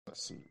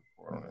Let's see.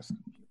 On this.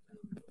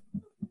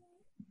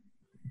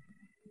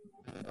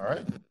 All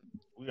right.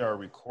 We are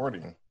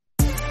recording.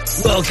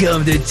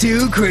 Welcome to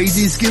Two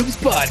Crazy Scoops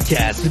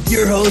Podcast with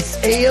your hosts,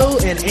 Ao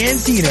and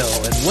Antino.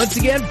 And once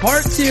again,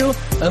 part 2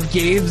 of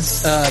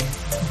Gabe's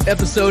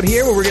episode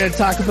here where we're going to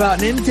talk about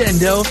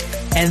Nintendo.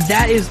 And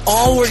that is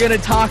all we're going to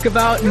talk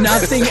about,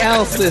 nothing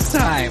else this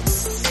time.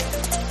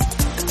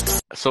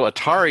 So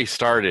Atari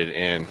started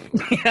in...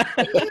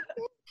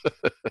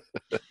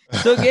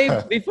 So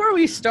Gabe, before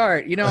we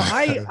start,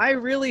 I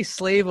really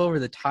slave over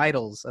the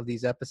titles of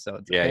these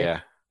episodes. Okay? Yeah.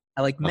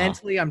 I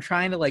mentally, I'm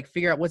trying to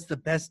figure out what's the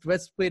best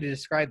way to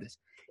describe this.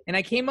 And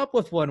I came up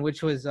with one,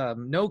 which was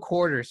No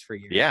Quarters for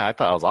You. Yeah, I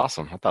thought it was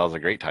awesome. I thought it was a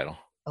great title.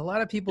 A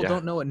lot of people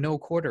don't know what No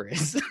Quarter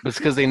is. It's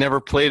because they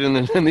never played in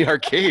the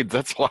arcades.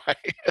 That's why.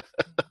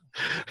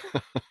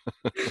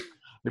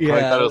 They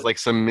probably thought it was like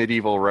some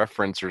medieval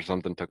reference or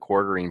something to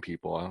quartering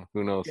people.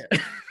 Who knows? Yeah.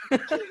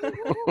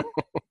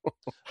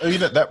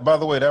 That, by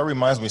the way, that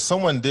reminds me.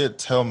 Someone did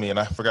tell me, and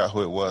I forgot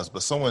who it was,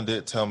 but someone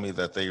did tell me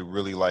that they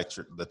really liked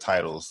the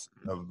titles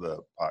of the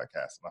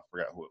podcast, and I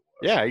forgot who it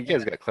was. Yeah, you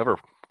guys got clever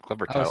I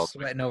titles. was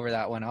sweating over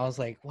that one. I was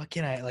like, what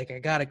can I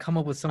got to come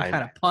up with some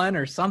kind of pun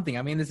or something.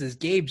 I mean, this is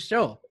Gabe's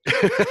show.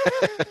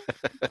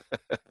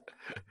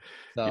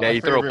 So, yeah,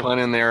 you throw a pun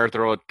in there,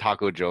 throw a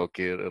taco joke.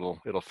 It'll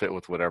fit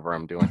with whatever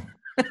I'm doing.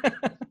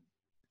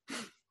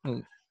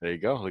 There you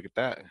go. Look at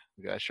that.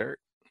 We got a shirt.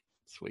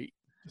 Sweet.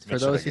 For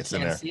those who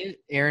can't see it,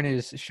 Aaron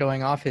is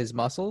showing off his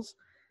muscles.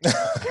 He's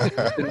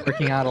been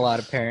working out a lot,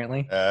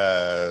 apparently.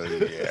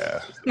 Yeah.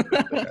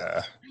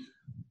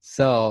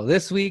 So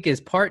this week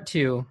is part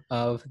 2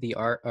 of the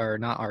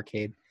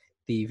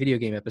the video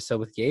game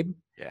episode with Gabe.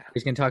 Yeah.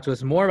 He's going to talk to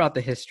us more about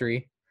the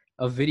history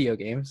of video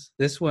games.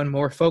 This one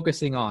more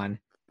focusing on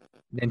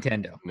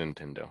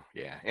Nintendo,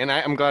 yeah. And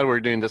I'm glad we're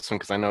doing this one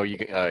because I know you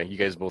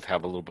guys both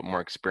have a little bit more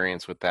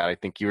experience with that. I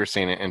think you were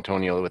saying it,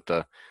 Antonio, with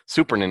the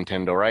Super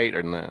Nintendo, right? Or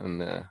in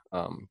the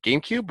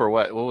GameCube, or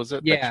what was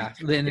it? Yeah,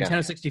 the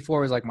Nintendo 64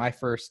 was like my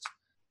first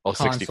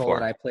console 64.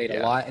 that I played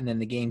a lot, and then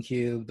the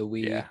GameCube, the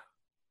Wii. Yeah.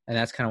 And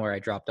that's kind of where I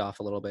dropped off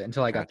a little bit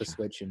until I got the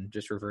Switch and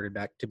just reverted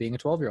back to being a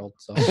 12-year-old.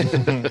 So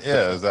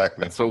yeah,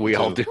 exactly. That's what we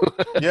all do.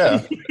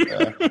 Yeah.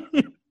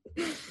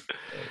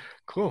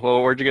 Cool.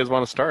 Well, where'd you guys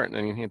want to start?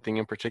 Anything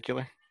in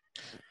particular?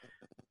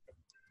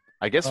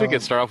 I guess we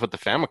could start off with the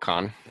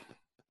Famicom.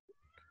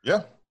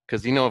 Yeah.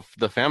 Because if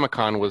the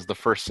Famicom was the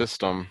first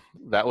system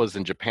that was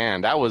in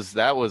Japan, that was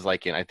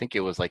like I think it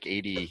was like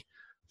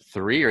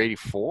 83 or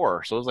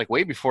 84. So it was like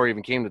way before it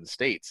even came to the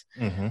States.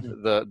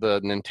 Mm-hmm.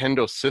 The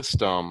Nintendo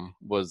system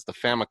was the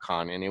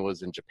Famicom, and it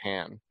was in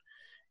Japan.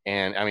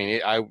 And I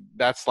mean,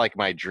 that's like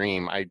my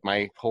dream. I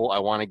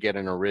want to get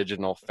an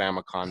original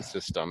Famicom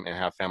system and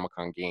have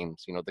Famicom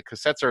games. The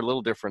cassettes are a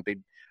little different.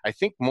 I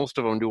think most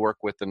of them do work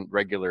with the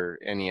regular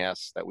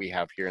NES that we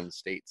have here in the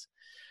States.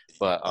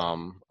 But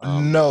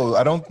no,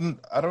 I don't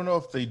know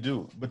if they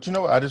do. But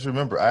I just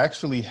remember I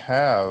actually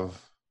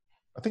have.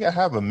 I think I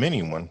have a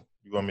mini one.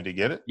 You want me to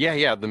get it?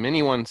 Yeah, the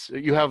mini ones.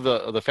 You have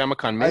the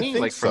Famicom Mini,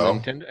 like so.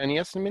 from the Nintendo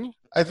NES Mini.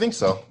 I think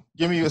so.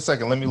 Give me a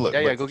second. Let me look.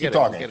 Yeah, go get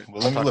talking. it.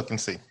 Well, let me look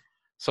and see.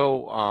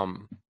 So,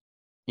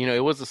 it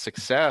was a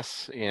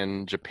success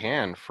in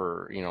Japan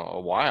for,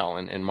 a while,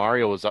 and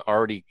Mario was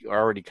already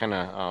kind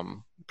of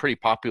pretty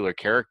popular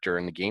character,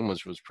 and the game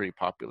was pretty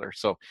popular.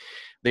 So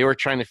they were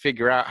trying to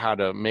figure out how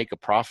to make a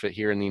profit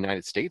here in the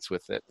United States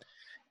with it.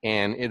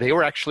 And they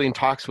were actually in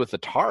talks with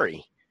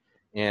Atari.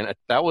 And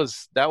that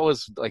was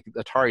like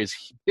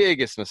Atari's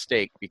biggest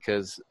mistake,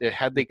 because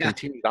had they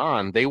continued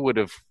on, they would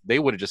have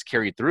just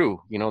carried through.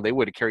 They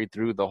would have carried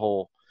through the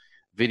whole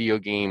video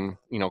game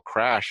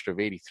crash of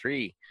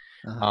 83.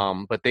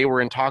 But they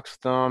were in talks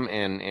with them,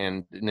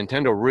 and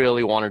Nintendo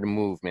really wanted to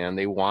move, man.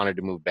 They wanted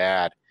to move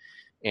bad,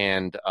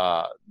 and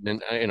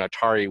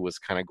Atari was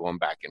kind of going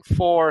back and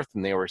forth,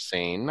 and they were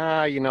saying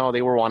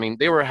they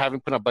were having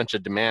put a bunch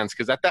of demands,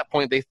 because at that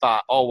point they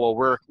thought, oh well,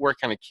 we're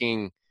kind of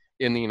king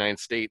in the United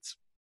States.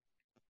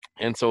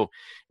 And so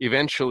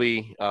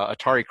eventually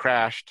Atari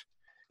crashed,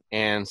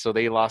 and so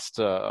they lost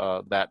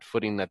that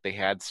footing that they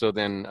had. So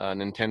then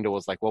Nintendo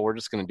was like, well, we're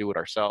just going to do it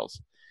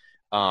ourselves.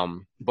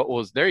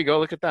 But there you go.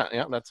 Look at that.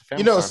 Yeah, that's a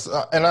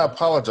Famicom. And I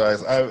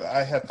apologize.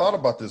 I had thought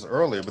about this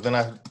earlier, but then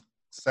I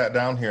sat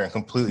down here and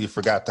completely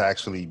forgot to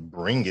actually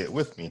bring it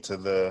with me to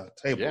the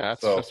table. Yeah,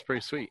 that's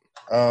pretty sweet.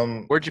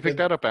 Where'd you pick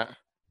that up at?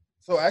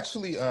 So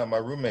actually, my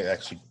roommate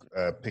actually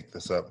picked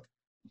this up.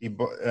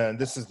 And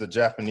this is the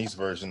Japanese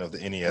version of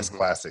the NES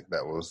Classic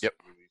that was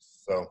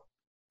released. So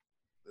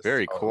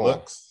very cool.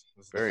 Looks.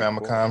 This is very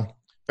Famicom. Cool.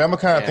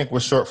 Famicom, I think,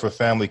 was short for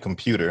Family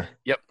Computer.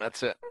 Yep,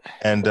 that's it.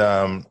 And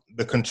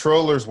the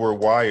controllers were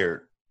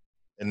wired,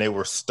 and they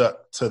were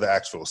stuck to the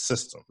actual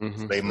system.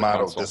 So they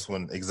modeled this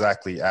one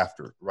exactly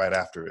right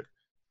after it.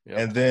 Yep.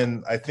 And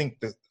then I think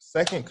the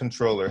second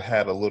controller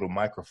had a little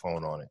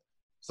microphone on it.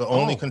 So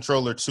only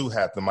controller 2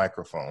 had the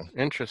microphone.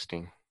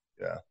 Interesting.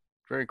 Yeah.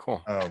 Very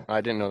cool. I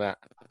didn't know that.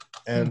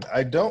 And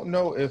I don't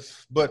know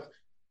but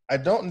I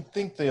don't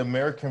think the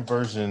American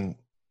version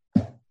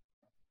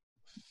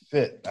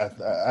fit.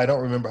 I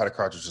don't remember how the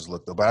cartridges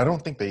look though, but I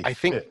don't think they. I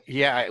think fit.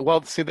 yeah.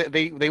 Well, see,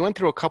 they went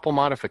through a couple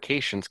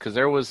modifications because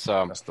there was.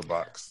 That's the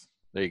box.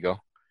 There you go.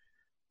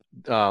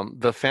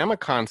 The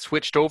Famicom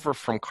switched over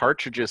from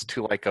cartridges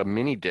to like a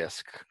mini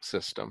disc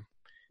system,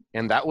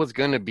 and that was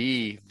going to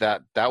be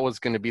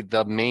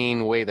the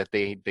main way that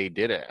they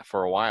did it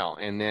for a while,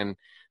 and then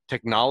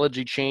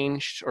technology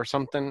changed or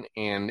something,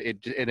 and it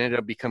ended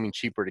up becoming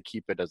cheaper to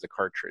keep it as a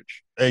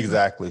cartridge.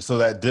 Exactly. So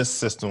that disc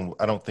system,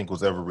 I don't think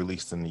was ever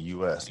released in the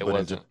U.S., but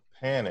in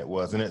Japan it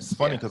was, and it's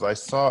funny because I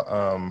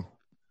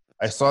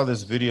saw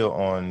this video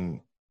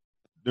on.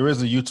 There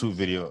is a YouTube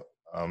video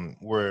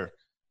where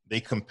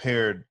they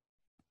compared.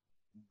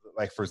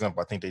 Like, for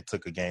example, I think they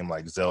took a game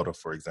like Zelda,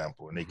 for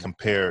example, and they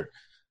compared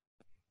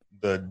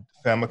the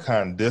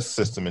Famicom disc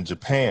system in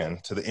Japan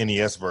to the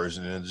NES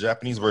version. And the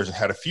Japanese version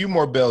had a few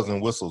more bells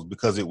and whistles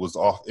because it was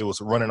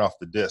running off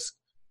the disc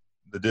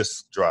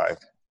drive.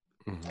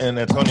 Mm-hmm. And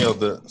Antonio,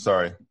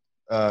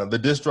 the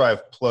disc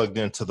drive plugged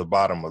into the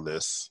bottom of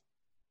this.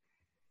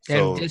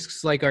 And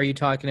discs, like, are you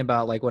talking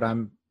about like what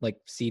I'm like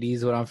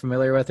CDs, what I'm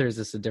familiar with, or is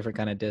this a different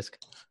kind of disc?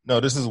 No,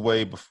 this is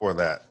way before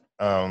that.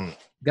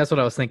 That's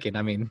what I was thinking.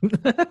 I mean,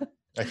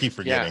 I keep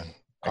forgetting.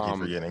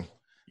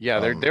 Yeah,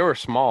 they were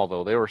small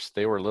though. They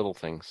were little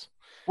things.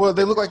 Well,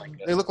 they look like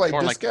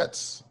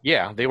diskettes.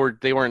 Yeah, they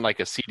weren't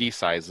like a CD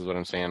size, is what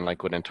I'm saying.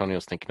 Like what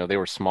Antonio's thinking of, they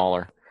were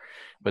smaller,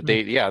 but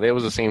they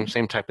was the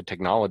same type of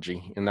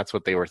technology, and that's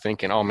what they were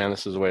thinking. Oh man,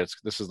 this is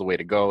the way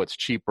to go. It's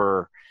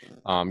cheaper.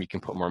 You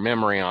can put more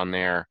memory on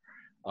there.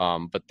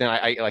 But then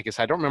I like I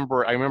said, I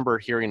remember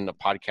hearing the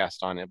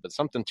podcast on it, but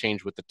something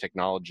changed with the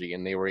technology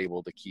and they were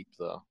able to keep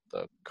the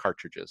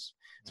cartridges,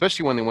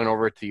 especially when they went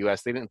over to the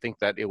US. They didn't think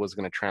that it was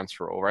going to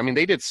transfer over. I mean,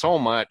 they did so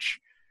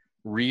much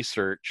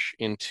research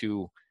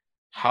into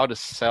how to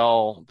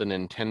sell the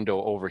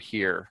Nintendo over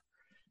here,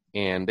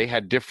 and they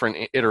had different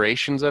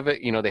iterations of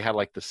it. You know, they had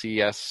like the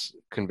CES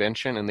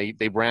convention, and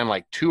they ran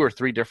like 2 or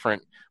 3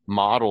 different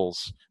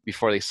models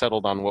before they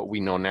settled on what we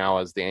know now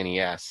as the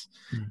NES.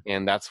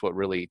 And that's what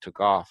really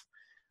took off.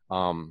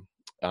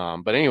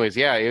 But anyways,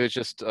 yeah, it was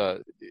just,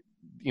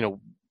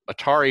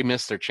 Atari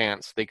missed their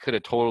chance. They could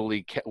have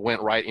totally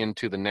went right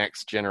into the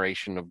next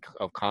generation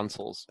of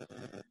consoles.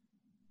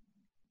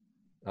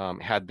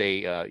 Had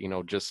they, there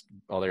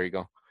you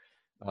go.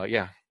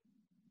 Yeah.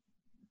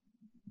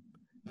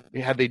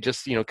 Had they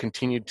just,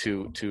 continued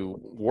to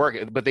work,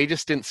 but they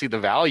just didn't see the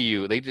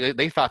value.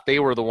 They thought they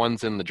were the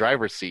ones in the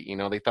driver's seat.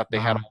 They thought they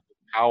had all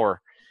the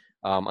power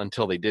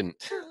until they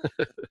didn't.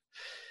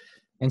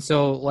 And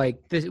so,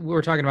 like this, we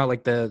were talking about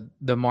like the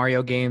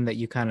Mario game that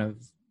you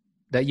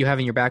have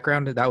in your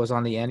background. That was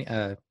on the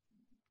NES.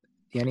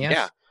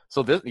 Yeah.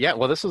 So this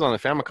was on the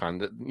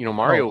Famicom.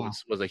 Mario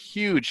was a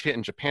huge hit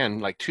in Japan,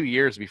 like 2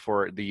 years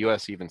before the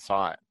US even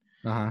saw it.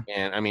 Uh-huh.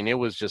 And I mean, it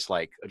was just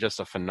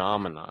a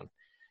phenomenon.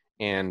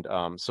 And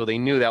so they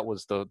knew that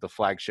was the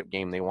flagship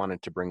game they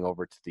wanted to bring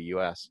over to the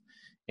U.S.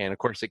 And of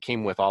course, it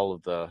came with all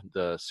of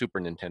the Super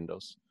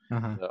Nintendos,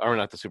 or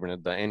not the Super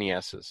Nintendo, the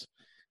NESs.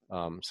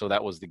 So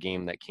that was the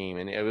game that came,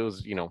 and it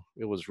was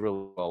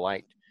really well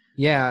liked.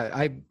 Yeah,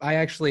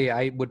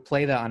 I would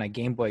play that on a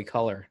Game Boy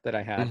Color that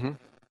I had, mm-hmm.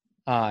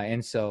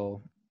 And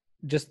so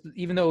just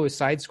even though it was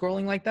side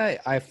scrolling like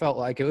that, I felt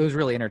like it was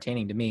really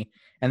entertaining to me.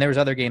 And there was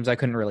other games I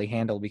couldn't really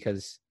handle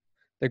because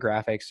the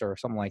graphics or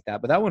something like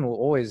that. But that one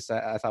always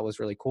I thought was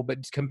really cool.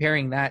 But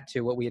comparing that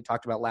to what we had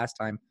talked about last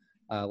time,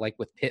 like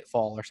with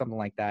Pitfall or something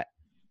like that.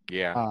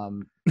 Yeah.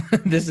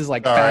 This is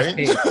like fast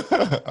paced.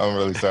 I'm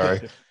really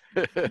sorry.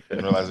 I didn't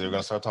realize you were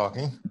going to start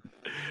talking.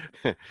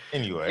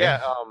 Anyway.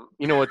 Yeah.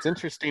 What's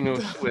interesting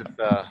with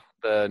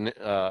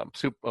the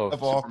Super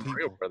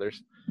Mario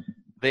Brothers,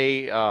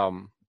 they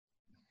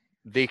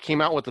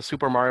came out with the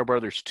Super Mario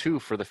Brothers 2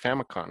 for the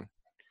Famicom.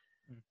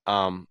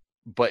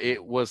 But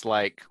it was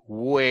like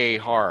way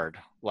hard.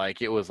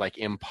 Like it was like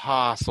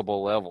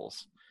impossible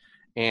levels.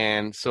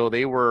 And so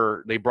they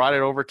brought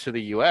it over to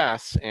the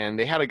US, and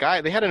they had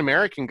an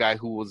American guy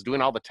who was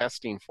doing all the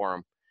testing for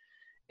them.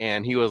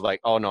 And he was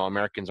like, "Oh no,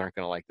 Americans aren't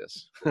going to like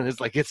this.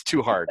 It's like, it's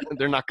too hard.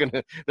 They're not going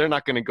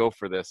to go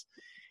for this."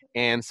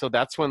 And so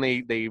that's when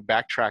they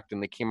backtracked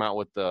and they came out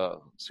with the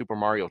Super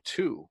Mario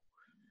 2,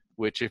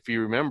 which, if you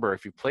remember,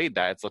 if you played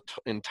that, it's an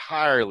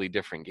entirely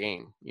different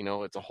game.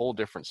 It's a whole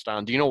different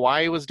style. Do you know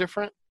why it was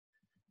different?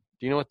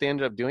 Do you know what they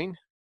ended up doing?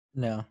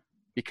 No.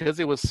 Because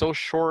it was so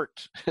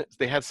short.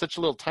 They had such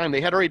a little time.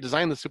 They had already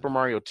designed the Super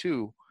Mario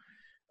 2.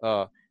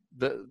 To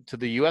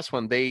the US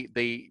one,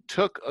 they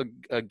took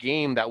a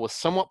game that was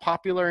somewhat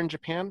popular in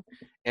Japan,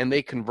 and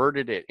they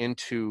converted it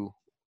into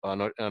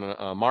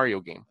a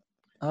Mario game.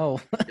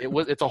 Oh.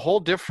 It's a whole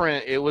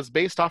different. It was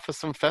based off of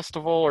some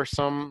festival or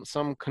some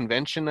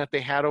convention that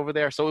they had over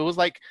there. So it was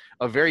like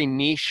a very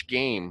niche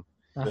game.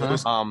 Uh-huh. It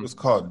was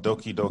called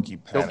Doki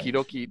Doki Panic. Doki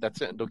Doki,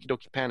 that's it. Doki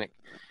Doki Panic.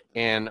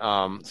 And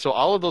so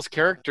all of those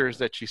characters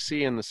that you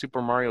see in the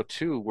Super Mario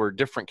 2 were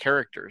different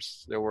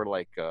characters. They were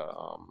like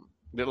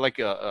they're like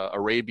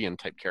Arabian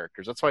type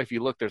characters. That's why if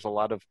you look, there's a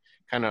lot of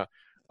kind of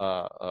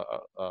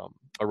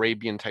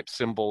Arabian type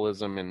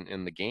symbolism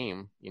in the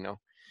game.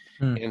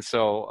 And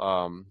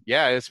so,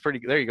 it's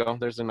pretty. There you go.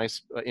 There's a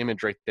nice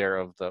image right there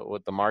of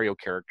what the Mario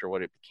character,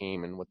 what it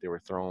became, and what they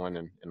were throwing,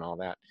 and all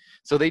that.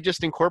 So they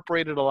just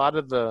incorporated a lot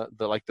of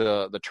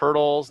the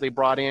turtles they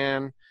brought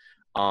in.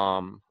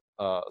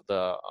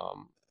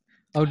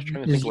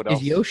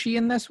 Is Yoshi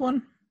in this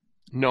one?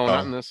 No,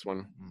 not in this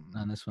one.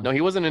 Not in this one. No,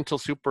 he wasn't until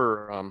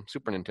Super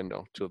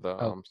Nintendo to the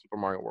Super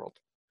Mario World.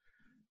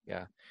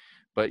 Yeah,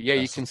 but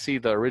you can see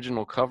the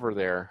original cover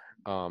there,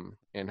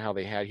 and how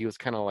he was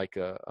kind of like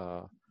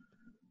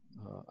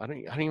I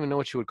don't even know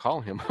what you would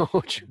call him.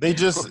 They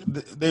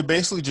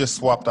basically just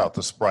swapped out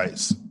the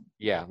sprites.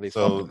 Yeah,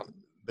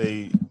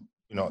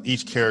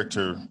 each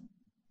character,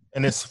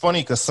 and it's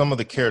funny because some of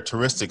the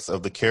characteristics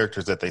of the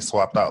characters that they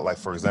swapped out, like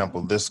for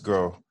example, this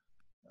girl,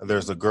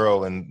 there's a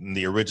girl in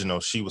the original,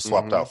 she was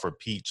swapped out for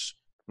Peach,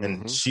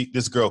 and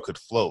this girl could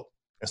float,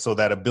 and so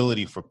that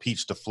ability for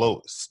Peach to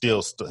float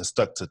still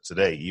stuck to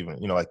today,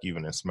 even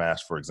even in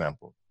Smash, for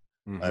example.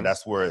 And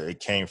that's where it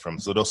came from.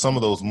 So some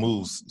of those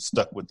moves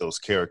stuck with those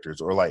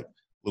characters, or like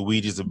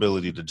Luigi's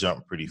ability to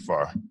jump pretty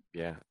far.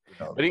 Yeah,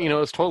 but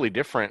it's totally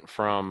different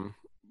from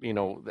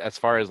as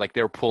far as like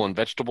they were pulling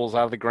vegetables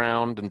out of the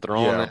ground and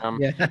throwing them.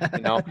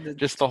 Yeah.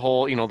 Just the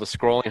whole the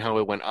scrolling, how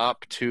it went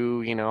up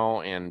to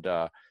and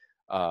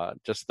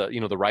just the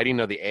the writing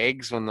of the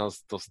eggs when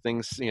those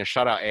things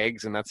shot out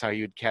eggs, and that's how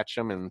you'd catch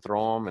them and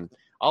throw them, and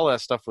all that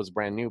stuff was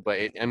brand new.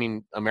 But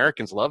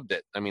Americans loved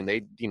it.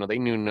 They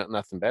knew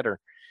nothing better.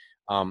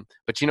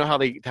 But how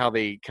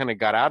they kind of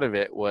got out of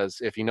it was,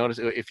 if you notice,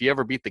 if you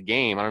ever beat the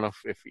game, I don't know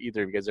if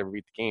either of you guys ever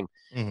beat the game,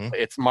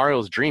 it's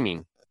Mario's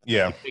dreaming.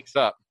 Yeah. He wakes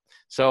up.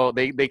 So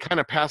they kind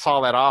of pass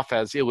all that off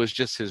as it was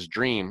just his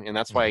dream. And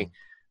that's why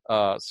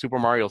Super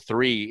Mario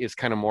 3 is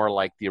kind of more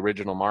like the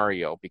original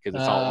Mario, because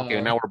it's all,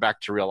 okay, now we're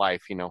back to real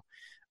life,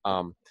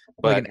 But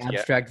like an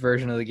abstract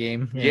version of the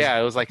game. Yeah,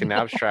 it was like an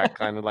abstract,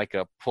 kind of like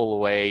a pull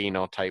away,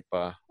 type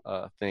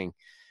thing.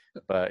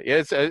 But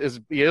it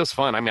was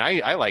fun.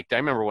 I liked it. I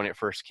remember when it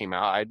first came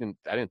out, I didn't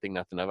think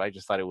nothing of it. I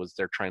just thought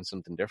they're trying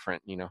something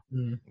different, Yeah.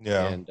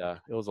 And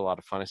it was a lot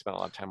of fun. I spent a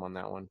lot of time on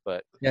that one.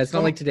 But yeah, it's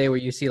not like today where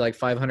you see like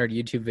 500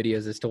 YouTube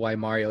videos as to why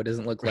Mario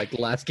doesn't look like the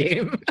last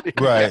game.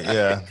 Right.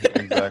 Yeah.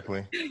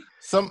 Exactly.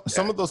 Some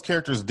of those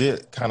characters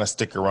did kind of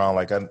stick around.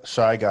 Like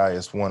Shy Guy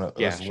is one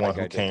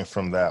who came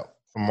from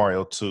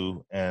Mario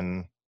 2,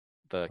 and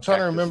the trying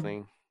to remember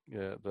thing.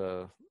 Yeah,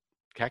 the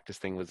cactus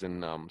thing was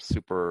in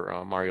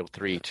Super Mario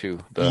 3 too.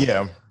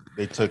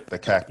 They took the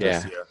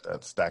cactus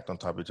that stacked on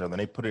top of each other, and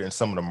they put it in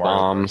some of the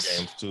Mario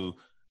games too.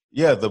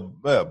 Yeah, the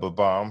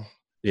bomb.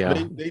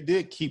 Yeah, they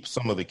did keep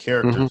some of the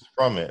characters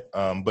from it,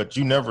 but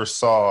you never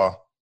saw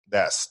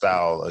that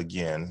style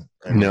again.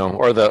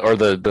 Or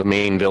the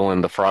main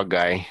villain, the frog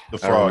guy. The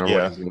frog,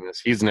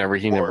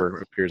 he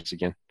never appears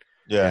again.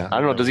 Yeah, I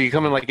don't know. Does he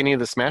come in like any of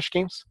the Smash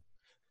games?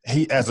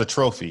 He as a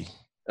trophy.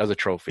 He's a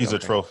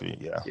trophy.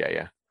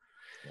 Yeah.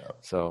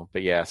 So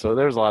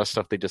there's a lot of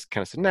stuff they just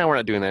kind of said, no, we're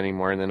not doing that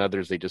anymore, and then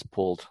others they just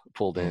pulled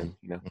in.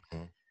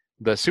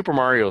 The Super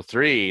Mario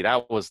 3,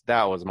 that was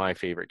my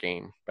favorite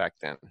game back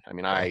then.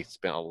 I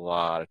spent a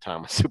lot of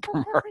time with Super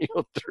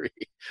Mario 3.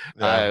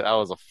 That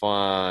was a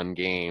fun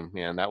game,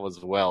 man. That was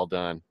well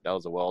done. That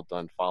was a well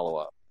done follow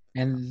up.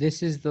 And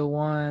this is the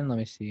one. Let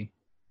me see.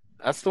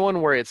 That's the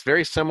one where it's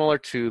very similar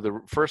to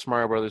the first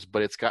Mario Brothers,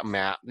 but it's got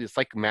It's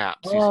like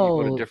maps. You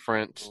go to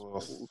different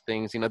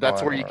things.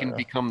 That's where you can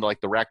become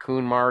like the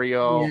raccoon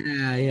Mario.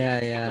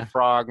 Yeah. The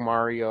frog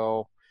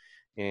Mario,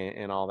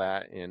 and all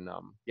that. And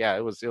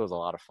it was a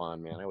lot of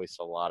fun, man. I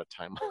wasted a lot of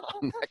time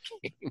on that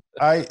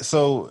game.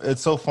 So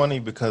it's so funny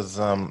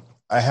because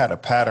I had a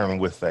pattern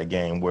with that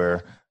game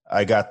where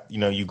I got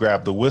you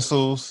grab the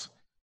whistles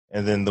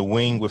and then the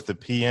wing with the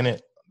P in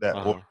it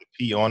or the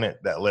P on it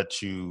that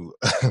lets you.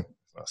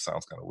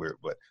 Sounds kind of weird,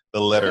 but the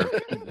letter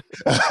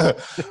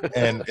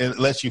and it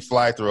lets you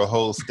fly through a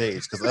whole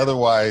stage, because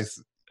otherwise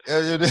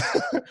it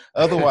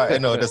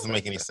doesn't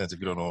make any sense if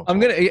you don't know.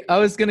 I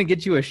was gonna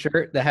get you a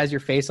shirt that has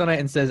your face on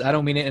it and says, "I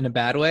don't mean it in a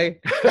bad way."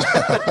 You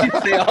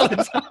say all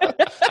the time.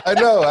 I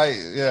know.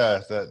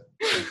 That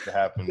used to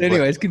happen.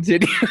 Anyways,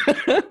 continue.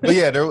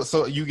 But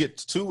so you get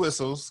 2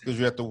 whistles because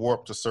you have to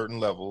warp to certain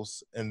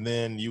levels, and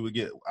then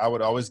I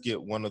would always get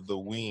one of the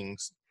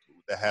wings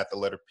that had the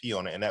letter P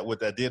on it, and what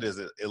that did is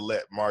it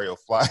let Mario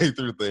fly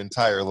through the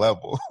entire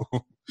level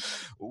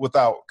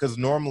because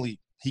normally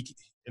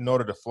in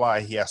order to fly,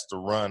 he has to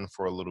run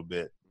for a little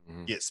bit,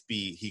 get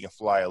speed. He can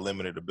fly a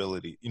limited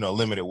ability,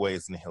 limited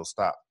ways, and then he'll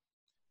stop.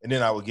 And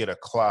then I would get a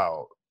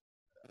cloud,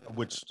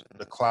 which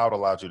the cloud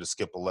allows you to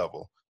skip a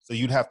level. So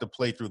you'd have to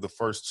play through the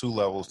first 2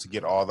 levels to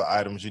get all the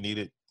items you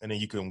needed, and then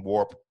you can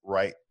warp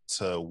right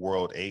to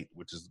World 8,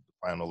 which is the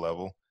final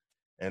level.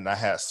 And I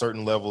had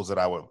certain levels that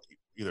I would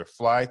either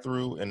fly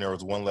through, and there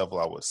was one level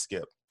I would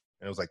skip,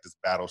 and it was like this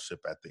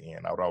battleship at the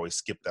end. I would always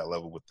skip that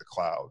level with the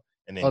cloud.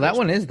 And then that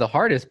one is the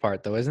hardest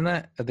part, though, isn't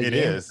that? It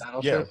is.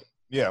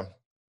 Yeah,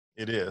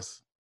 it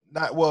is.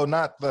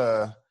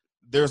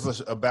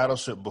 There's a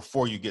battleship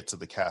before you get to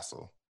the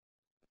castle.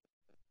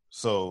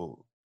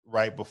 So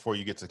right before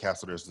you get to the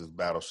castle, there's this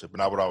battleship,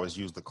 and I would always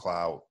use the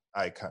cloud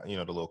icon, the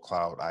little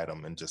cloud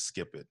item, and just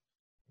skip it,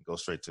 go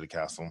straight to the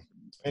castle.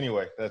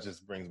 Anyway, that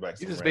just brings back.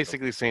 He's just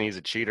basically saying he's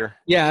a cheater.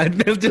 Yeah,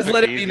 just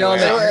let it be known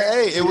that.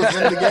 Hey, it was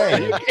in the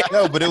game.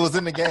 No, but it was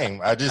in the game.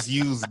 I just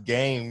use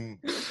game,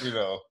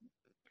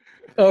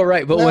 Oh,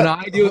 right. But when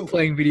I do it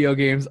playing video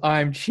games,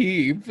 I'm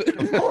cheap.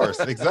 Of course.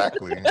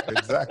 Exactly.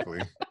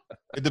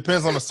 It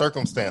depends on the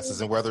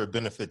circumstances and whether it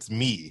benefits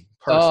me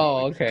personally.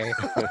 Oh, okay.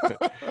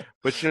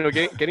 But,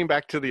 getting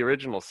back to the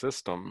original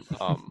system,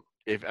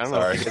 if I don't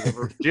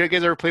know, do you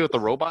guys ever play with the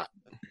robot?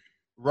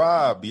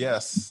 Rob,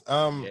 yes.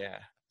 Yeah.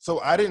 So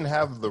I didn't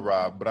have the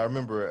Rob, but I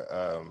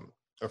remember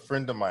a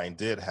friend of mine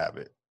did have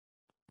it.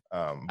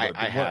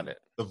 I had it.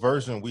 The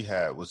version we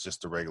had was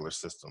just a regular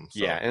system.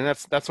 So. Yeah, and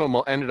that's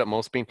what ended up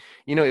most being.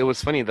 It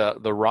was funny.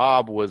 The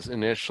Rob was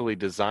initially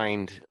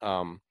designed.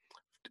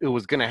 It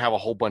was going to have a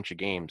whole bunch of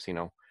games,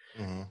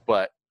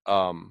 but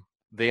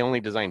they only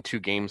designed 2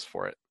 games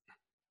for it.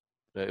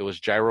 It was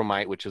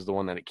Gyromite, which is the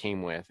one that it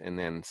came with, and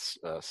then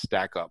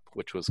Stack Up,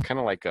 which was kind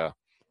of like a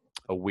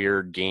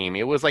weird game.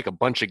 It was like a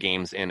bunch of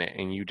games in it,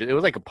 and it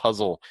was like a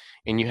puzzle,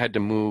 and you had to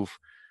move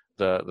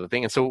the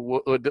thing. And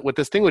so what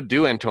this thing would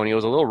do, Antonio,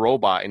 was a little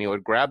robot, and it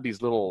would grab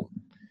these little.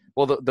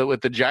 Well,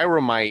 with the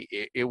Gyromite,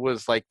 it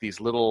was like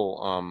these little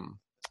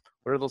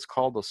what are those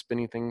called? Those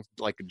spinny things,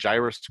 like a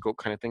gyroscope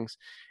kind of things,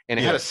 and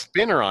it had a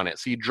spinner on it.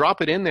 So you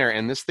drop it in there,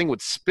 and this thing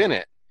would spin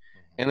it,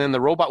 and then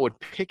the robot would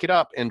pick it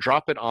up and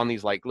drop it on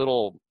these like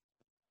little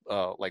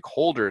like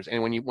holders.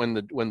 And when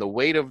the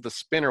weight of the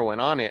spinner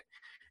went on it,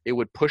 it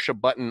would push a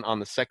button on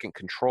the second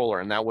controller,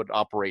 and that would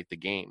operate the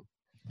game.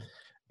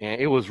 And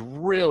it was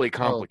really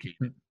complicated.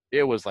 Oh.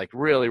 It was like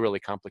really, really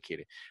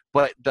complicated.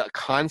 But the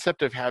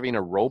concept of having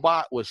a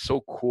robot was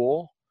so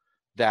cool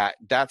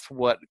that's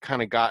what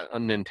kind of got a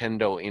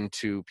Nintendo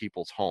into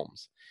people's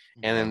homes.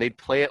 And then they'd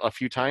play it a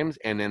few times,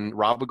 and then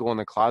Rob would go in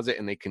the closet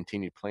and they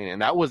continued playing it.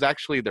 And that was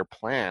actually their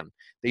plan.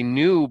 They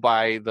knew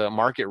by the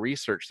market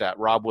research that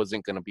Rob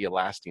wasn't going to be a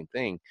lasting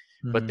thing.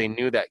 Mm-hmm. But they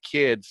knew that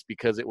kids,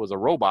 because it was a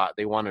robot,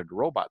 they wanted a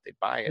robot, they'd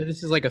buy it. So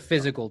this is like a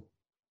physical.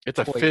 It's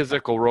a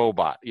physical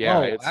robot.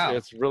 Yeah,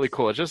 it's really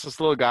cool. It's just this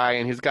little guy,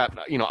 and he's got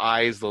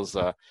eyes, those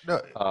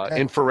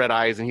infrared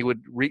eyes, and he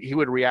would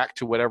react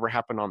to whatever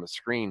happened on the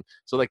screen.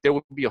 So like there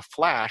would be a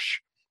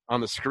flash on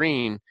the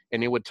screen,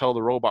 and it would tell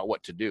the robot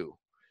what to do,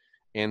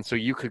 and so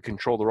you could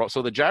control the robot.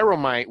 So the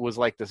Gyromite was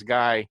like this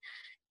guy,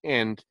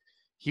 and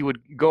he would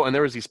go, and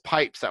there was these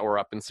pipes that were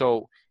up, and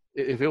so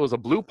if it was a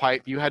blue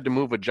pipe, you had to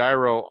move a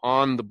gyro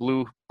on the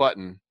blue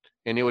button,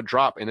 and it would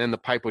drop, and then the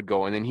pipe would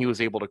go, and then he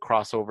was able to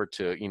cross over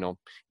to,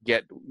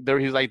 get there.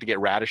 He liked to get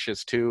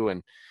radishes too,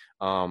 and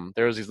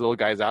there was these little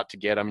guys out to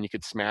get them, and you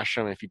could smash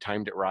them if you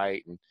timed it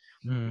right. And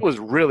it was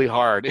really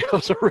hard. It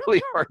was a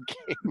really hard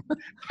game.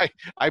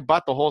 I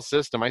bought the whole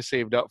system. I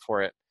saved up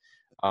for it.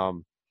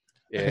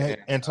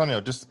 Antonio,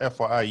 just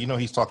FYI,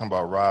 he's talking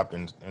about Rob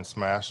and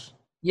Smash.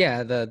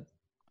 Yeah, the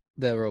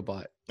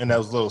robot. And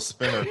those little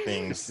spinner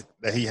things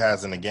that he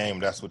has in the game,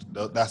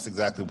 that's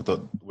exactly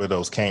where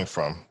those came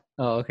from.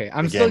 Oh, okay.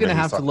 I'm still going to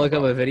have to look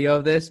up a video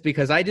of this,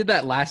 because I did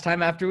that last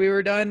time after we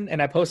were done,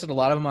 and I posted a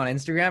lot of them on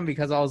Instagram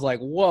because I was like,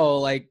 whoa,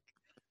 like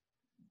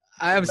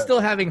I'm still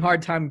having a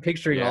hard time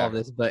picturing all of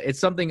this, but it's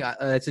something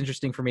that's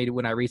interesting for me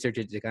when I research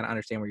it to kind of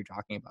understand what you're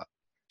talking about.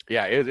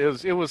 Yeah,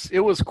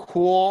 it was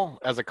cool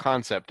as a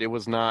concept. It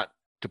was not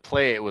to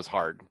play. It was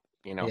hard,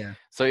 Yeah.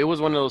 So it was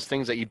one of those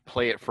things that you'd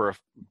play it for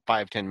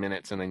 5-10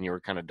 minutes, and then you were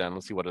kind of done.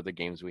 Let's see what other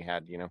games we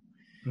had,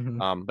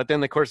 Mm-hmm. But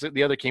then of course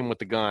the other came with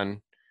the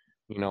gun.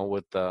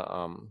 With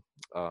the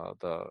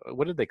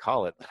what did they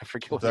call it? I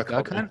forget what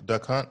Duck Hunt.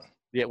 Duck Hunt.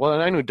 Yeah, well,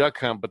 I knew Duck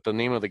Hunt, but the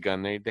name of the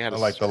gun they had the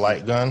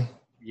light gun.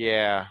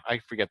 Yeah, I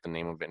forget the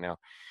name of it now.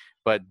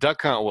 But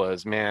Duck Hunt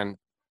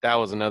that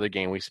was another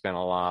game we spent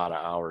a lot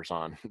of hours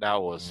on. That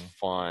was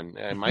fun,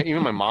 and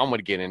even my mom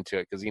would get into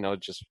it because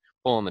just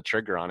pulling the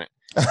trigger on it.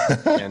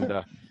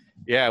 And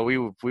yeah, we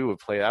would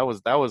play. That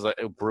was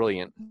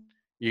brilliant.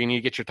 You need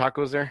to get your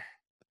tacos there.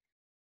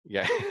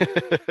 Yeah.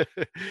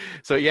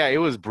 So yeah, it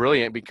was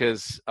brilliant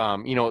because now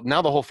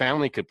the whole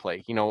family could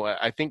play.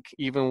 I think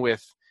even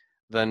with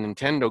the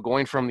Nintendo,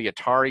 going from the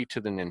Atari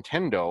to the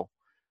Nintendo,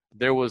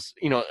 there was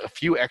a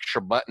few extra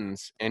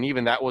buttons, and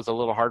even that was a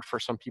little hard for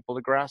some people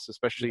to grasp,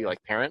 especially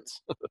like parents.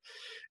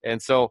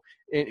 And so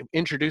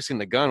introducing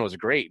the gun was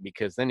great,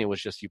 because then it was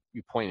just you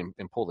point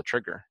and pull the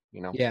trigger.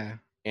 Yeah.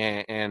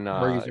 And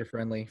more user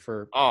friendly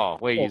for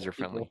way user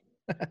friendly.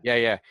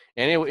 Yeah,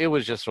 and it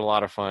was just a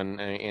lot of fun,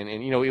 and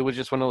it was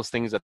just one of those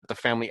things that the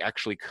family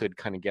actually could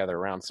kind of gather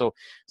around. So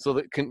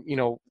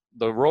the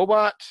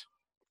robot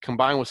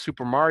combined with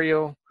Super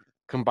Mario,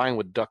 combined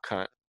with Duck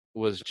Hunt,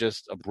 was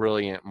just a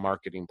brilliant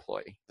marketing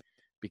ploy,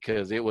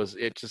 because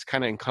it just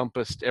kind of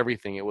encompassed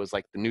everything. It was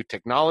like the new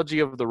technology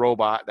of the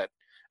robot that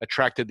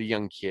attracted the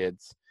young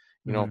kids.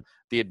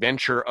 The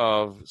adventure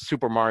of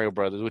Super Mario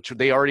Brothers, which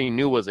they already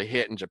knew was a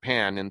hit in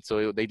Japan, and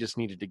so they just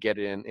needed to get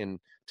it into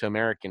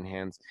American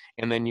hands.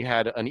 And then you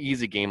had an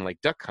easy game like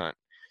Duck Hunt,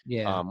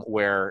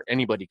 where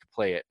anybody could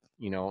play it,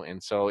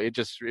 and so it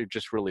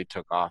just really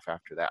took off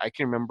after that. I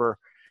can remember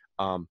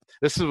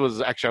This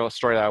was actually a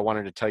story that I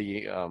wanted to tell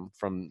you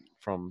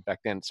from back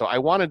then. So I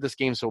wanted this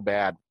game so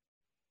bad,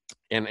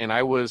 and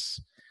I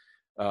was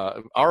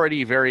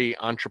already very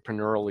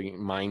entrepreneurially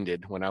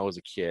minded when I was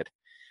a kid.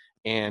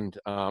 And,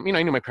 I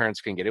knew my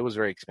parents couldn't get it. It was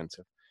very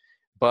expensive.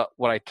 But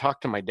when I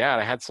talked to my dad,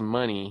 I had some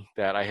money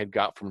that I had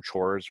got from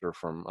chores or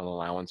from an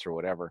allowance or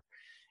whatever.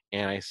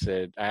 And I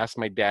asked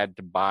my dad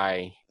to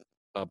buy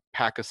a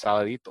pack of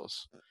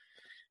saladitos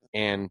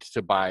and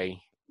to buy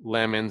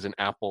lemons and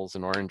apples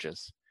and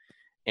oranges.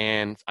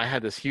 And I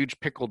had this huge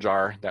pickle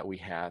jar that we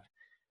had.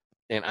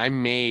 And I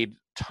made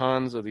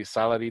tons of these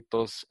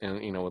saladitos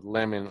and, with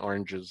lemon,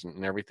 oranges,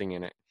 and everything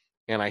in it.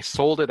 And I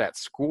sold it at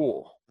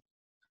school.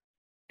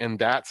 And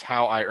that's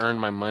how I earned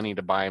my money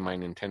to buy my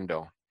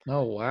Nintendo.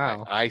 Oh,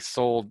 wow. I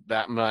sold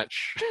that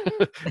much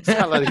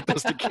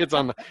saladitos to kids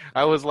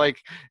I was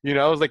like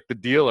the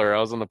dealer.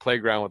 I was on the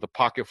playground with a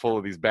pocket full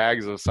of these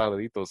bags of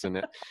saladitos in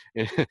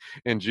it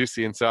and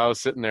juicy. And so I was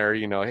sitting there,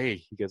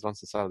 hey, you guys want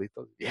some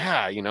saladitos?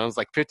 Yeah. It was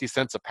like 50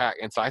 cents a pack.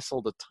 And so I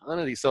sold a ton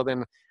of these. So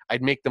then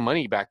I'd make the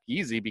money back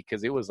easy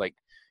because it was like,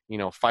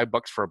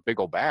 $5 for a big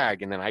old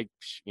bag. And then I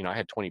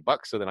had $20.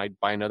 So then I'd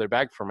buy another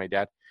bag for my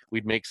dad.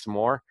 We'd make some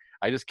more.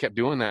 I just kept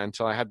doing that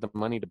until I had the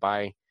money to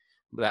buy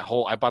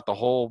I bought the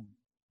whole,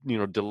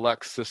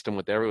 deluxe system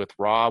with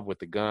Rob, with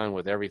the gun,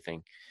 with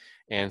everything.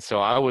 And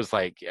so I was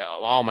like,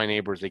 all my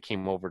neighbors, they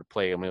came over to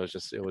play. I mean, it was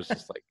just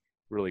like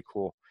really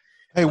cool.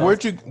 Hey,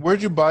 where'd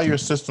you buy your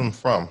system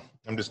from?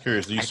 I'm just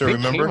curious. Do you still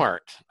remember? Kmart.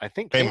 I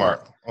think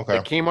Kmart. Okay.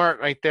 The Kmart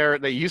right there.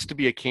 There used to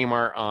be a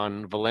Kmart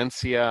on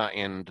Valencia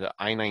and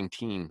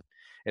I-19.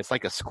 It's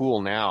like a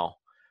school now,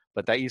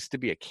 but that used to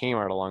be a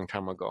Kmart a long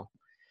time ago.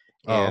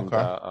 And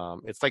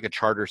it's like a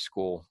charter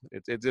school.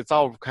 It's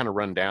all kind of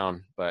run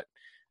down, but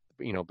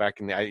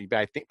back in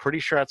I think pretty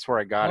sure that's where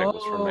I got it.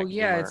 Was from that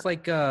yeah, Kmart. it's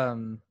like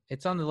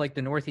it's on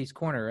the northeast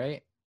corner,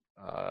 right?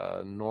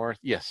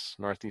 Northeast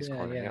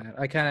corner. Yeah.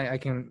 I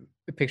can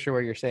picture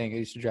where you're saying. I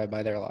used to drive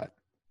by there a lot.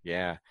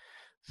 Yeah,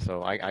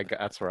 so I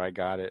that's where I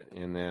got it,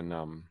 and then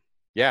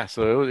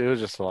so it was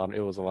just a lot.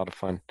 It was a lot of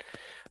fun,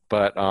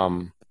 but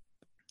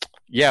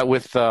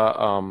with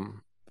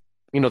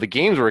the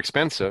games were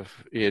expensive,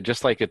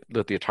 just like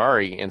the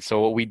Atari. And so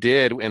what we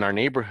did in our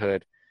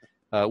neighborhood,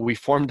 I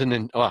formed a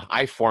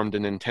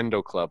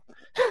Nintendo club,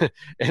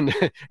 and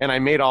I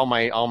made all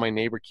my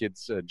neighbor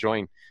kids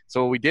join.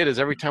 So what we did is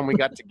every time we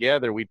got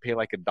together, we'd pay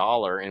like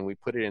 $1 and we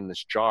put it in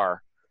this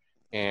jar.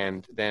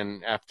 And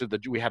then after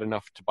we had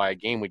enough to buy a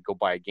game, we'd go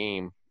buy a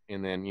game.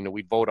 And then,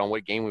 we'd vote on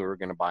what game we were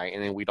going to buy.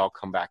 And then we'd all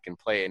come back and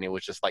play. And it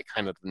was just like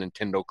kind of the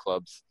Nintendo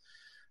club's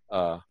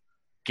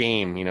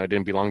game. It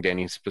didn't belong to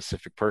any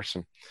specific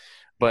person.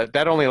 But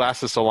that only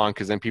lasted so long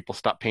because then people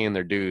stopped paying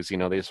their dues. They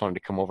just wanted to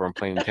come over and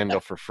play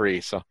Nintendo for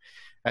free. So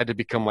I had to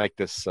become like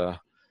this,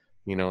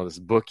 this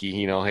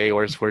bookie. Hey,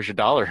 where's your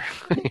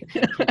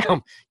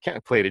 $1?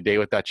 Can't play today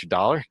without your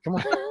 $1. Come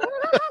on.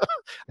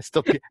 I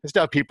still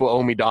have people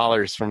owe me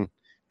dollars from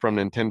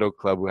Nintendo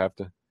Club who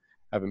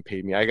haven't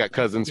paid me. I got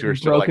cousins who are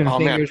still like, oh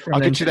man, I'll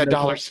get you that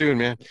 $1 soon,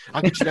 man.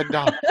 I'll get you that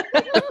 $1.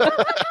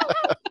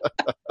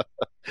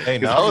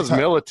 Hey, I was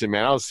militant,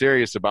 man. I was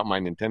serious about my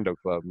Nintendo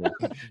Club, man.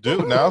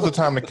 Dude, now's the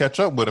time to catch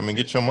up with them and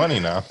get your money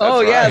now.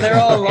 Oh, yeah, they're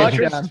all locked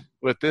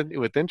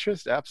with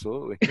interest,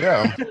 absolutely.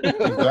 Yeah,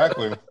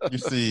 exactly. You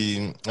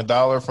see $1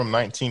 from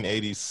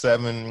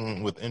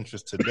 1987 with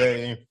interest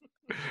today.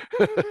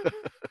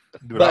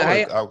 Dude,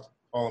 I'll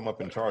call them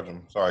up and charge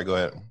them. Sorry, go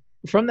ahead.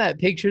 From that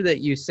picture that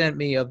you sent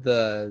me it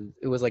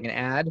was like an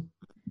ad.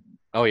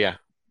 Oh yeah.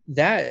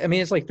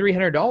 It's like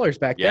 $300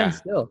 back then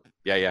still.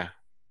 Yeah.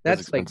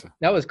 That's like,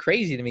 that was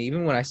crazy to me.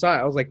 Even when I saw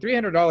it, I was like,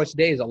 $300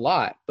 today is a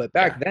lot. But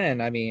back then,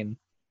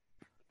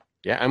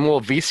 Yeah, and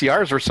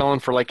VCRs were selling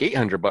for like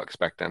 $800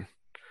 back then.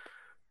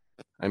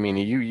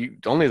 You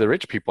only the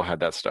rich people had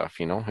that stuff,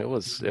 It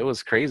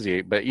was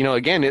crazy. But,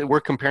 again,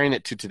 we're comparing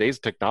it to today's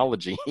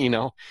technology,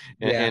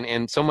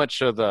 and so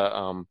much of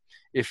the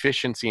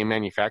efficiency in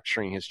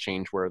manufacturing has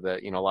changed where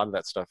a lot of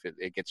that stuff,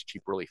 it gets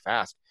cheap really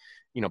fast.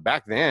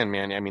 Back then,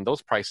 man,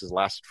 those prices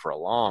lasted for a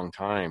long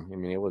time.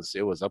 It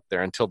was up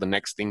there until the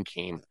next thing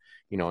came,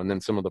 and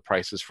then some of the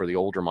prices for the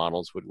older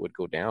models would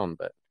go down.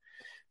 But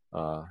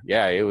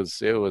it was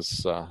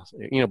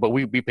but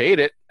we paid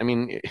it.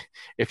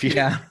 If you,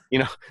 that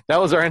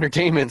was our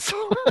entertainment.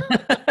 So.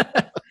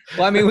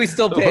 Well, we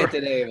still pay it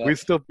today. But. We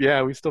still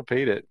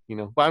paid it,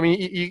 But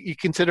you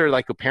consider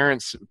like a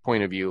parent's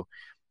point of view,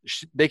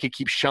 they could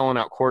keep shelling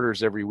out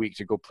quarters every week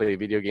to go play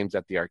video games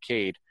at the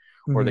arcade.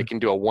 Or they can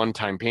do a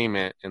one-time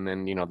payment, and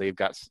then they've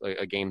got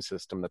a game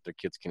system that their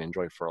kids can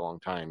enjoy for a long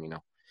time.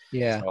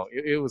 Yeah. So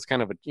it was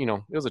kind of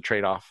it was a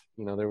trade-off.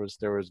 There was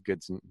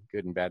good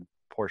and bad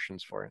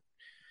portions for it.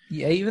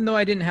 Yeah, even though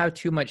I didn't have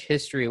too much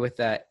history with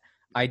that,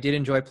 I did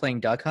enjoy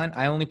playing Duck Hunt.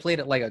 I only played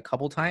it like a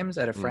couple times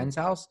at a friend's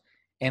house,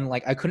 and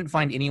like I couldn't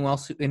find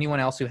anyone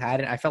else who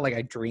had it. I felt like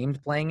I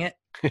dreamed playing it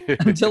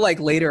until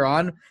like later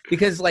on,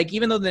 because like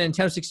even though the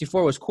Nintendo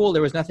 64 was cool,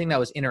 there was nothing that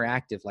was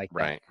interactive like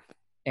that. Right.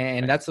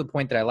 And that's the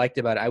point that I liked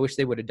about it. I wish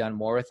they would have done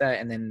more with that.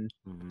 And then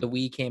the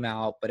Wii came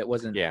out, but it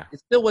wasn't. Yeah, it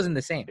still wasn't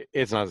the same.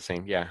 It's not the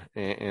same. Yeah,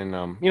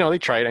 and they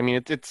tried. I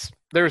mean,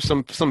 there's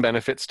some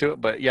benefits to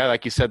it, but yeah,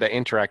 like you said, the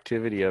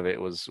interactivity of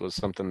it was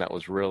something that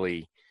was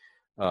really,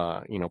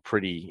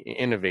 pretty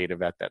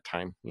innovative at that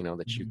time.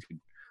 That you could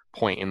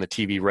point in the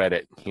TV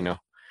Reddit.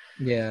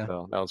 Yeah.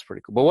 So that was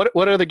pretty cool. But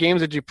what other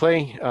games did you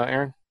play,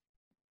 Aaron?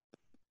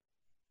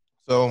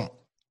 So,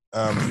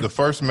 the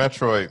first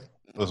Metroid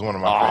was one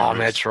of my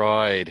favorites.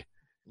 Metroid.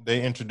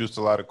 They introduced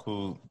a lot of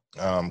cool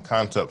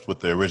concepts with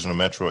the original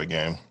Metroid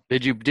game.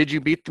 Did you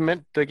beat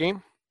the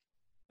game?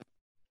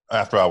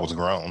 After I was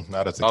grown,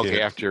 not as a kid.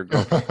 Okay, after you're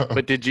grown.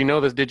 But did you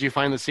know this? Did you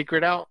find the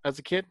secret out as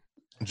a kid?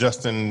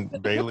 Justin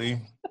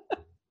Bailey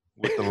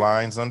with the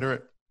lines under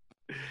it?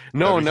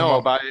 No,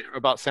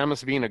 about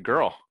Samus being a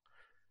girl.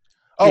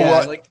 Oh, yeah,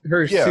 well, like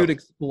her suit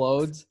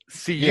explodes.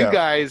 See, you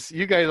guys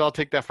all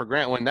take that for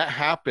granted. When that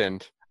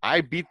happened,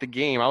 I beat the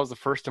game. I was the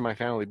first in my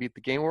family to beat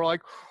the game. We're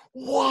like,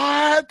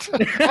 what?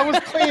 I was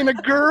playing a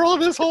girl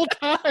this whole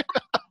time.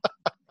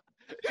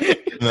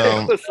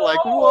 No. It was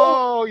like,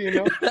 whoa,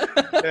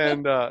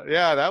 and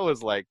that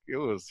was like, it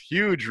was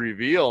huge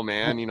reveal,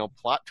 man,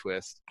 plot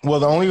twist. Well,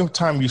 the only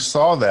time you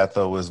saw that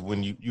though was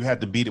when you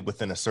had to beat it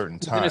within a certain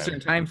time. Within a certain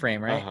time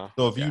frame, right? Uh-huh.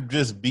 So if you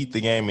just beat the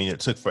game and it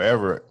took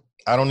forever,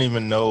 I don't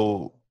even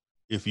know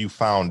if you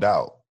found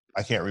out.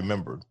 I can't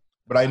remember.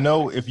 But I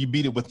know if you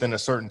beat it within a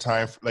certain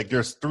time, like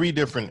there's three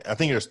different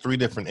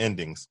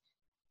endings.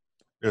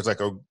 There's like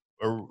a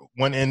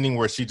one ending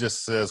where she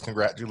just says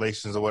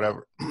congratulations or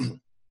whatever.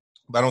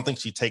 But I don't think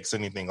she takes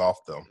anything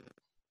off them.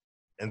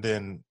 And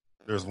then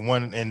there's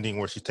one ending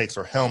where she takes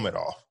her helmet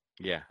off.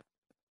 Yeah.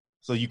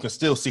 So you can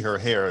still see her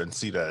hair and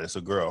see that it's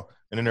a girl.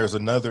 And then there's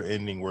another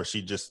ending where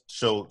she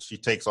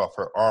takes off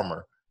her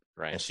armor.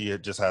 Right. And she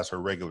just has her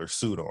regular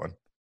suit on.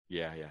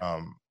 Yeah.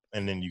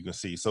 And then you can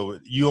see. So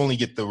you only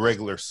get the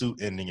regular suit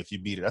ending if you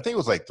beat it. I think it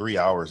was like 3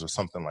 hours or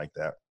something like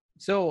that.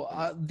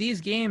 So these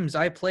games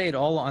I played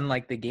all on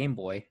like the Game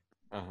Boy.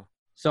 Uh-huh.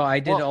 So I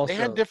did also. They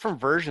had different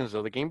versions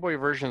though. The Game Boy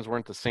versions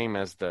weren't the same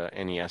as the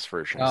NES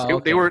versions. Oh,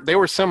 okay. They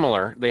were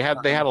similar. They had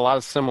a lot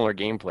of similar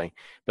gameplay,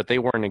 but they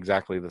weren't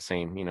exactly the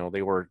same.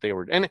 They were,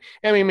 and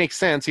I mean, it makes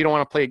sense. You don't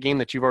want to play a game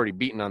that you've already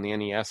beaten on the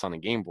NES on the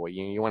Game Boy.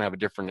 You want to have a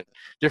different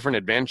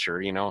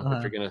adventure. If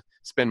you're going to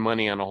spend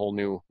money on a whole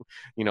new,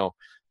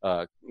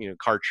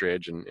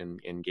 cartridge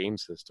and game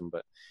system.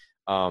 But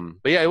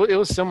yeah, it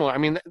was similar. I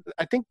mean,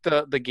 I think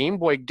the Game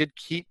Boy did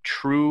keep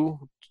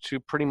true to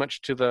pretty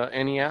much to the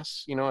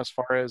NES, as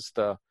far as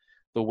the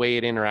way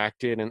it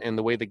interacted and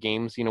the way the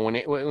games, when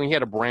you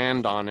had a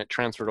brand on it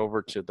transferred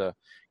over to the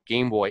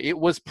Game Boy, it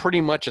was pretty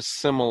much a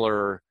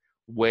similar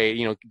way.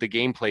 The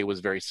gameplay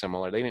was very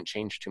similar. They didn't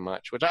change too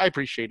much, which I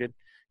appreciated,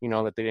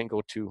 that they didn't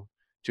go too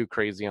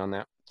crazy on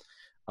that.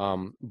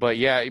 But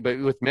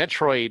with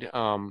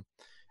Metroid,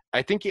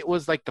 I think it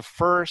was like the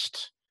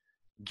first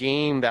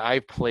game that I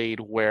played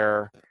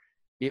where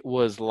it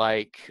was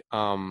like,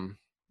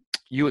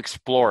 you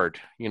explored,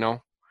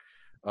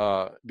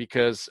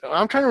 because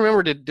I'm trying to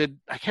remember,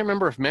 I can't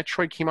remember if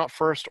Metroid came out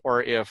first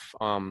or if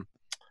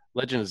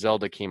Legend of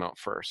Zelda came out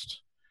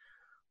first.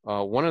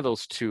 One of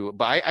those two.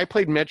 But I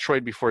played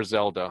Metroid before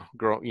Zelda,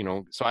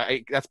 so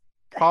that's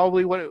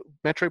probably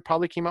Metroid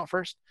probably came out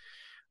first.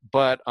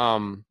 But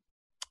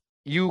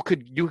you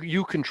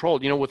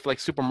controlled, with like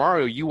Super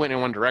Mario, you went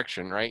in one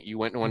direction, right? You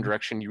went in one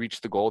direction, you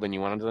reached the goal, then you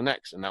went on to the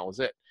next, and that was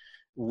it.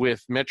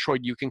 With Metroid,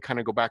 you can kind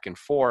of go back and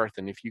forth,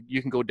 and if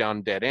you can go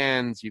down dead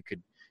ends, you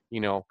could,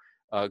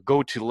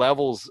 go to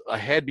levels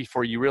ahead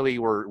before you really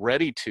were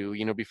ready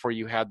to, before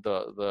you had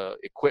the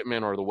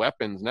equipment or the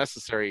weapons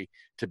necessary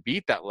to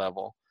beat that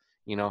level,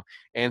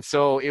 And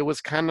so it was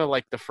kind of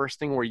like the first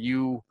thing where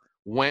you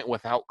went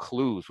without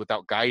clues,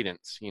 without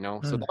guidance,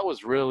 So that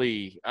was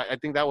really, I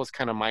think that was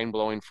kind of mind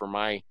blowing for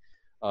my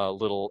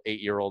little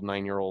 8-year-old,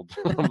 9-year-old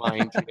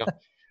mind,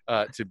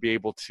 to be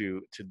able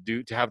to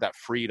have that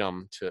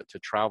freedom to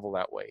travel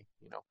that way,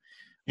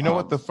 You know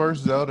what? The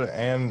first Zelda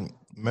and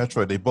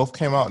Metroid, they both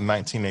came out in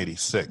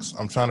 1986.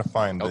 I'm trying to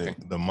find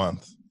the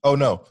month. Oh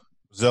no,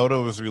 Zelda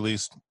was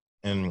released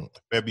in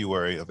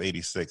February of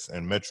 '86,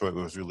 and Metroid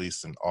was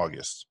released in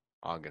August.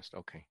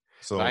 Okay.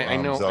 So I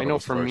know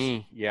for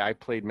me, I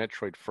played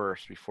Metroid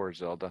first before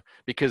Zelda,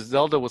 because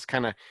Zelda was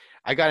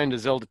I got into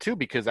Zelda too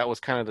because that was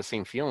kind of the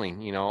same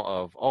feeling,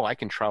 of, I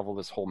can travel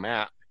this whole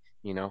map,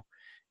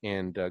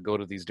 and go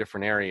to these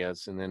different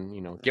areas, and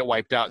then get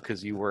wiped out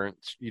because you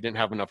didn't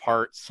have enough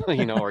hearts, or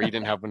you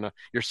didn't have enough,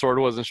 your sword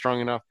wasn't strong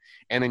enough,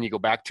 and then you go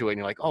back to it and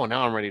you're like, oh,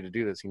 now I'm ready to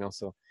do this,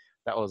 so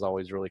that was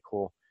always really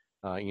cool.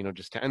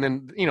 And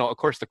then of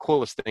course the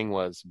coolest thing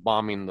was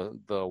bombing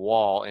the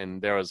wall,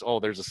 and there's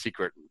a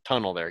secret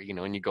tunnel there,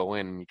 and you go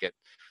in and you get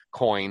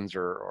coins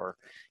or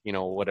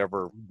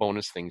whatever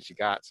bonus things you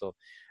got. So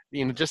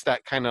just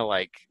that kind of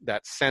like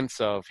that sense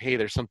of, hey,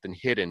 there's something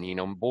hidden,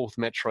 both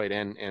Metroid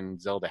and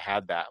Zelda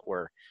had that,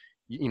 where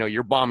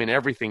you're bombing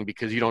everything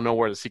because you don't know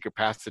where the secret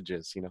passage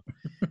is,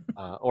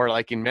 or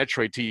like in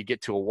Metroid 2, you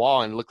get to a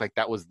wall and it looked like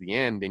that was the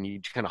end, and you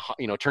kind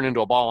of, turn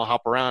into a ball and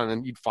hop around, and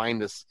then you'd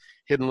find this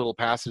hidden little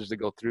passage to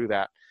go through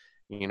that.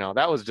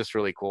 That was just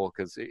really cool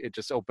because it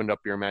just opened up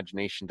your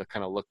imagination to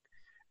kind of look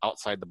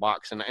outside the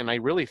box. And I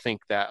really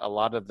think that a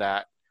lot of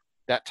that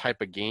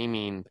type of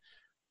gaming,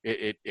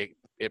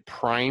 it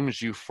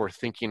primes you for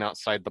thinking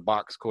outside the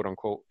box, quote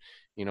unquote,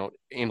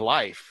 in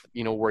life,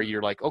 where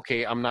you're like,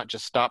 okay, I'm not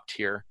just stopped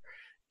here.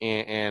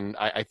 And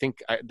I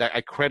think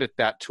I credit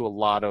that to a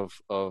lot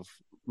of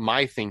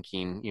my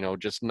thinking,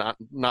 just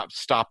not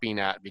stopping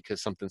at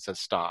because something says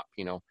stop,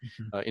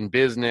 in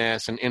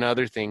business and in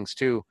other things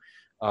too,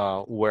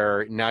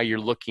 where now you're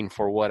looking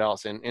for what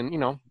else. And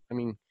I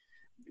mean,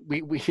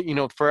 we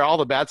for all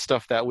the bad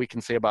stuff that we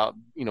can say about,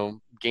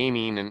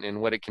 gaming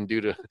and what it can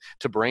do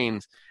to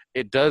brains,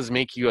 it does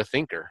make you a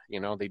thinker.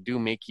 They do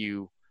make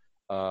you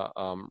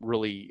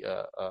really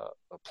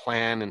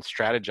plan and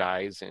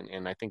strategize,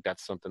 and I think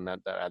that's something that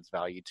adds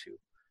value to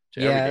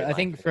yeah, I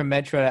think for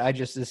Metroid, I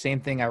just the same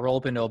thing. I roll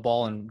up into a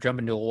ball and jump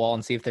into a wall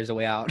and see if there's a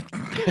way out.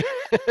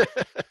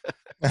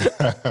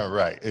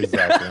 Right,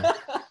 exactly.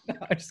 No,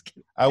 I'm just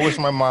kidding. I wish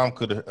my mom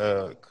could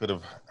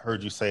have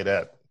heard you say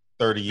that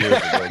 30 years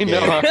ago. I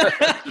know.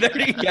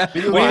 30, yeah.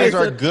 These lines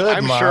are good,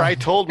 I'm Mom. sure I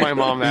told my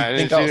mom that.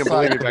 Think and she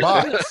outside didn't the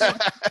believe me box.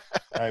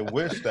 I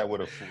wish that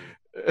would have flew.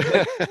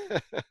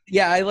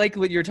 Yeah, I like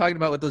what you're talking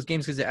about with those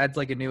games because it adds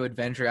like a new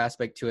adventure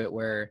aspect to it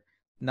where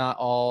not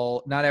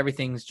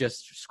everything's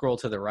just scroll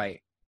to the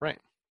right. Right.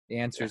 The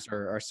answers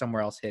are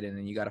somewhere else hidden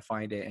and you got to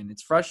find it, and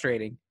it's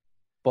frustrating,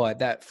 but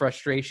that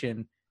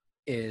frustration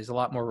is a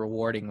lot more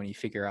rewarding when you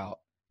figure out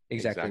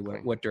exactly.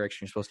 What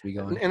direction you're supposed to be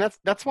going. And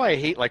that's why I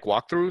hate like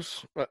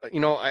walkthroughs.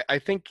 I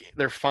think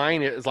they're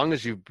fine as long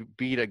as you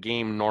beat a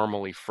game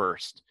normally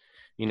first.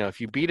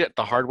 If you beat it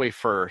the hard way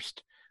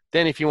first,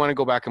 then if you want to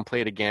go back and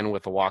play it again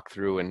with a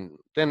walkthrough, and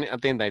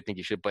then I think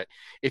you should. But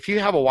if you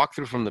have a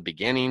walkthrough from the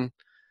beginning,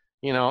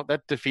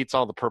 that defeats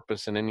all the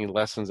purpose and any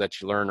lessons that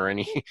you learn or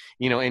any,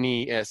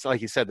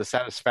 like you said, the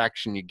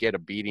satisfaction you get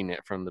of beating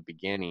it from the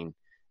beginning,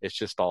 it's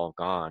just all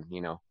gone,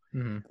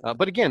 Mm-hmm.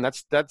 But again,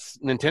 that's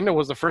Nintendo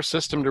was the first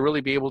system to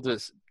really be able to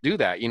do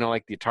that.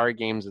 Like the Atari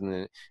games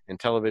and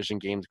television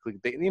games,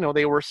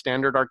 they were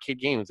standard arcade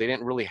games. They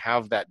didn't really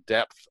have that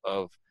depth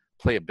of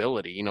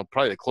playability.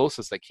 Probably the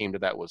closest that came to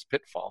that was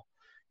Pitfall.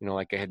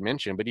 Like I had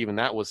mentioned, but even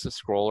that was a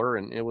scroller,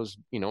 and it was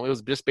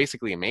just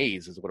basically a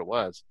maze, is what it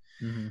was.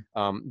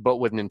 Mm-hmm. But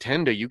with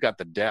Nintendo, you got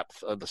the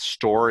depth of the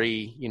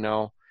story.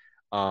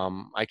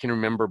 I can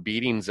remember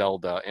beating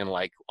Zelda and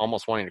like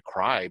almost wanting to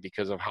cry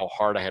because of how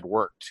hard I had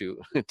worked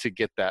to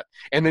get that.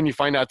 And then you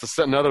find out to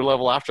set another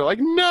level after, like,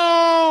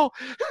 no.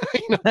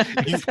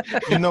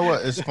 You know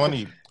what? It's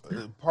funny.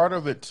 Part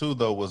of it too,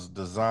 though, was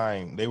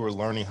design. They were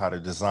learning how to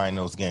design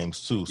those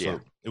games too, so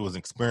it was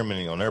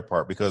experimenting on their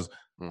part. Because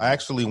I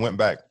actually went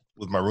back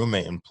with my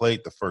roommate and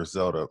played the first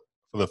Zelda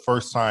for the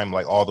first time,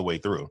 like all the way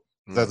through.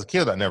 Because as a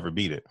kid, I never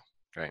beat it.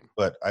 Right.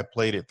 But I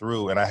played it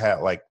through, and I had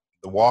like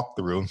the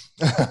walkthrough,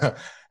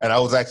 and I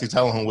was actually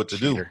telling him what to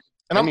do.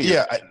 And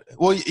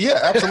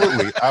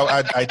absolutely.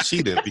 I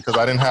cheated because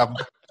I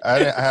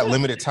had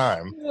limited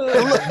time.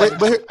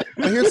 But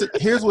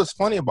here's what's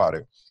funny about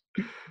it.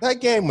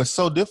 That game was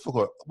so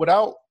difficult.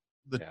 Without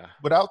the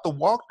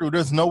walkthrough,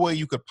 there's no way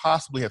you could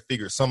possibly have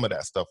figured some of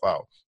that stuff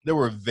out. There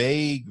were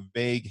vague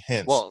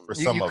hints for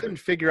some of it. You couldn't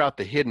figure out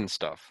the hidden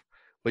stuff.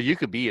 But you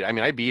could beat it. I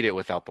mean, I beat it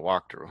without the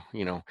walkthrough,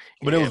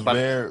 But it was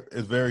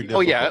very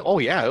difficult. Oh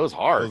yeah, it was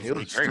hard. It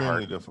was extremely very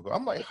hard. difficult.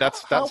 I'm like,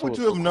 that's how would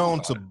you have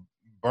known to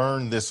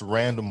burn this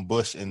random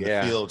bush in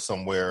the field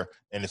somewhere,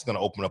 and it's going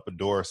to open up a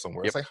door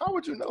somewhere? It's like, how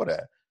would you know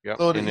that? Yeah,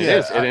 so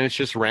and it's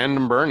just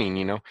random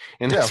burning,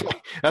 and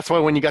that's why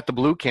when you got the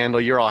blue candle,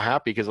 you're all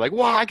happy because like,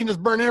 wow, I can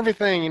just burn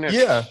everything,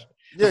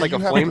 It's like a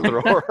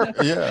flamethrower.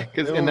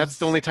 And that's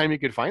the only time you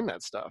could find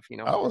that stuff,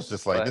 I was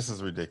just like, this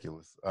is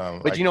ridiculous.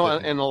 But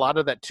and a lot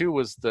of that too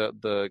was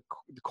the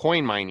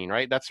coin mining,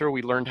 right? That's where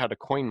we learned how to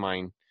coin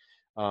mine.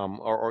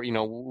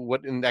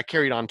 And that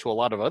carried on to a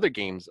lot of other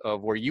games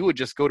of where you would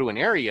just go to an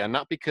area,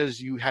 not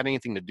because you had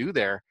anything to do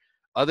there,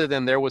 other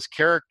than there was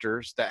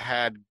characters that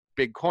had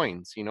big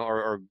coins,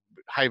 or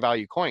high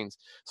value coins.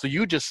 So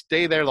you just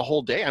stay there the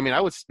whole day. I mean,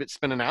 I would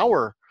spend an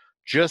hour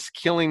just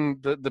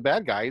killing the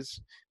bad guys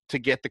to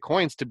get the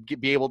coins to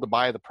be able to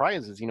buy the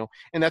prizes,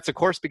 and that's of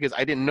course because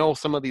I didn't know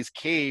some of these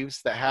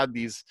caves that had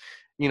these,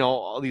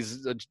 all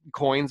these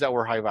coins that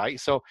were high value.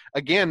 So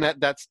again,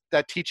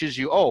 that teaches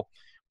you, oh,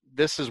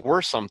 this is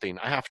worth something.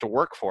 I have to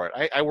work for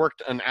it. I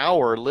worked an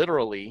hour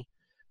literally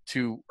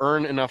to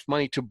earn enough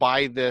money to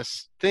buy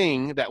this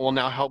thing that will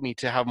now help me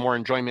to have more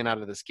enjoyment out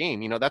of this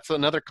game. That's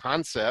another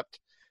concept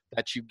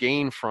that you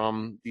gain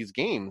from these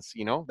games,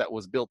 that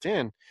was built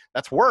in.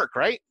 That's work,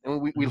 right? And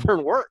we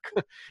learn work.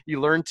 You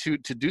learn to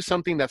do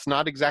something that's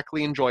not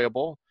exactly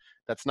enjoyable,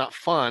 that's not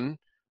fun,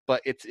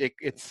 but it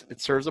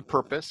serves a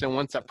purpose. And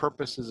once that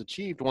purpose is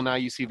achieved, well, now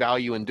you see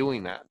value in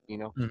doing that,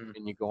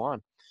 and you go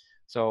on.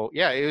 So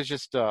yeah, it was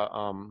just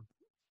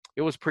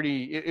it was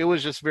pretty. It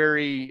was just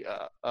very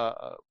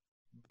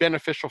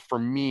beneficial for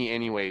me,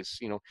 anyways.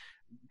 You know,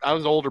 I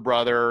was older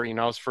brother. You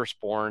know, I was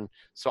firstborn,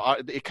 so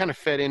it kind of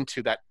fed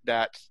into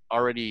that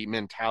already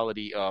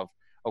mentality of,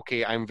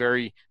 okay,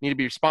 need to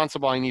be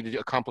responsible. I need to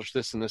accomplish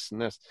this and this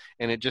and this,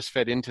 and it just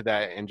fed into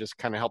that and just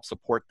kind of helped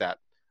support that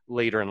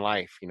later in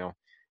life. You know,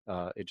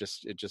 it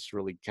just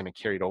really kind of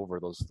carried over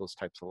those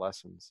types of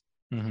lessons.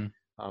 Mm-hmm.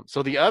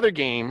 So the other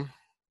game,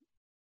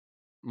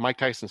 Mike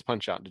Tyson's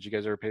Punch-Out. Did you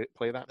guys ever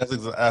play that?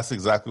 That's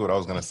exactly what I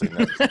was going to say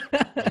next.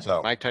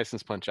 Punch-Out. Mike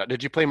Tyson's Punch-Out.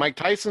 Did you play Mike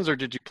Tyson's or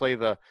did you play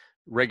the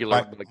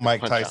regular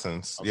Mike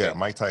Tyson's? Okay. Yeah,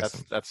 Mike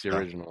Tyson. That's the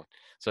original one.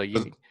 So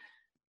you.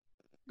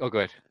 Oh, go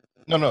ahead.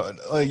 No.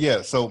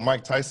 Yeah. So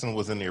Mike Tyson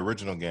was in the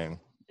original game.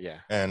 Yeah.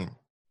 And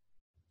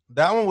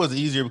that one was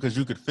easier because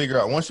you could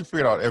once you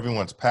figured out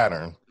everyone's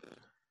pattern,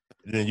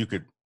 then you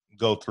could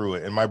go through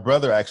it. And my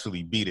brother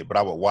actually beat it, but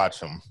I would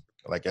watch him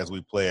like as we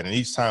play it. And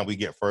each time we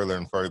get further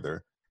and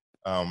further.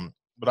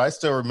 But I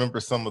still remember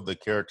some of the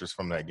characters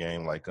from that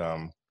game, like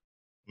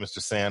Mr.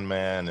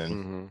 Sandman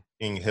and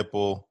King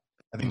Hipple.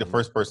 I think the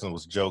first person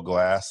was Joe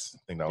Glass. I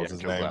think that was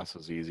his name. Joe Glass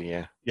was easy,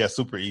 yeah. Yeah,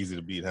 super easy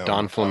to beat him.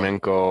 Don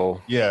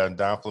Flamenco.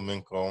 Don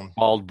Flamenco.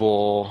 Bald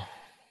Bull.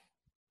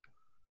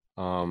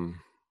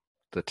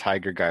 The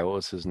tiger guy, what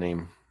was his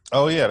name?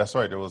 Oh yeah, that's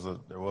right. There was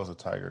a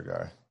tiger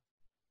guy.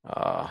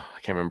 I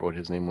can't remember what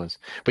his name was,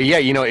 but yeah,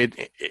 you know,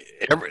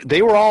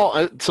 they were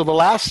all. So the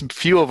last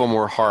few of them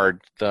were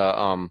hard.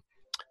 The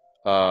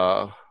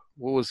what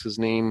was his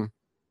name?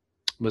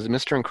 Was it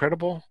Mr.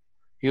 Incredible?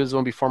 He was the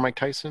one before Mike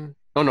Tyson.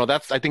 No,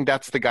 I think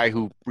that's the guy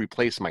who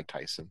replaced Mike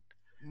Tyson.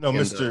 No,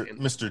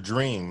 Mr.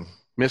 Dream.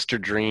 Mr.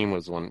 Dream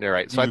was one.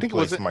 Right. So I think it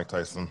was Mike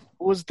Tyson.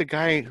 Who was the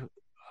guy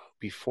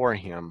before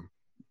him?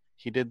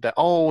 He did that.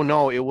 Oh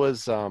no, it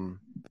was man,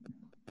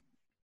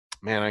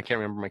 I can't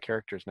remember my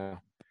characters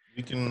now.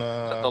 You can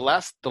the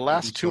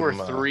last two or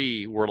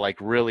three were like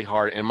really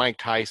hard, and Mike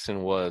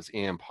Tyson was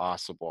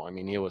impossible. I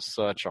mean, he was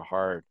such a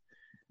hard.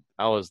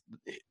 I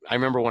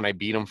remember when I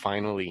beat him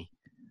finally.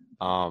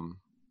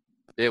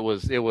 It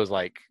was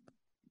like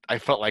I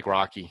felt like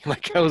Rocky.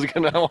 Like I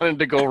wanted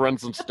to go run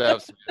some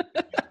steps.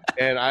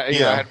 And I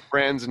had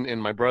friends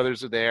and my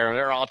brothers are there, and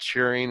they're all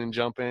cheering and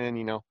jumping.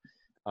 You know,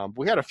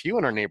 we had a few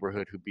in our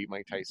neighborhood who beat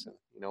Mike Tyson.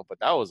 You know, but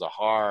that was a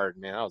hard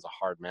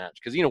match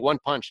because one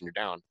punch and you're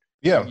down.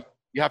 Yeah.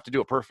 You have to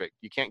do it perfect.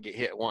 You can't get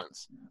hit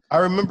once. I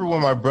remember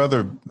when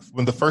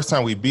the first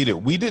time we beat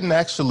it, we didn't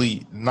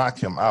actually knock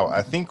him out.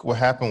 I think what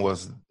happened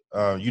was,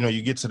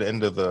 you get to the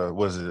end of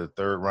the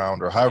third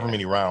round or however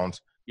many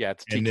rounds. Yeah,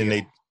 it's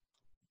TKO.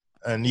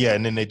 And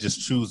then they just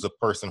choose the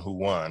person who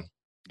won.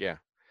 Yeah.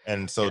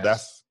 And so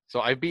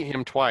So I beat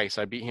him twice.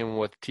 I beat him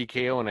with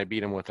TKO and I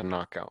beat him with a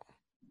knockout.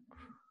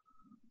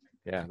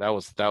 Yeah, that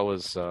was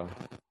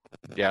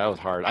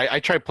hard. I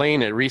tried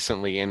playing it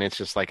recently, and it's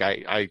just like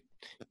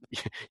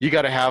you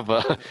got to have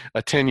a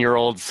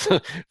 10-year-old's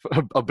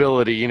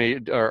ability,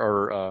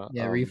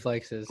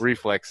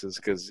 reflexes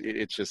because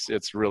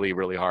it's really,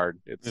 really hard.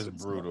 It's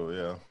brutal.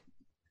 Yeah.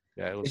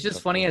 Yeah, it's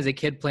just funny as a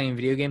kid playing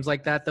video games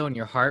like that, though, and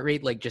your heart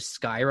rate like just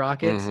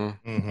skyrockets,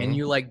 and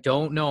you like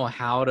don't know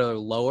how to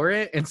lower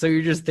it, and so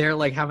you're just there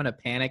like having a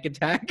panic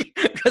attack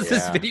because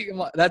this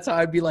video. That's how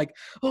I'd be like,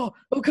 oh,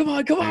 come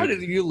on,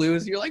 and you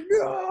lose, you're like,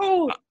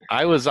 no.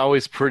 I was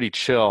always pretty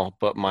chill,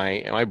 but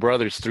my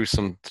brothers threw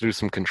some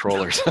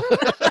controllers.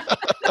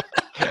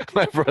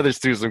 My brothers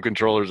threw some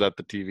controllers at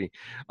the TV.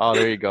 Oh,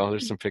 there you go.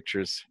 There's some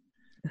pictures.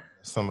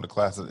 Some of the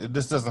classes.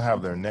 This doesn't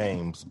have their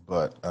names,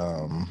 but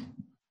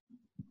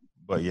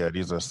yeah,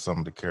 these are some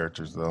of the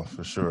characters, though,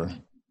 for sure.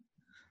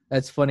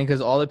 That's funny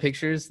because all the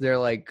pictures, they're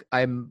like,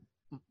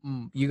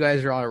 you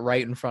guys are on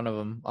right in front of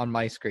them on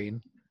my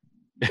screen.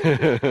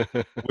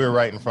 We're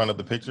right in front of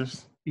the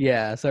pictures?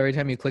 Yeah, so every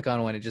time you click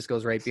on one, it just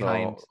goes right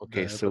behind.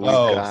 Okay,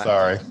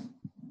 sorry.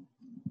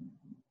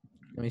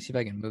 Let me see if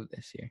I can move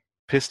this here.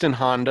 Piston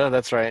Honda,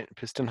 that's right.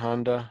 Piston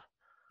Honda.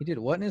 He did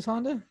what in his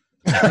Honda?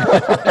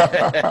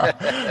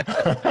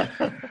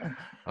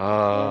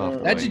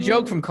 That's a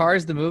joke from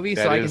Cars the movie,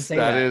 so I can say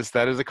that.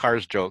 That is a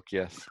Cars joke,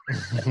 yes.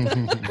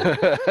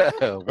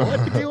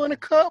 What to do in a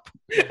cup?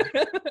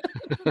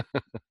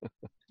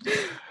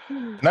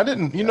 And I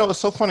didn't, it's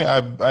so funny.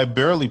 I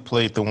barely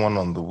played the one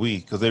on the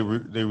Wii because they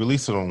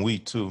released it on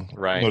Wii too.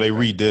 Right. They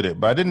redid it,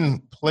 but I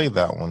didn't play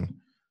that one.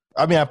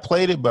 I mean, I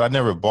played it, but I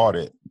never bought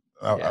it.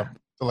 I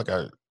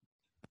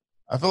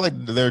feel like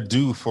they're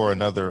due for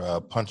another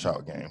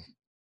Punch-Out game.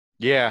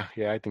 Yeah,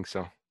 I think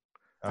so.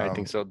 I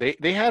think so.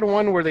 They had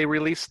one where they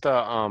released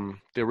the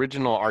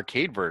original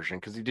arcade version.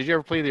 Because did you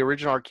ever play the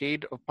original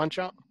arcade of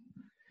Punch-Out?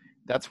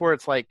 That's where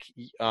it's like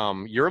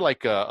you're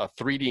like a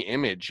 3D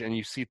image, and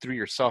you see through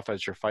yourself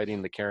as you're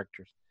fighting the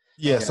characters.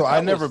 Yeah. So I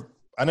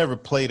never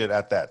played it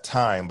at that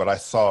time, but I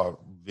saw a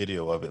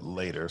video of it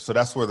later. So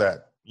that's where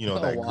that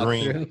that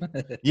green.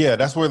 Yeah,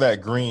 that's where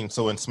that green.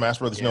 So in Smash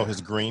Brothers,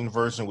 his green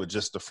version with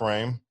just the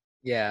frame.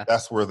 Yeah,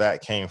 that's where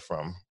that came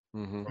from.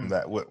 From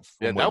that, what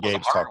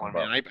Gabe's talking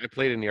about. Man. I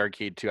played in the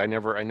arcade too. I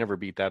never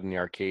beat that in the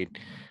arcade.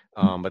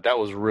 But that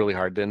was really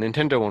hard. The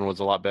Nintendo one was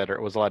a lot better.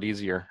 It was a lot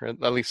easier,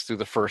 at least through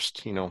the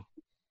first,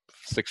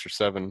 6 or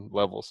 7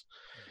 levels.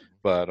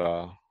 But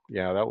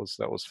yeah, that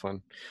was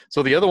fun.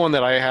 So the other one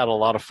that I had a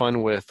lot of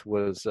fun with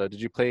was,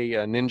 did you play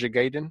Ninja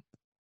Gaiden?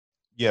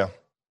 Yeah.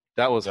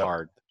 That was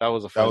hard. That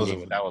was a fun game,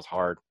 but that was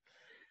hard.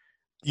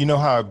 You know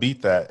how I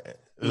beat that?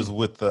 It was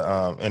with the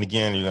and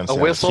again you're gonna say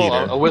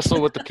a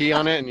whistle with the P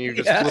on it, and you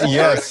just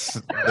yes,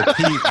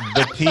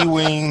 the P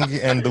wing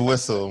and the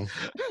whistle.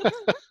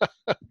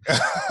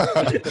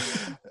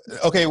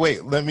 Okay, wait.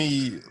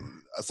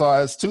 So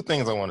there's 2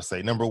 things I want to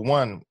say. Number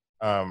one,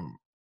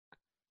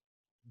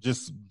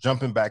 just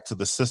jumping back to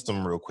the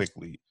system real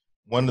quickly.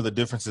 One of the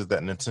differences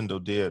that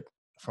Nintendo did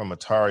from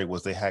Atari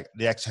was they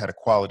actually had a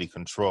quality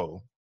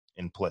control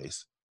in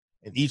place.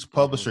 And each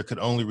publisher could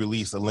only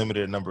release a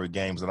limited number of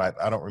games. And I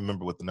don't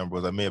remember what the number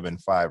was. It may have been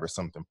 5 or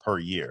something per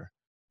year.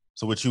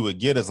 So what you would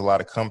get is a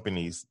lot of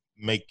companies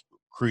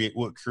create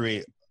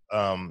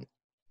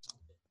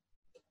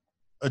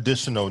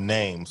additional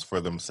names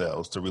for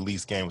themselves to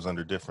release games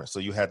under different. So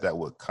you had that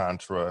with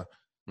Contra,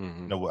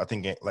 I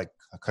think like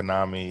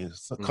Konami,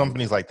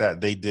 companies like that,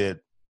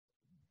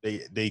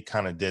 they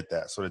kind of did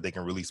that so that they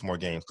can release more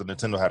games. Because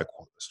Nintendo had a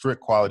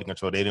strict quality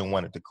control. They didn't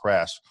want it to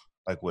crash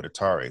like with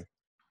Atari.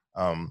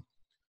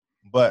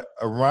 But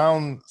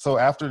so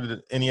after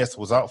the NES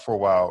was out for a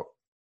while,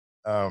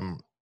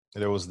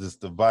 there was this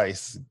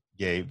device,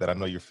 Gabe, that I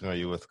know you're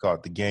familiar with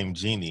called the Game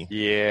Genie.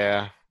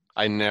 Yeah,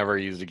 I never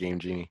used a Game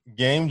Genie.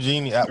 Game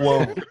Genie.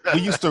 Well,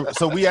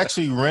 we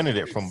actually rented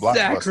it from Blockbuster.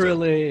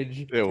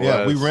 Sacrilege.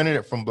 Yeah, we rented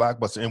it from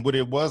Blockbuster, and what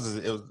it was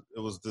is it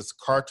was this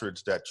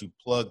cartridge that you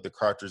plug the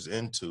cartridge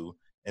into,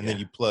 and then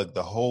you plug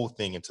the whole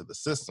thing into the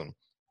system,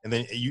 and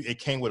then it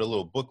came with a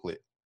little booklet,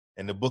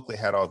 and the booklet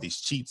had all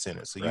these cheats in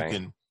it, so you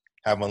can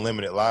have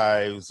unlimited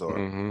lives or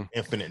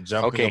infinite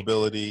jumping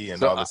ability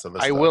and all this other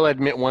stuff. I will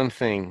admit one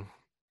thing.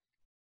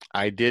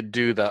 I did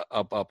do the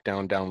up,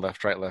 down,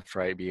 left,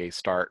 right, BA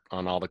start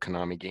on all the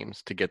Konami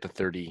games to get the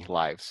 30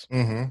 lives.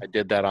 I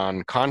did that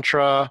on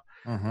Contra,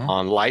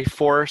 on Life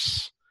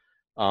Force.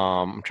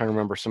 I'm trying to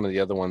remember some of the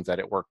other ones that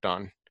it worked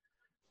on.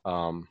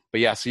 But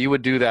yeah, so you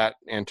would do that,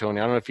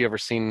 Antonio. I don't know if you ever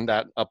seen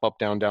that up,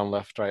 down,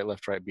 left,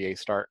 right, BA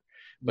start.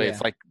 But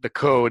it's like the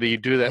code. You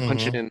do that,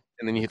 punch it in,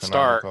 and then you hit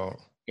start. Code.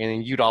 And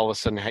then you'd all of a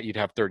sudden you'd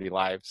have 30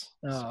 lives.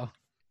 Oh.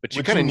 But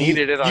you kind of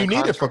needed it on Contra.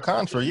 You need it for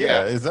Contra,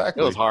 yeah,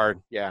 exactly. It was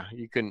hard. Yeah,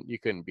 you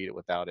couldn't beat it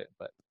without it.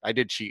 But I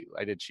did cheat.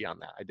 On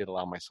that. I did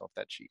allow myself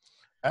that cheat.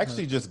 I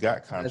actually just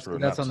got Contra.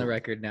 That's on the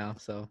record now,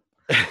 so.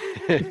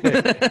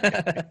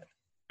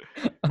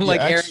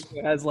 Unlike Eric,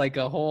 who has like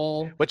a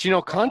whole. But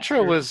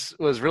Contra was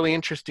really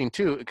interesting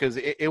too, because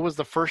it was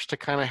the first to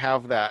kind of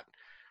have that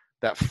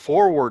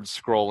forward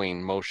scrolling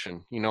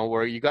motion,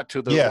 where you got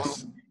to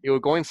you were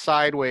going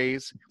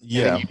sideways, and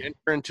then you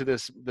enter into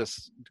this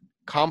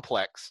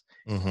complex,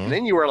 and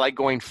then you were like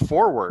going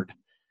forward,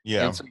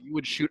 and so you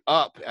would shoot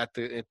up at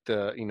the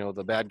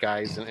the bad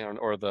guys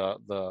or the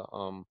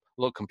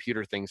little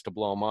computer things to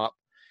blow them up,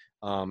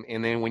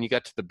 and then when you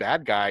got to the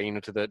bad guy,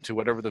 to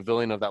whatever the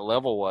villain of that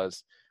level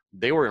was,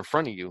 they were in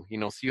front of you,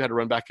 so you had to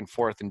run back and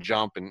forth and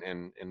jump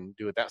and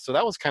do it. So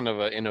that was kind of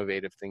an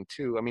innovative thing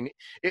too. I mean,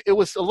 it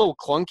was a little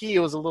clunky. It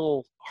was a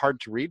little hard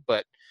to read,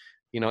 but,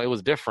 it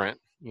was different.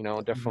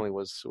 It definitely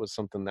was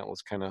something that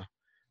was kind of,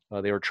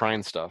 they were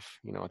trying stuff,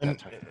 at that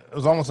time. It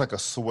was almost like a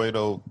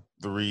pseudo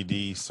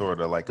 3D sort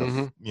of like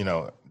to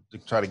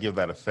try to give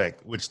that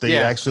effect, which they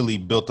actually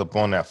built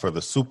upon that for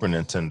the Super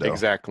Nintendo.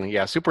 Exactly.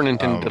 Yeah. Super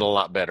Nintendo did a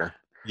lot better.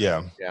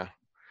 Yeah. Yeah.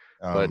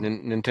 But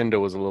Nintendo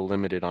was a little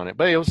limited on it,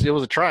 but it was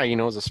a try, it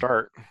was a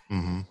start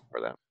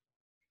for that.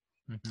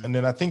 And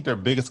then I think their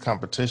biggest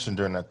competition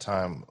during that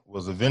time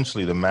was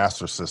eventually the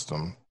Master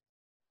System,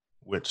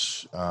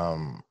 which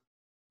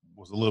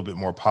was a little bit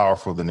more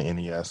powerful than the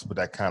NES, but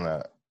that kind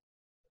of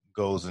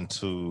goes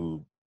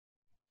into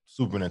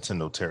Super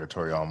Nintendo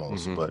territory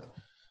almost. But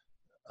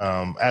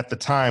at the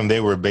time, they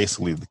were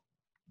basically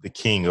the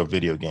king of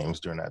video games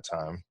during that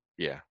time.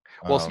 Yeah.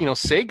 Well,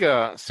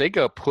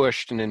 Sega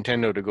pushed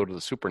Nintendo to go to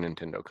the Super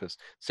Nintendo because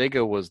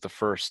Sega was the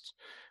first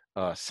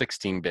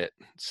 16-bit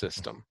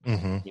system,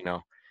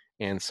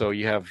 and so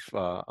you have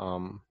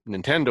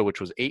Nintendo,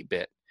 which was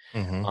 8-bit.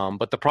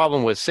 But the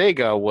problem with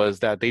Sega was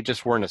that they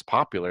just weren't as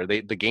popular.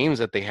 The games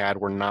that they had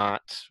were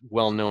not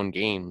well-known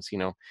games.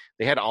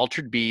 They had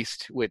Altered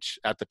Beast, which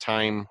at the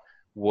time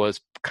was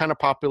kind of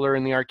popular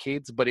in the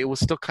arcades, but it was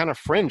still kind of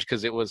fringe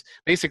because it was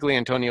basically,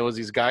 Antonio, was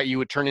these guys you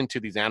would turn into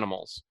these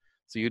animals.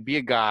 So you'd be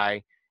a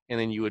guy, and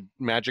then you would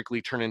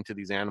magically turn into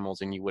these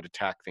animals, and you would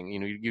attack things.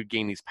 You'd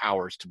gain these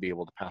powers to be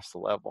able to pass the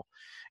level.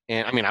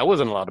 And I mean, I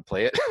wasn't allowed to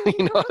play it.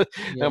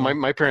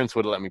 My parents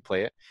would have let me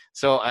play it.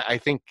 So I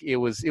think it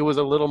was a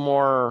little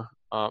more,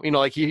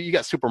 like you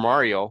got Super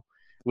Mario,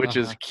 which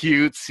is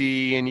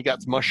cutesy, and you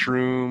got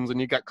mushrooms, and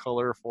you got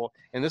colorful,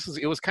 and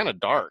it was kind of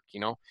dark,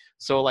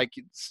 So like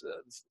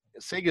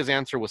Sega's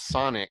answer was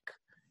Sonic,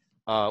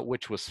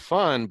 which was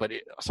fun, but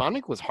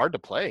Sonic was hard to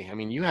play. I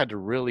mean, you had to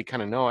really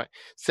kind of know it.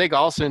 Sega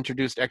also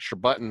introduced extra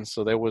buttons,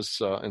 so there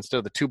was instead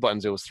of the 2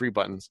 buttons, it was 3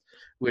 buttons,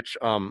 which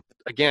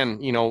again,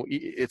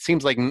 it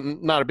seems like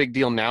not a big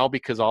deal now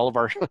because all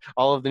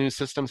of the new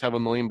systems have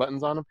 1 million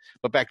buttons on them.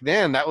 But back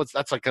then,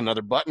 that's like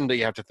another button that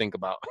you have to think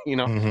about,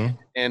 Mm-hmm.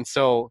 And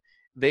so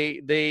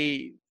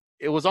it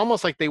was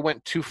almost like they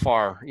went too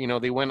far.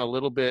 They went a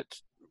little bit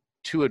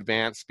too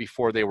advanced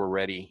before they were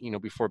ready,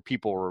 before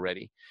people were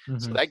ready. Mm-hmm.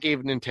 So that gave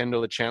Nintendo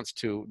the chance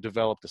to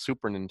develop the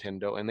Super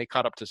Nintendo, and they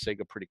caught up to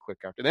Sega pretty quick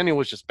after. Then it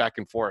was just back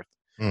and forth.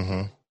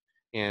 Mm-hmm.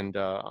 And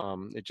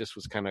it just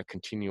was kind of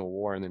continual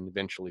war, and then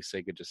eventually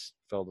Sega just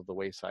fell to the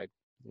wayside.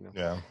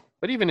 Yeah.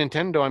 But even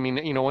Nintendo, I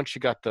mean, once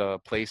you got the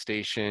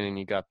PlayStation and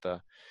you got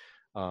the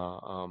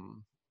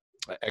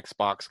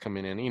Xbox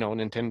coming in,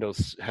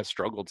 Nintendo has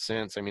struggled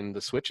since. I mean,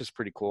 the Switch is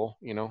pretty cool.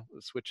 The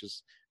Switch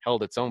has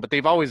held its own, but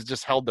they've always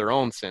just held their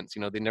own since.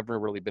 They've never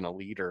really been a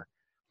leader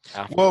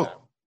after that.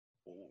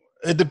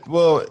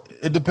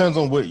 It depends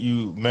on what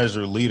you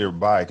measure leader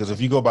by, because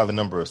if you go by the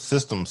number of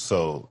systems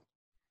sold,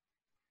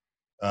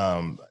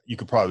 you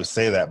could probably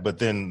say that. But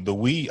then the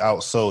Wii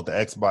outsold the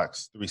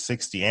Xbox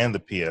 360 and the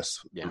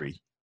PS3.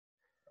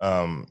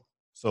 Yeah.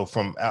 So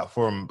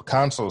from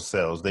console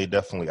sales, they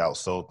definitely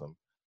outsold them.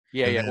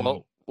 Yeah, and yeah.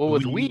 Well,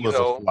 with Wii was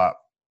though, a flop.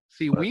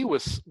 See, Wii U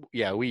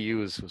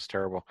was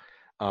terrible.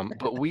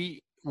 But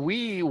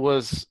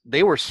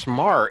they were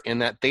smart in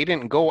that they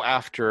didn't go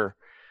after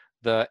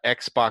the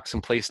Xbox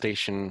and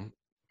PlayStation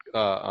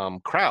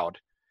crowd.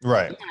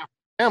 Right.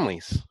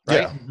 Families,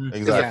 right? Yeah,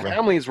 exactly.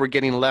 Families were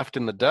getting left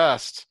in the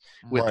dust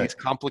with these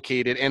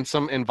complicated and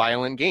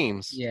violent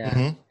games.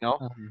 Yeah.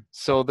 Mm-hmm.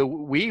 So the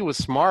Wii was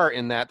smart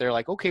in that they're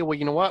like, okay, well,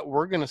 you know what?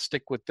 We're going to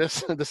stick with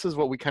this. This is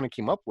what we kind of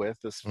came up with,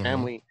 this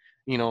family,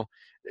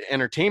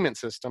 entertainment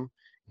system.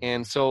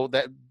 And so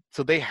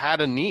they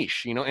had a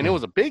niche, and it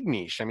was a big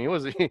niche. I mean,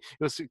 it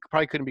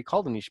probably couldn't be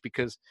called a niche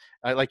because,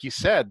 like you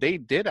said, they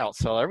did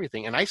outsell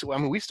everything. And I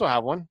mean, we still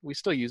have one. We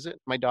still use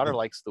it. My daughter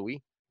likes the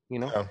Wii,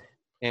 Yeah.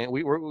 And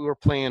we were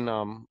playing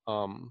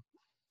Mario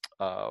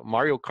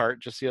Kart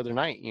just the other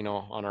night,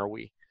 on our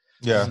Wii.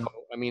 Yeah. So,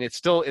 I mean, it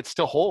still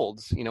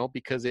holds,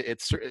 because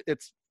it's.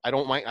 I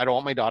don't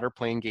want my daughter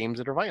playing games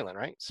that are violent,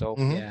 right? So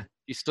yeah.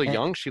 She's still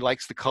young. She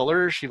likes the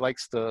colors. She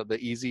likes the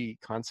easy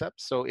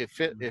concepts. So it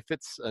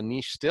fits a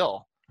niche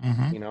still,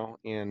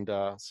 And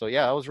so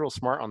yeah, that was real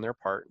smart on their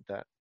part.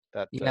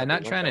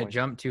 Not trying to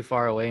jump too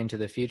far away into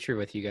the future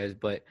with you guys,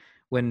 but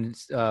when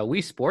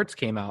Wii Sports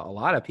came out, a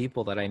lot of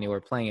people that I knew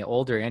were playing it,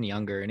 older and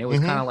younger, and it was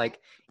kind of like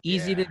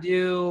easy to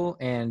do,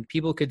 and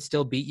people could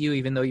still beat you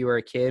even though you were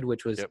a kid,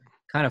 which was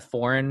kind of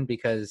foreign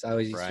because I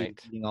was used to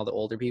beating all the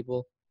older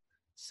people.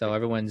 So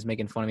everyone's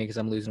making fun of me because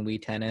I'm losing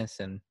Wii Tennis,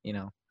 and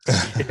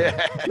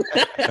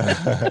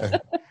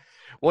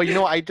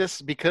Well, I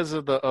just, because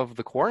of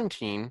the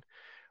quarantine,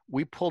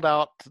 we pulled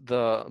out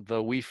the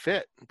Wii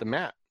Fit, the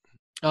mat.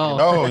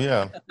 Oh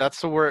yeah.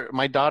 That's where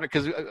my daughter,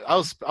 because I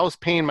was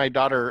paying my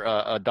daughter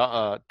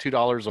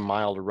 $2 a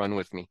mile to run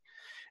with me,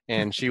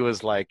 and she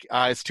was like,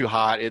 it's too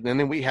hot. And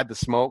then we had the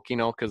smoke,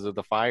 because of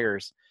the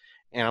fires.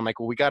 And I'm like,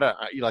 well, we gotta,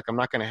 I'm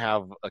not gonna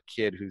have a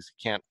kid who's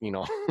can't,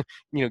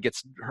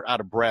 gets out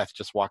of breath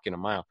just walking a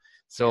mile.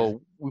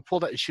 So we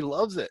pulled out. She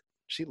loves it.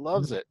 She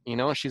loves it.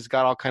 She's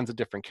got all kinds of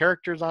different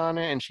characters on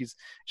it, and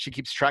she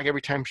keeps track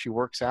every time she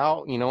works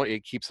out.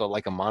 It keeps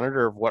a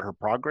monitor of what her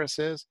progress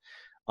is.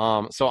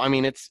 So I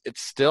mean, it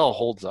still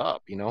holds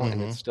up,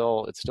 and it's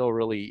still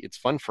really, it's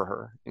fun for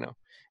her,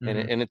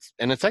 and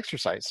it's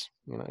exercise.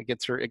 It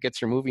gets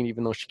her moving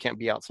even though she can't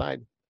be outside.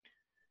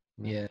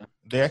 Yeah,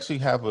 they actually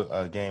have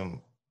a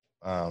game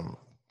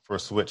for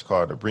Switch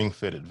called the Ring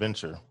Fit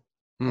Adventure,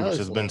 which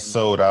has been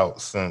sold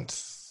out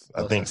since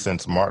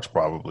March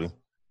probably.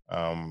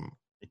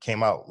 It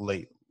came out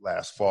late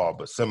last fall,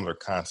 but similar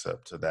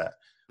concept to that.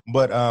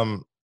 But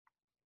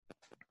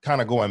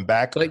kind of going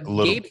back a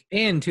little. Gabe's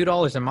paying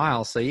 $2 a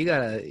mile, so you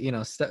gotta,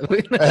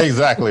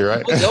 Exactly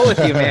right. We'll go with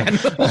you, man.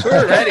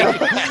 We're ready.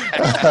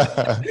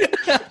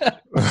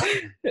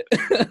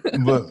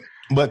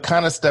 But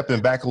kind of stepping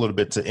back a little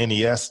bit to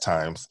NES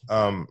times.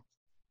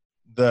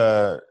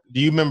 Do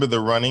you remember the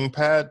running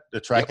pad, the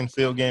track and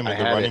field game with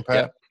the running pad?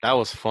 Yep. That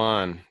was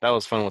fun. That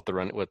was fun with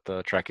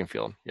the track and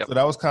field. Yep. So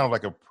that was kind of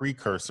like a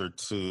precursor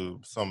to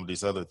some of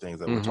these other things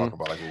that we're talking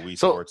about, like with Wii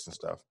Sports and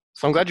stuff.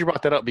 So I'm glad you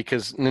brought that up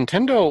because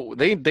Nintendo,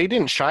 they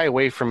didn't shy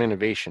away from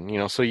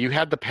innovation. So you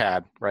had the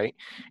pad, right?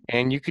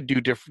 And you could do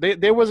different.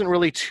 There wasn't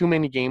really too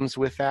many games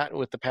with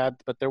the pad,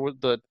 but there was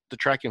the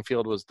track and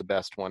field was the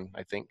best one,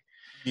 I think.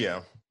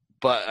 Yeah.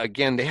 But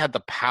again, they had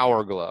the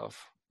Power Glove.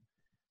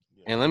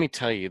 And let me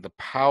tell you, the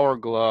Power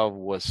Glove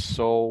was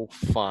so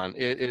fun.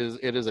 It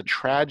is a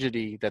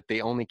tragedy that they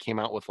only came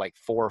out with like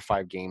 4 or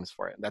 5 games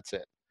for it. That's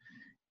it.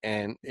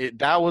 And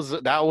that was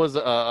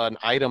an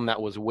item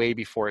that was way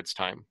before its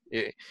time.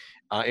 It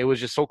was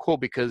just so cool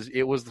because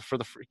it was for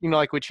the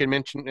like what you had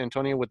mentioned,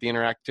 Antonio, with the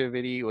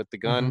interactivity with the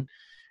gun. Mm-hmm.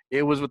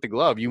 It was with the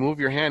glove. You move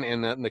your hand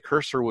and the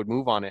cursor would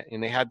move on it.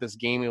 And they had this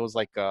game. It was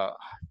like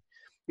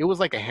it it was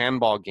like a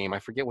handball game. I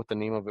forget what the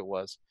name of it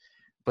was,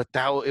 but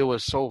it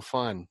was so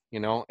fun,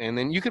 and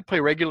then you could play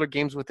regular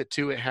games with it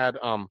too. It had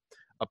a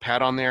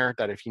pad on there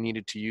that if you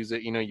needed to use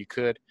it, you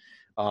could,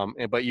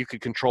 but you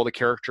could control the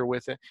character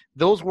with it.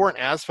 Those weren't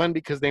as fun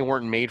because they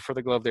weren't made for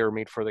the glove. They were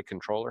made for the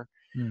controller.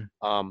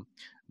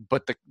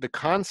 But the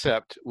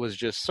concept was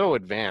just so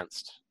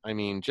advanced. I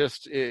mean,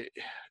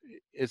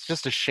 it's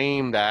just a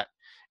shame that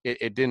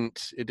it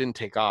didn't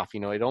take off.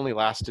 It only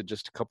lasted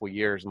just a couple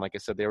years, and like I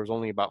said, there was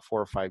only about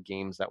 4 or 5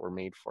 games that were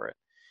made for it.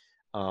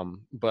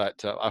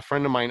 But a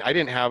friend of mine,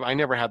 I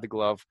never had the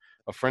glove.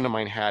 A friend of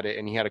mine had it,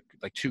 and he had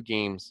like 2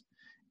 games,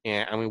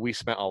 and I mean, we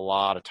spent a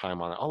lot of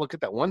time on it. Oh, look at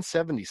that,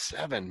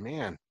 177,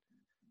 man!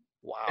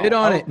 Wow, hit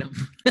on it.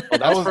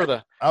 That's for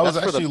the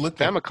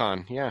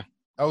Famicom, yeah.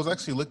 I was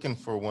actually looking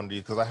for one of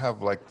these because I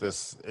have like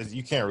this.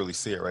 You can't really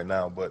see it right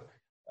now, but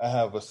I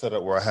have a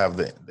setup where I have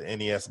the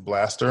NES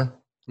Blaster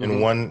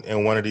in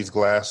one of these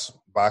glass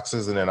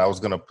boxes, and then I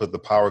was gonna put the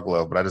Power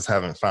Glove, but I just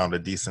haven't found a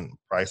decent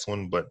price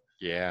one. But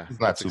yeah,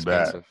 it's not too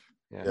expensive.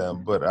 Bad. Yeah,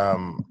 but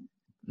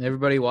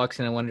everybody walks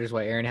in and wonders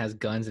why Aaron has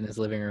guns in his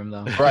living room,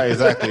 though. Right,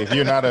 exactly. If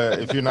you're not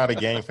a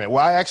game fan,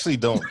 well, I actually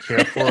don't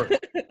care for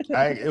it.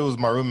 It was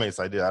my roommate's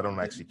idea. I don't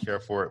actually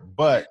care for it,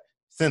 but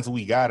since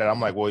we got it, I'm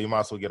like, well, you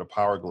might as well get a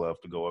Power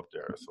Glove to go up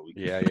there. So we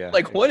yeah.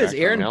 Like, what is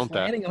Aaron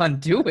planning on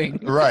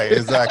doing? Right,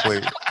 exactly.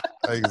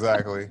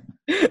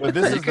 But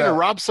this is gonna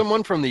rob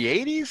someone from the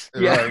 80s?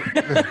 Yeah.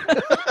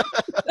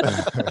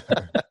 Right.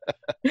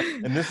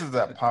 And this is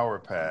that Power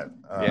Pad.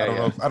 I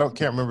can't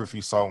remember if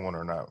you saw one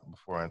or not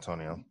before,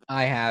 Antonio.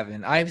 I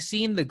haven't. I've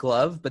seen the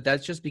glove, but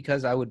that's just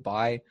because I would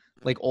buy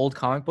like old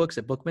comic books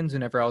at Bookman's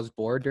whenever I was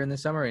bored during the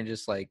summer and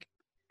just like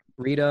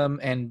read them,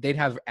 and they'd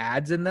have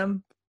ads in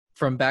them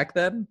from back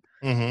then.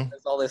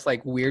 There's all this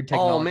like weird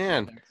technology. Oh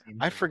man,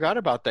 I forgot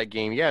about that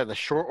game. Yeah, the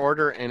Short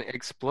Order and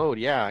Explode.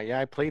 Yeah,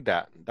 I played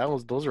that.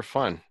 Those are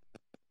fun.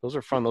 Those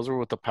were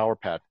with the Power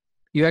Pad.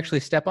 You actually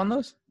step on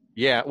those?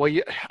 Yeah. Well,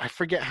 I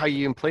forget how you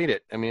even played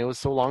it. I mean, it was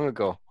so long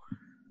ago.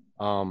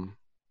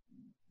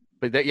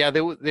 But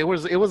it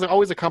was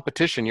always a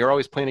competition. You're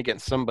always playing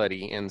against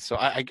somebody, and so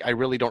I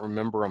really don't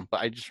remember them,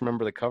 but I just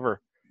remember the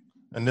cover.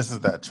 And this is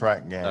that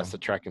track game. That's the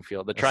track and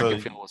field. The track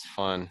and field was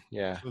fun.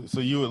 Yeah.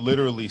 So you would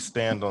literally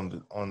stand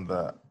on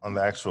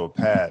the actual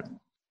pad,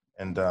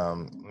 and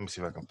let me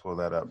see if I can pull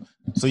that up.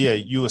 So yeah,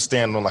 you would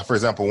stand on, like, for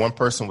example, one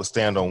person would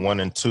stand on 1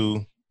 and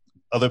 2.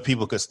 Other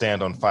people could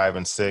stand on 5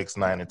 and 6,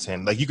 9 and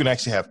 10. Like, you can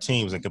actually have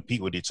teams and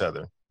compete with each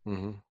other.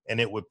 And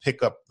it would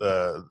pick up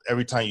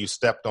every time you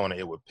stepped on it,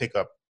 it would pick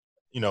up,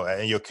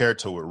 and your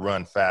character would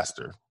run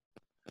faster.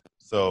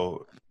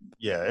 So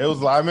yeah, it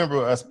was. I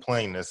remember us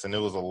playing this, and it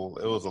was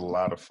a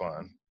lot of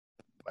fun,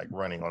 like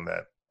running on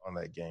that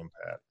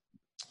gamepad.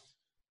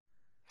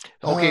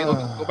 Okay,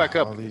 go back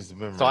up.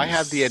 So I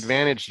had the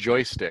Advantage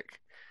joystick,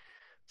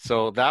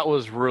 so that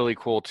was really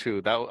cool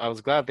too. I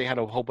was glad they had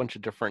a whole bunch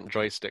of different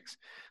joysticks.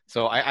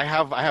 So I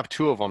have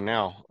 2 of them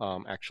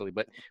now, actually.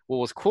 But what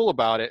was cool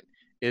about it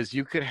is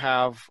you could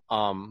have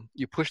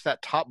you push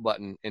that top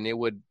button, and it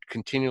would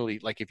continually,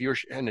 like if you're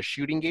in a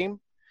shooting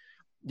game,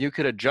 you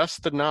could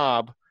adjust the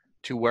knob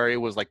to where it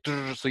was like,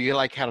 so you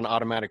like had an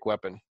automatic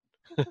weapon.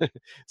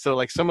 So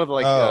like some of the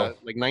like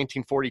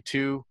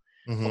 1942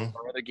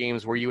 or other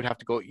games where you would have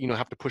to go,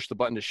 have to push the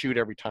button to shoot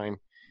every time.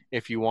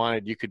 If you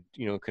wanted, you could,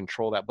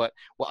 control that. But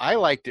what I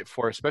liked it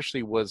for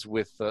especially was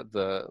with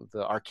the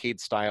arcade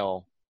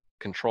style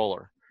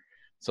controller.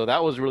 So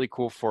that was really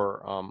cool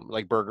for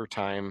like Burger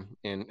Time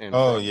and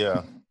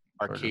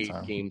arcade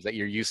games that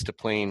you're used to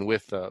playing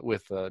with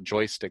a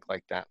joystick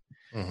like that.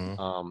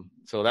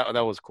 So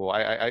that was cool.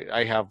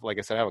 I have, like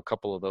I said, I have a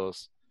couple of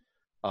those,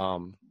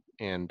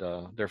 and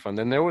they're fun.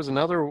 Then there was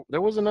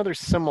another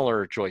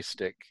similar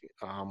joystick.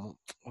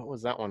 What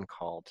was that one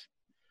called?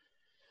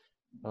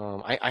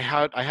 I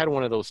had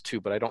one of those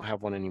too, but I don't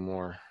have one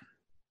anymore.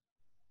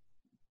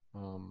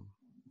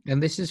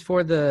 And this is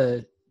for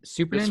the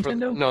Super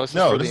Nintendo?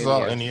 This is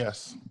all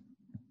NES.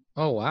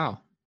 Oh wow.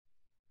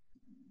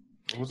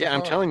 Yeah,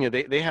 I'm telling you,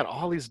 they had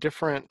all these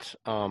different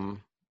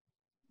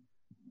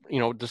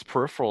just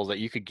peripherals that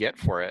you could get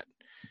for it.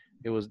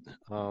 It was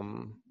I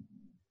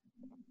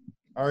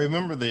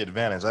remember the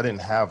Advantage. I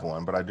didn't have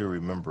one, but I do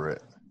remember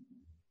it.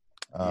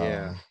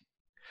 Yeah.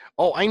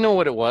 Oh, I know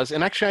what it was.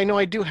 And actually I know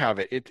I do have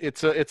it.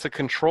 It's a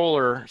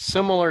controller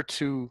similar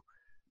to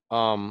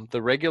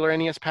the regular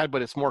NES pad,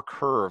 but it's more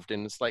curved,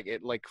 and it's like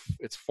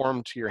it's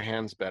formed to your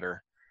hands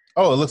better.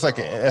 Oh, it looks like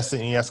an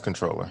SNES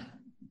controller.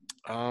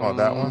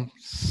 That one?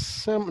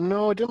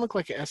 No, it didn't look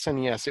like an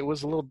SNES. It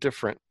was a little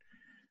different.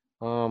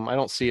 I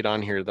don't see it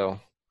on here though.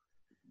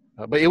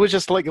 But it was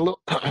just like a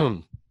little,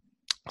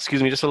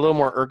 excuse me, just a little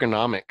more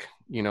ergonomic,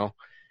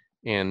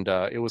 and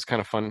it was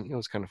kind of fun. It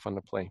was kind of fun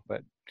to play,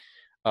 but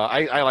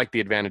I like the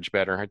Advantage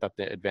better. I thought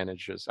the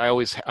Advantage was.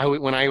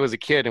 When I was a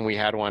kid and we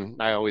had one,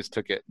 I always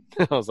took it.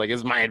 I was like,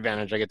 "It's my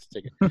Advantage. I get to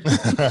take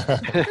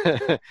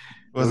it."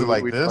 Was it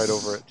like we'd this? Fight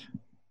over it.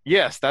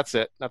 Yes, that's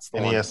it. That's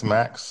the NES one.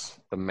 Max.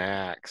 The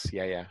Max.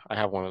 Yeah. I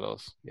have one of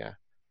those. Yeah.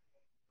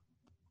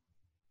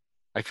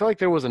 I feel like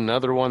there was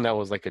another one that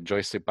was like a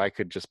joystick, but I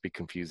could just be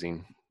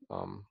confusing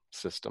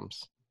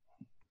systems.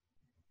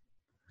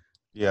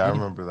 Yeah, I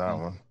remember that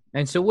one.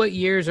 And so what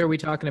years are we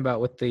talking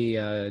about with the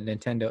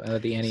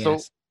Nintendo, the NES? So,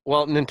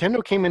 well,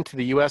 Nintendo came into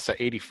the US at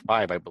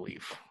 85, I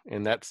believe.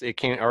 And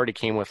already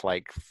came with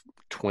like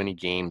 20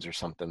 games or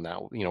something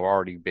that, were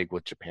already big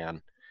with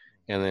Japan.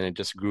 And then it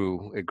just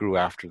grew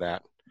after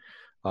that.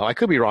 I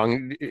could be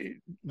wrong.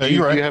 Do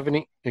you have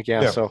any?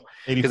 Yeah, so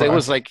because it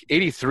was like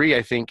 83,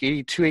 I think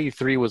 82,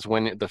 83 was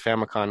when the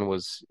Famicom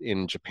was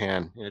in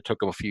Japan, and it took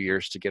them a few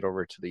years to get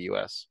over to the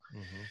US.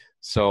 Mm-hmm.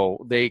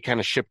 So they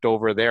kind of shipped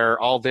over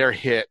all their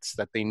hits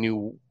that they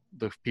knew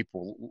the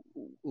people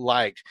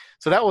liked.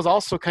 So that was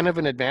also kind of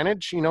an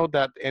advantage,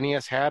 that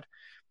NES had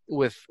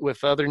with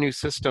other new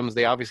systems.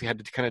 They obviously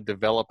had to kind of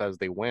develop as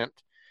they went.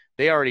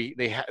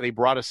 They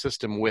brought a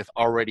system with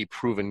already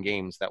proven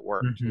games that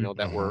worked,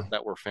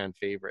 that were fan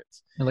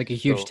favorites, and like a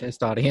huge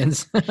test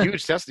audience.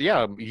 Huge test,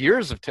 yeah,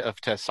 years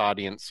of test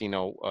audience,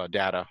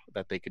 data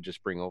that they could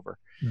just bring over.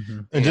 Mm-hmm.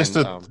 And just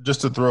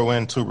to throw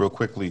in too, real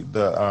quickly,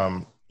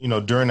 the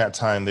during that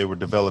time they were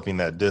developing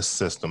that disc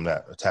system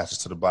that attaches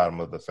to the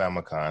bottom of the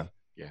Famicom.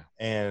 Yeah,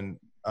 and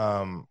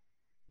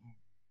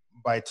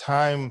by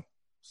time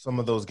some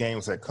of those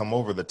games that come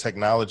over, the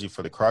technology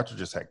for the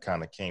cartridges had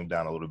kind of came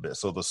down a little bit.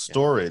 So the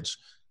storage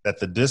that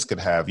the disc could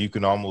have, you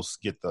can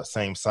almost get the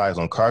same size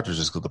on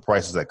cartridges because the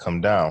prices that come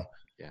down.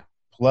 Yeah.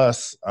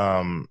 Plus,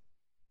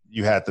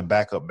 you had the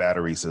backup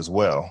batteries as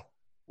well,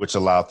 which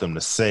allowed them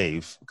to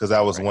save, because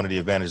that was one of the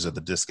advantages of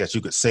the diskettes.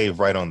 You could save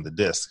right on the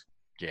disc.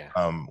 Yeah.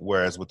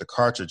 Whereas with the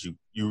cartridge,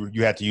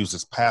 you had to use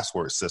this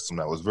password system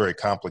that was very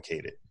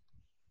complicated.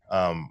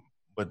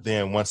 But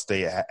then once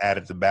they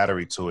added the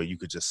battery to it, you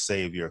could just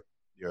save your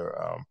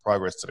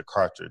progress to the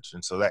cartridge.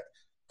 And so that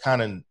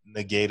kind of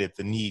negated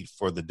the need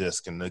for the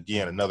disc. And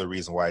again, another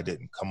reason why I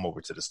didn't come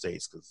over to the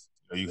States, because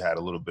you had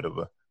a little bit of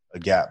a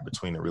gap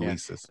between the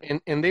releases. Yeah.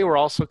 And they were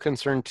also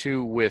concerned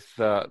too with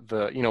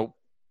the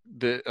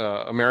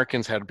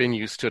Americans had been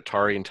used to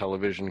Atari and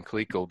Television,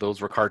 Coleco. Those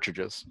were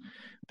cartridges.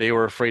 They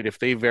were afraid if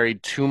they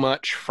varied too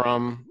much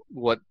from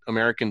what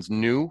Americans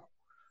knew,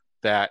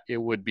 that it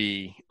would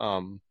be,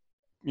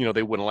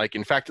 they wouldn't like.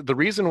 In fact, the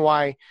reason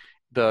why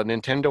the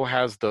Nintendo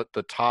has the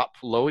top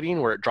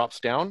loading where it drops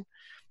down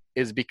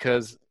is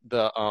because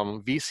the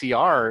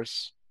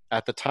VCRs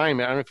at the time,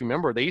 I don't know if you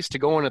remember, they used to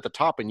go in at the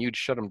top and you'd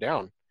shut them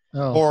down.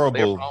 Oh.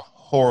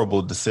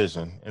 Horrible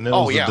decision. And it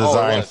was a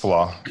design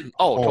flaw.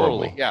 Oh,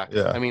 horrible. Totally.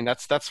 Yeah. I mean,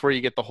 that's where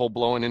you get the whole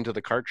blowing into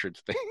the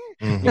cartridge thing.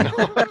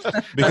 Mm-hmm.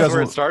 Because that's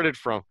where it started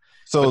from.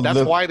 So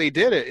that's why they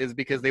did it, is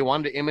because they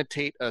wanted to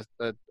imitate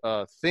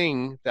a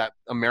thing that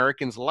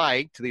Americans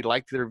liked. They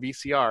liked their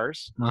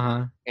VCRs.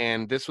 Uh-huh.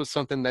 And this was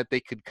something that they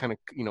could kind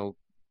of,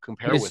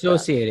 compare with.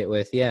 Associate it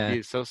with, yeah. Be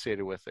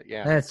associated with it,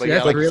 yeah. But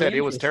like really you said,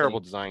 it was terrible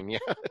design, yeah.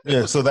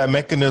 Yeah, so that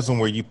mechanism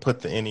where you put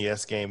the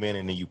NES game in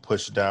and then you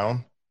push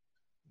down,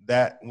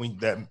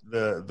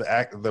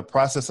 the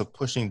process of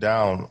pushing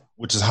down,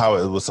 which is how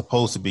it was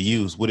supposed to be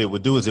used, what it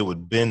would do is it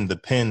would bend the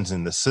pins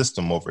in the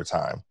system over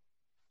time.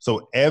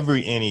 So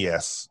every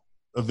NES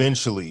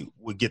eventually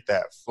would get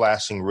that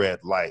flashing red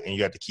light, and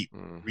you had to keep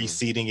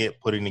reseating it,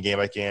 putting the game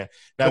back in.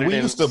 Now we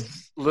used to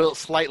little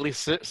slightly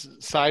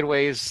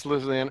sideways,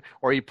 slid in,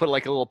 or you put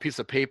like a little piece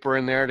of paper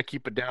in there to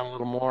keep it down a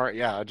little more.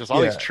 Yeah, just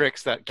all these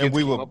tricks that kids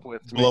came up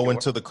with. Blow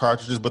into the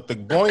cartridges, but the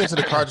blowing into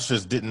the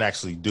cartridges didn't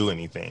actually do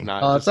anything.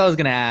 That's what I was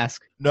gonna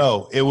ask.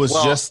 No, it was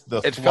just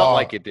the. It felt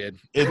like it did.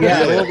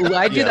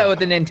 I did that with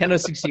the Nintendo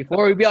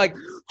 64. We'd be like.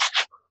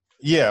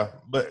 Yeah,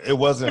 but it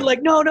wasn't. You're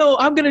like, no,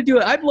 I'm going to do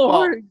it. I blow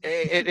hard.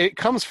 It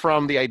comes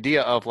from the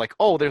idea of like,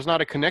 oh, there's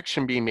not a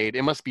connection being made.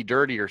 It must be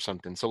dirty or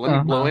something. So let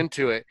me blow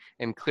into it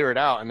and clear it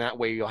out, and that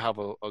way you'll have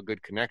a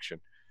good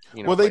connection.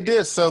 Well, they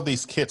did sell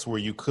these kits where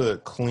you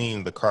could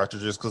clean the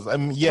cartridges because,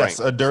 yes,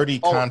 a dirty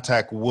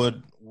contact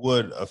would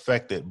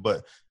affect it,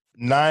 but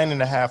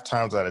 9.5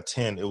 times out of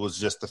 10, it was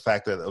just the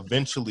fact that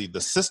eventually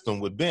the system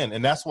would bend,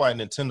 and that's why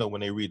Nintendo,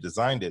 when they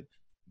redesigned it,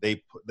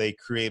 they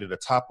created a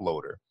top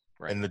loader.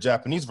 Right. And the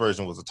Japanese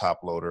version was a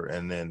top loader,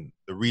 and then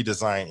the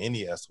redesigned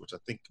NES, which I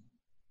think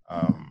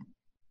I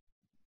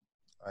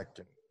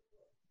can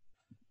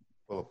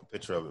pull up a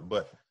picture of it,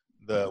 but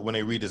when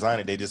they redesigned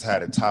it, they just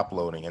had it top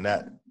loading, and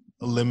that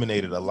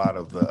eliminated a lot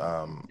of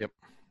the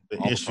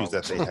issues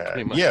that they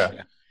had. Much,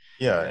 yeah,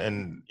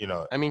 and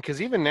I mean,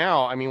 because even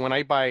now, when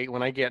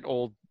I get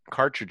old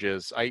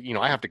cartridges, I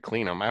have to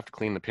clean them. I have to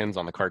clean the pins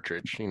on the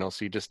cartridge.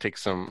 So you just take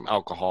some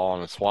alcohol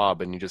and a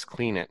swab, and you just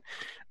clean it.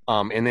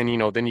 And then you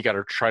got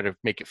to try to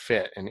make it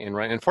fit. And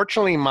right.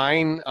 Unfortunately,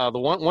 mine, the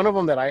one of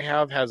them that I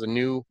have has a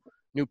new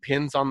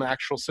pins on the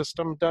actual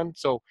system done.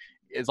 So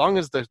as long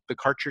as the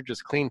cartridge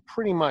is clean,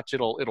 pretty much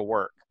it'll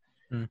work.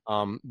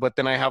 But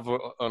then I have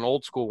an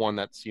old school one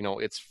that's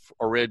it's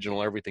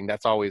original, everything.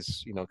 That's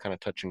always kind of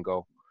touch and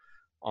go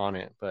on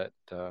it. But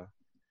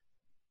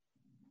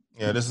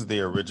this is the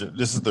original.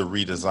 This is the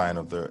redesign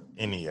of the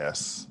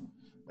NES.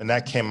 And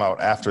that came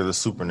out after the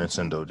Super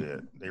Nintendo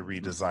did. They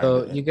redesigned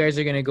it. So you guys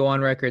are going to go on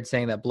record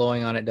saying that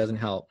blowing on it doesn't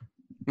help.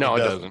 No, it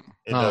doesn't.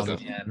 It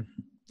doesn't. Man.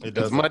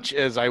 As much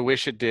as I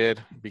wish it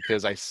did,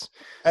 because I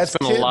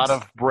spent a lot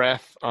of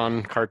breath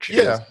on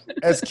cartridges. Yeah,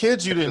 as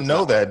kids, you didn't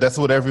know that. That's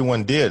what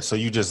everyone did, so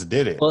you just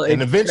did it. Well,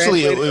 and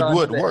eventually it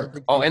would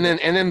work. Oh, and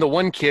then the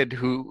one kid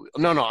who,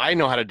 no, I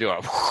know how to do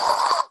it.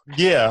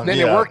 Yeah. And then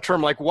it worked for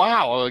him, like,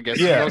 wow, I guess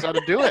he knows how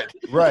to do it.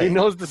 Right. He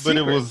knows the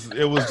secret. But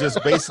it was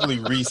just basically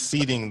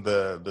reseating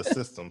the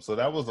system. So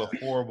that was a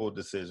horrible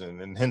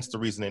decision, and hence the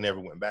reason they never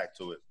went back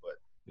to it. But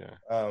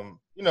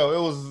it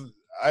was,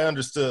 I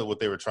understood what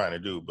they were trying to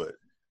do, but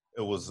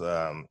it was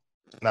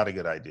not a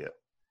good idea.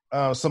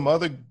 Some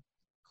other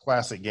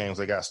classic games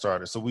that got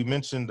started. So we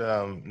mentioned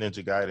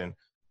Ninja Gaiden.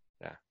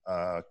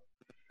 Yeah.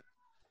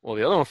 Well,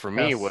 the other one for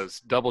me was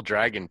Double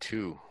Dragon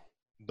 2.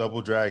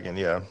 Double Dragon,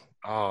 yeah.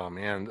 Oh,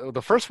 man.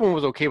 The first one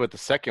was okay, but the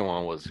second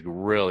one was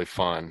really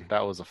fun.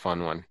 That was a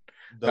fun one.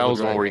 That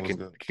was one where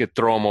you could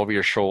throw them over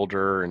your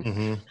shoulder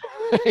and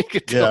you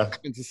could do all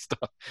kinds of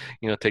stuff.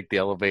 Take the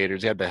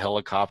elevators. You had the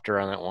helicopter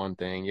on that one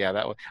thing. Yeah,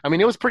 that was. I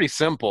mean, it was pretty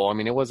simple. I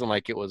mean, it wasn't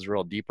like it was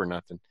real deep or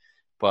nothing.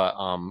 But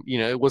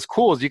it was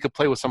cool as you could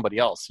play with somebody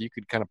else. You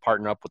could kind of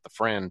partner up with a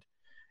friend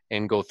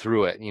and go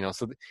through it.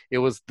 So it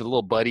was the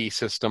little buddy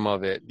system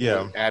of it.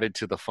 Added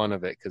to the fun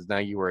of it, because now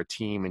you were a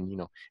team, and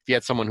if you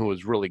had someone who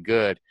was really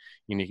good,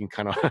 you can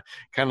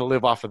kind of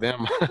live off of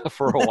them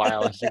for a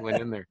while as you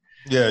went in there.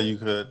 Yeah, you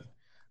could.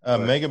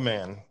 Mega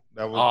Man.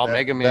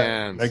 Mega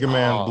Man. Mega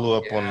Man blew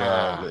up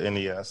on the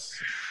NES.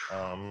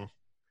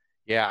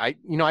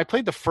 I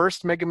played the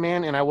first Mega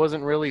Man and I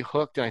wasn't really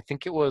hooked. And I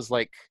think it was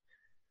like,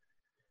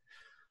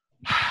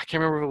 I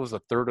can't remember if it was the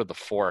third or the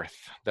fourth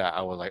that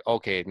I was like,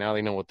 okay, now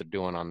they know what they're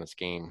doing on this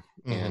game.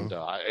 And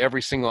I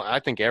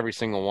think every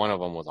single one of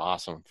them was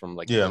awesome from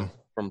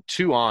from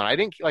 2 on. I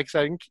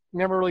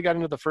never really got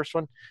into the first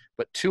one,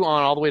 but 2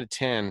 on all the way to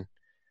 10.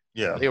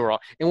 Yeah, they were all.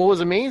 And what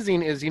was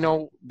amazing is,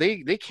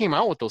 they came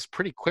out with those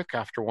pretty quick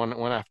after one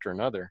after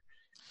another.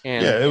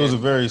 And it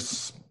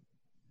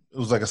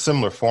was like a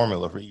similar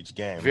formula for each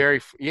game.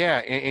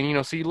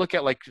 And so you look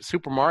at like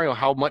Super Mario,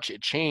 how much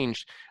it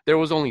changed. There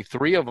was only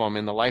 3 of them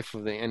in the life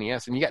of the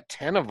NES, and you got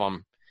 10 of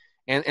them.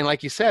 And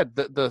like you said,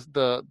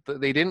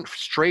 they didn't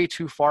stray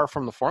too far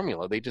from the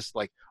formula. They just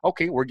like,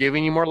 okay, we're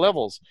giving you more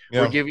levels,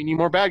 we're giving you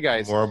more bad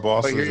guys, more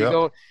bosses. But here you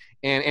go.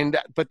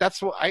 But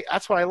that's what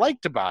I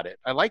liked about it.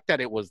 I liked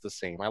that it was the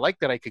same. I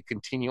liked that I could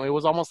continue. It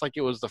was almost like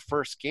it was the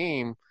first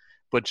game,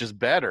 but just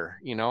better,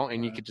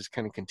 and you could just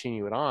kind of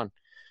continue it on.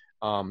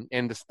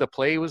 And the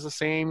play was the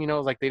same,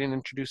 like they didn't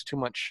introduce too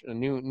much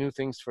new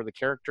things for the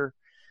character.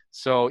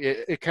 So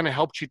it kind of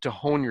helped you to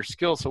hone your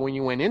skills. So when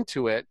you went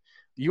into it,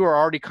 you were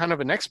already kind of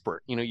an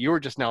expert. You were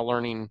just now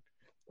learning,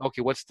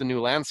 okay, what's the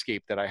new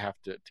landscape that I have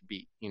to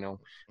beat,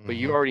 but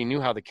you already knew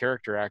how the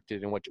character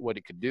acted and what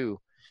it could do.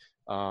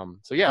 I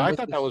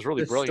thought that was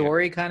really brilliant. The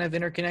story kind of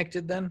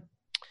interconnected then?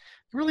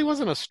 It really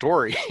wasn't a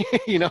story.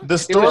 The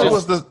story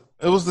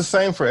it was the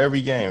same for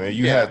every game.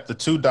 You had the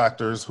 2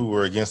 doctors who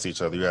were against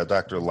each other. You had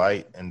Dr.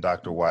 Light and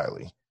Dr.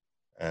 Wily.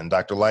 And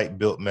Dr. Light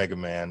built Mega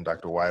Man.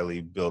 Dr. Wily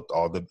built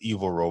all the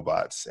evil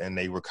robots, and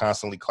they were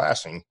constantly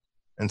clashing.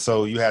 And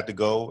so you had to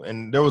go,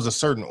 and there was a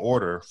certain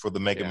order for the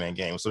Mega Man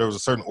game. So there was a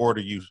certain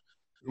order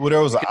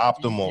there was an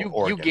optimal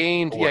order. You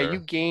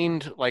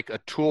gained like a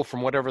tool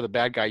from whatever the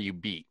bad guy you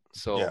beat.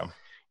 So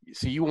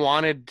you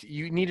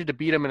needed to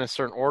beat him in a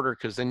certain order,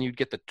 because then you'd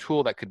get the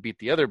tool that could beat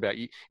the other bad.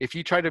 If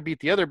you tried to beat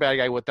the other bad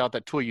guy without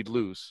that tool, you'd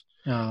lose.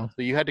 Oh.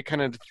 So you had to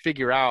kind of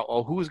figure out,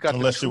 who's got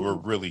unless the tool. you were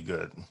really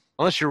good.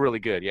 Unless you're really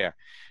good, yeah.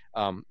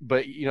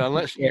 But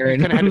unless you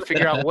kind of had to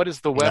figure out what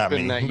is the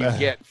weapon that you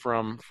get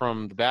from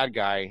the bad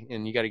guy,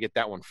 and you got to get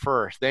that one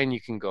first. Then you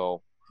can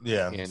go.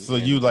 Yeah.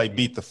 You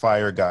beat the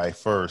fire guy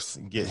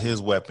first, get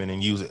his weapon,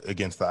 and use it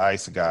against the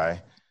ice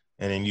guy.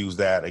 And then use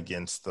that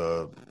against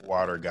the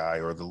water guy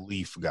or the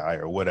leaf guy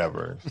or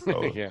whatever.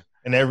 So,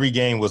 and every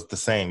game was the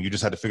same. You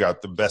just had to figure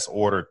out the best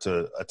order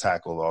to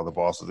tackle all the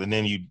bosses. And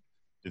then you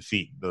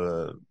defeat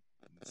the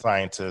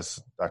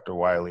scientist, Dr.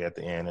 Wily, at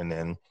the end. And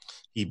then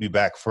he'd be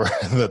back for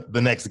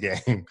the next game.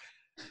 Yeah.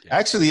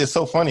 Actually, it's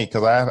so funny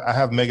because I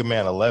have Mega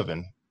Man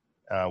 11,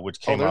 which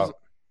came out.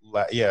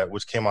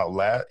 Which came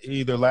out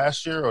either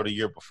last year or the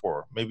year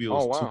before. Maybe it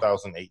was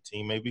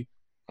 2018, maybe.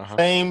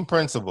 Same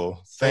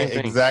principle,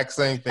 exact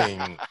same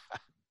thing.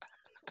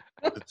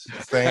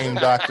 Same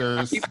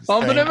doctors. Keep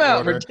bumping them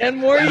out for 10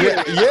 more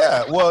years.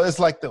 Yeah. Well, it's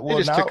like they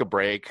just took a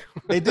break.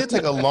 They did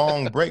take a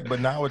long break, but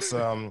now it's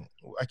I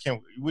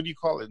can't. What do you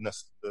call it?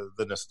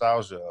 The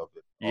nostalgia of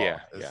it.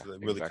 It's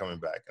really coming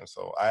back, and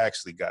so I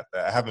actually got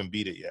that. I haven't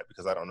beat it yet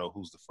because I don't know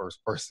who's the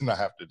first person I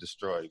have to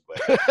destroy.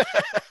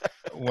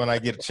 But when I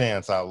get a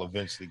chance, I'll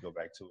eventually go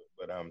back to it.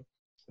 But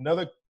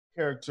another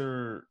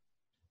character,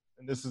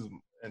 and this is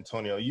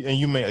Antonio,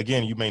 you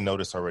may know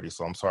this already,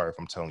 so I'm sorry if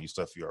I'm telling you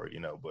stuff you already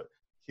know, but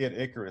Kid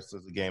Icarus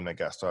is a game that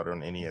got started on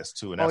NES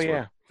too,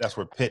 and that's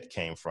where Pit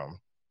came from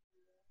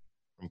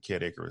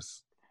Kid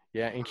Icarus.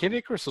 Yeah, and Kid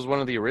Icarus was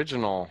one of the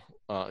original.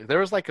 There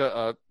was like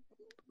a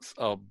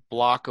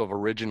block of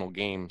original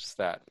games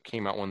that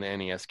came out when the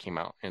NES came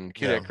out, and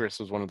Kid Icarus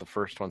was one of the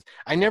first ones.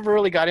 I never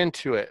really got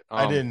into it.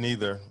 I didn't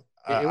either.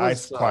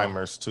 Ice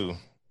Climbers too.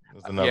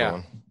 was another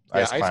one.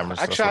 Yeah, Ice Climbers.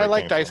 Actually, I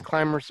liked Ice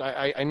Climbers.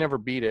 I never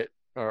beat it,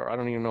 or I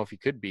don't even know if you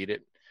could beat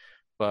it.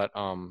 But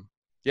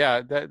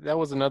yeah, that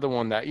was another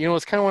one that, you know,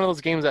 it's kind of one of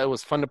those games that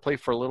was fun to play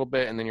for a little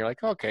bit, and then you're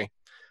like, okay,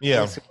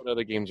 yeah, let's see what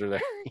other games are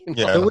there. You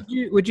know? Yeah. So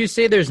would you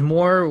say there's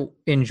more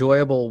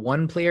enjoyable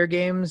one-player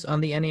games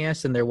on the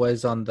NES than there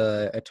was on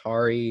the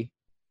Atari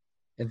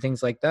and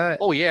things like that?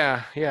 Oh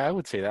yeah, I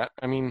would say that.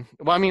 I mean,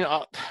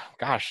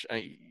 gosh,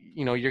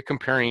 you know, you're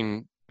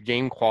comparing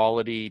game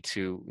quality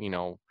to, you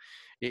know.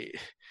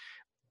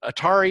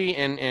 Atari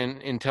and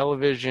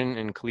Intellivision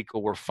and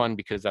Coleco were fun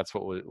because that's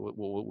what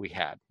we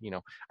had. You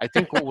know, I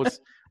think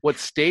what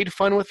stayed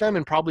fun with them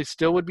and probably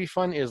still would be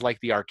fun is like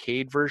the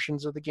arcade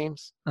versions of the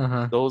games.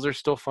 Uh-huh. Those are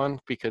still fun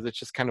because it's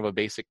just kind of a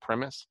basic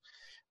premise.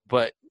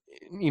 But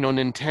you know,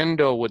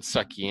 Nintendo would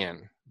suck you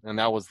in, and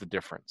that was the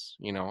difference.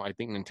 You know, I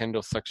think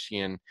Nintendo sucks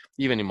you in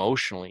even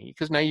emotionally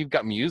because now you've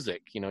got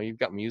music. You know, you've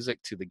got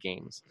music to the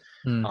games.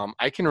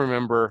 I can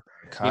remember,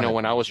 you know,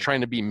 when I was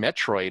trying to be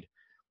Metroid,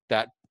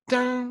 that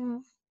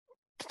dun,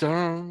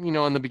 dun, you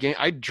know, in the beginning,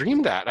 I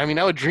dreamed that. I mean,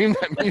 I would dream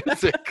that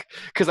music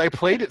because I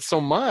played it so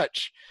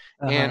much.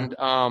 Uh-huh.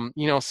 And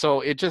you know,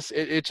 so it's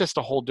just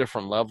a whole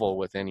different level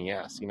with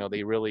NES. You know,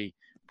 they really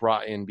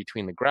brought in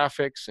between the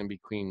graphics and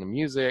between the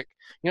music,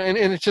 you know, and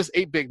it's just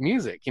 8-bit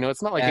music. You know,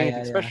 it's not like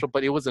anything special,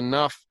 but it was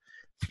enough,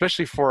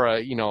 especially for a,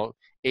 you know,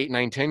 8,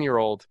 9,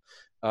 10-year-old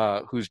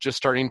who's just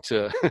starting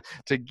to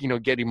you know,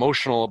 get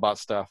emotional about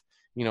stuff,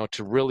 you know,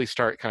 to really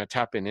start kind of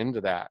tapping into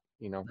that,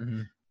 you know.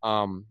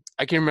 Mm-hmm.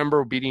 I can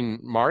remember beating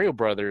Mario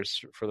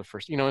Brothers for the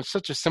first, you know, it's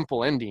such a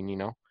simple ending, you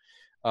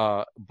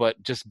know,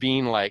 but just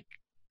being like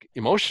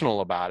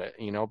emotional about it,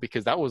 you know,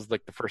 because that was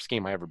like the first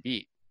game I ever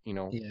beat, you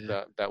know,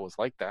 that was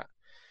like that.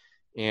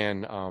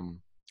 And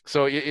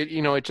so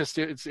you know, it's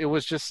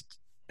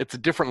a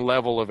different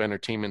level of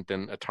entertainment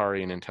than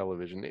Atari and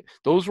Intellivision.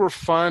 Those were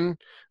fun,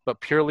 but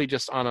purely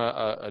just on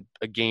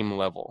a game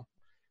level.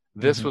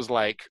 This was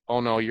like,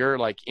 oh no, you're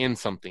like in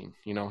something,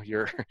 you know,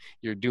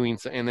 you're doing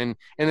so, and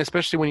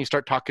especially when you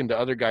start talking to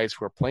other guys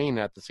who are playing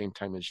at the same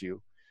time as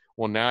you,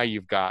 well, now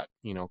you've got,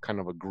 you know, kind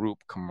of a group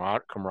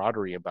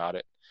camaraderie about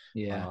it.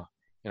 Yeah.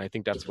 And I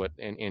think that's what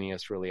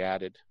NES really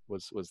added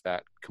was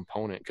that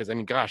component. Because I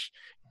mean, gosh,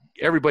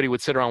 everybody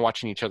would sit around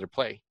watching each other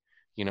play,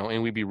 you know,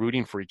 and we'd be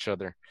rooting for each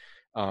other.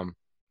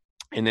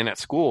 And then at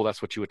school,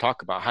 that's what you would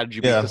talk about. How did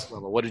you beat this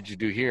level? What did you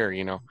do here?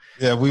 You know?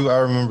 Yeah, I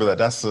remember that.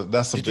 That's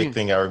a big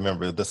thing I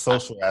remember. The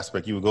social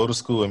aspect. You would go to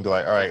school and be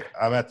like, all right,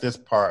 I'm at this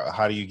part.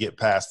 How do you get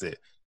past it?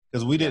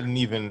 Because we didn't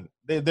even,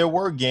 there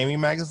were gaming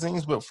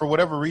magazines, but for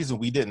whatever reason,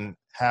 we didn't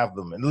have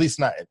them. At least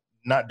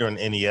not during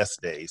NES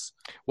days.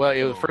 Well,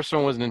 the first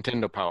one was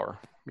Nintendo Power.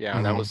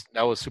 Yeah,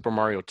 that was Super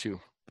Mario 2.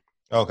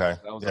 Okay.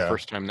 That was the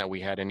first time that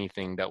we had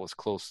anything that was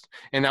close.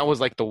 And that was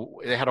like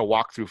they had a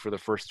walkthrough for the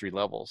first 3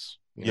 levels.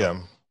 You know? Yeah.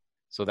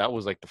 So that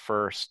was like the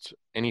first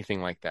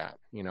anything like that,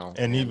 you know.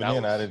 And even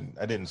then,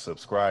 I didn't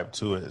subscribe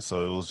to it,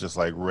 so it was just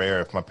like rare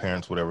if my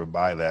parents would ever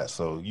buy that.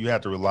 So you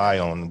had to rely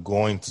on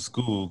going to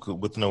school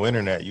with no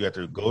internet. You had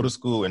to go to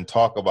school and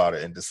talk about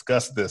it and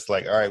discuss this.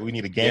 Like, all right, we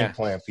need a game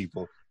plan,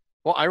 people.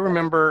 Well, I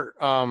remember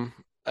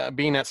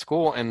being at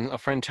school and a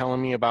friend telling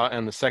me about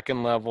on the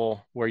second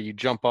level where you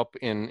jump up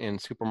in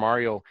Super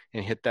Mario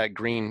and get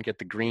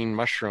the green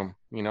mushroom,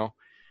 you know.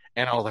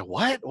 And I was like,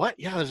 what?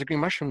 Yeah, there's a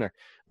green mushroom there.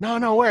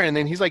 No, where? And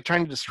then he's like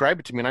trying to describe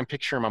it to me, and I'm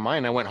picturing in my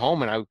mind. I went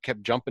home and I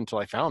kept jumping until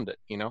I found it,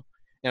 you know.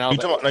 And you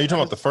talking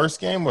about the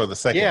first game or the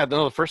second? Yeah,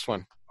 no, the first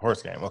one.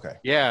 Horse game, okay.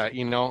 Yeah,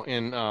 you know,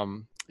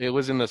 and it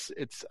was in this.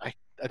 I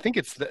think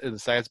it's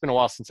been a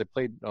while since I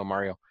played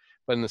Mario,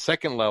 but in the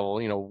second level,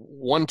 you know,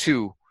 1,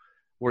 2,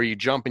 where you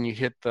jump and you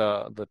hit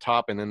the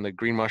top, and then the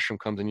green mushroom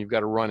comes, and you've got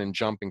to run and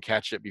jump and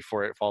catch it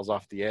before it falls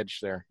off the edge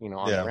there, you know,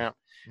 on the ramp.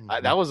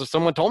 That was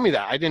someone told me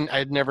that.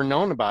 I'd never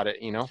known about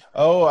it, you know.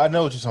 Oh, I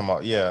know what you're talking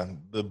about. Yeah,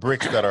 the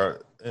bricks that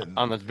are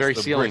on the very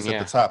ceiling. Bricks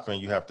at the top, and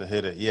you have to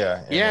hit it.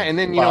 Yeah. And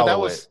then you know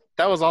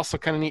that was also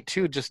kind of neat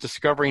too, just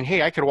discovering,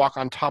 hey, I could walk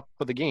on top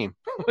of the game.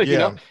 You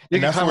know, you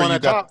can climb on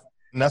top.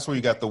 And that's where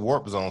you got the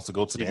warp zones to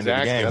go to the end of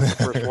the game. That's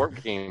the first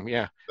warp game.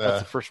 Yeah,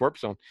 that's the first warp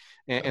zone.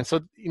 And so,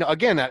 you know,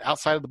 again, that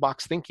outside of the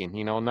box thinking.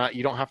 You know,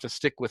 you don't have to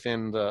stick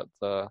within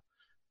the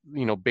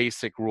you know,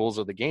 basic rules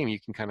of the game. You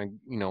can kind of,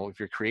 you know, if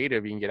you're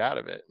creative, you can get out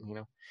of it. You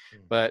know,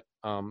 but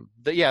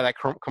that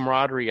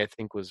camaraderie I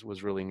think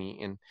was really neat.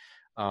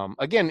 And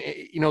again,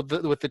 you know,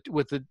 with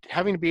the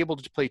having to be able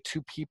to play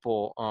 2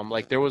 people.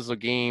 Like there was a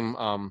game,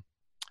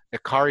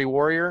 Ikari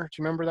Warrior.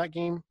 Do you remember that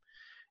game?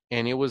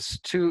 And it was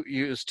 2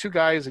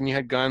 guys and you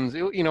had guns.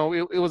 It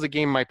was a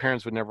game my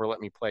parents would never let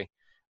me play.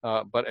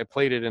 But I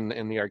played it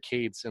in the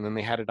arcades, and then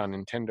they had it on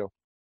Nintendo.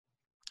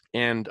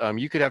 And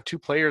you could have 2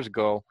 players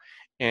go,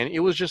 and it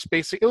was just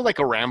it was like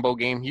a Rambo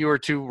game. You were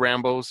 2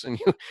 Rambos, and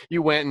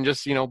you went and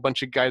just, you know, a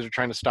bunch of guys are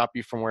trying to stop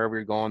you from wherever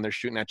you're going. They're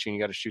shooting at you, and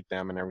you got to shoot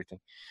them and everything.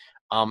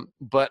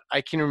 But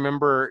I can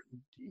remember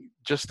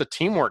just the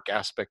teamwork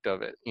aspect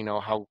of it, you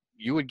know, how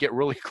you would get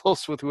really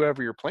close with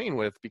whoever you're playing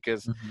with,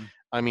 because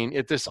I mean,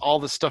 all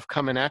this stuff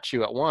coming at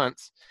you at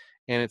once,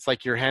 and it's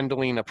like you're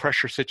handling a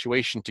pressure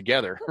situation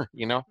together,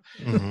 you know.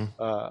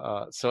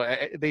 So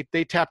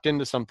they tapped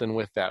into something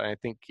with that, and I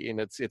think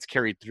it's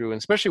carried through, and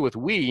especially with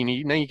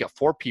Wii, you got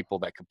 4 people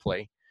that could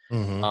play.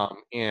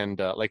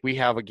 Like we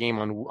have a game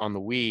on the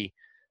Wii,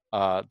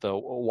 the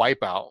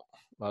Wipeout,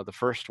 the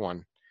first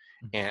one,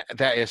 and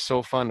that is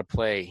so fun to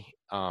play.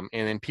 And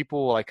then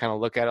people will like kind of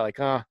look at it like,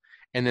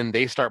 and then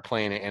they start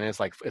playing it, and it's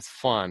like it's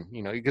fun,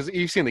 because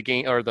you've seen the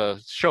game or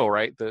the show,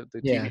 right? The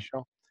TV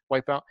show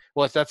Wipeout.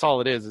 Well, that's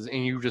all it is,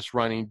 and you just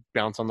run and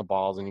bounce on the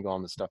balls and you go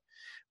on this stuff.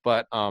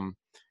 But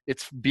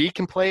it's B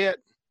can play it,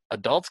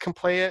 adults can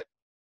play it,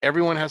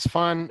 everyone has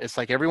fun. It's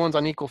like everyone's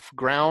on equal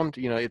ground.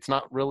 It's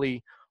not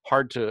really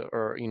hard to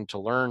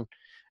learn,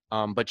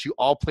 but you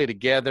all play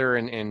together,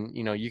 and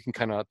you can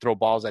kind of throw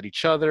balls at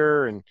each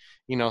other, and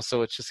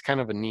so it's just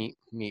kind of a neat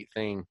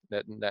thing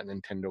that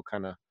Nintendo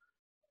kind of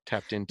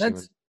tapped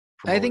into.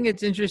 I think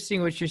it's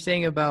interesting what you're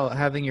saying about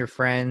having your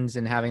friends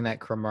and having that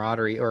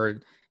camaraderie,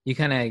 or you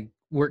kind of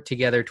work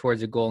together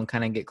towards a goal and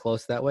kind of get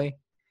close that way.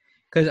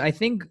 Because I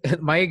think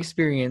my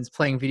experience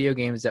playing video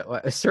games at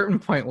a certain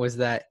point was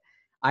that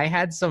I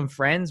had some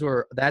friends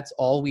where that's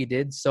all we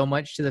did, so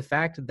much to the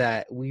fact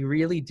that we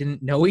really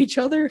didn't know each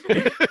other.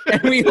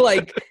 And we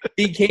like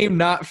became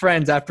not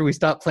friends after we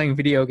stopped playing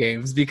video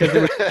games because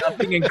there was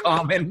nothing in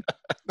common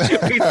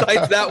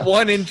besides that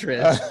one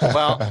interest.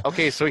 Well,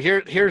 okay, so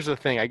here's the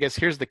thing. I guess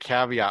here's the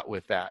caveat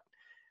with that.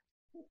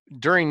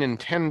 During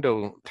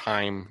Nintendo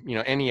time,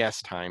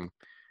 NES time,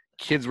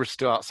 kids were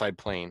still outside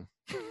playing.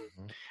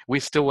 We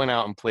still went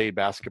out and played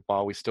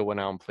basketball. We still went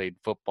out and played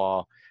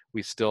football.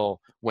 We still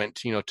went,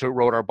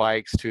 rode our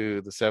bikes to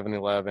the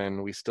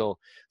 7-Eleven.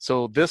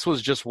 So this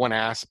was just one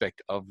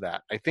aspect of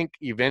that. I think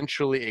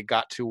eventually it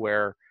got to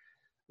where,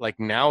 like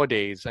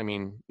nowadays, I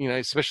mean,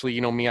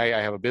 especially, me,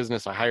 I have a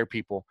business. I hire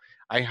people.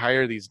 I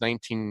hire these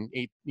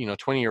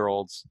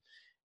 20-year-olds,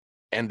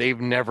 and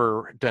they've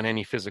never done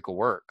any physical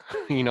work.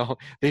 And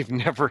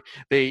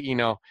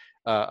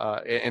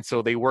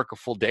so they work a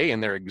full day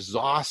and they're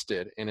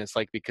exhausted, and it's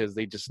like because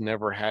they just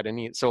never had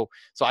any. So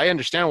I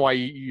understand why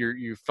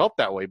you felt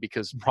that way,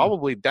 because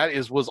probably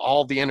that was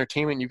all the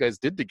entertainment you guys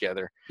did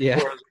together. Yeah.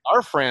 Whereas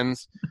our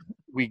friends,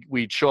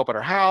 we'd show up at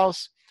our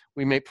house,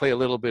 we may play a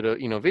little bit of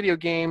video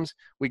games,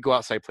 we'd go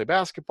outside, play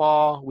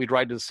basketball, we'd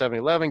ride to the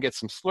 7-Eleven, get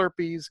some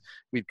Slurpees,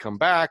 we'd come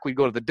back, we'd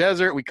go to the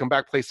desert, we'd come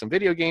back, play some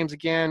video games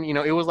again.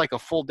 It was like a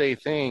full day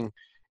thing.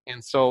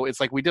 And so it's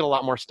like we did a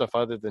lot more stuff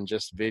other than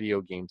just video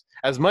games,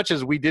 as much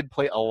as we did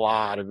play a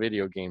lot of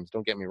video games,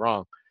 don't get me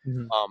wrong.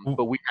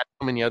 But we had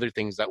so many other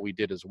things that we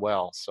did as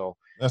well. So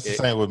that's the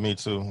same with me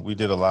too. We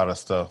did a lot of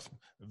stuff.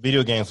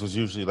 Video games was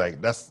usually like,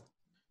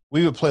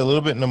 we would play a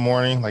little bit in the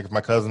morning. Like if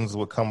my cousins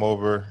would come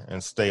over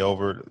and stay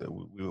over,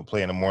 we would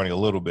play in the morning a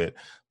little bit,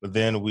 but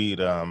then we'd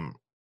go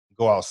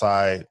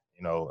outside,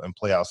 and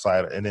play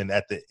outside. And then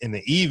in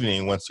the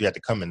evening, once you had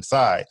to come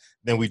inside,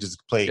 then we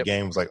just played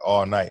games like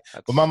all night.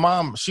 But my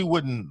mom, she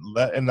wouldn't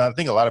let, and I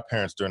think a lot of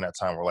parents during that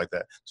time were like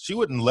that. She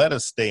wouldn't let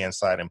us stay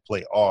inside and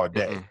play all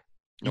day.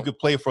 You could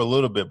play for a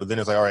little bit, but then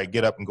it's like, all right,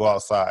 get up and go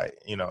outside,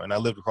 and I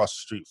lived across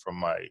the street from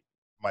my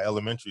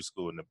elementary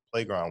school, and the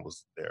playground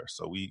was there.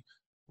 So we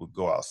would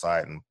go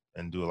outside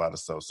and do a lot of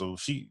stuff. So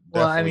she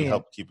definitely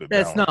helped keep it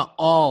balanced. That's not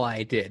all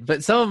I did,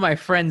 but some of my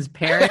friends'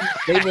 parents,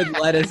 they would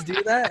let us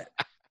do that.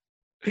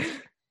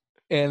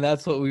 And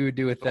that's what we would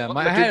do with them.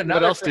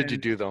 What else did you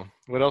do, though?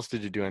 What else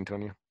did you do,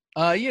 Antonio?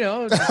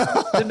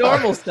 The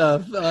normal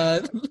stuff.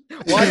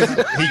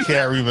 He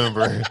can't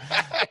remember.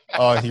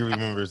 All he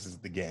remembers is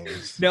the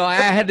games. No, I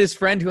had this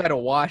friend who had a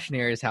wash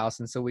near his house,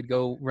 and so we'd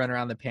go run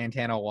around the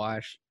Pantano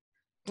wash.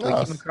 We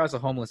came across a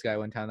homeless guy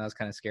one time. That was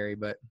kind of scary,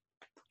 but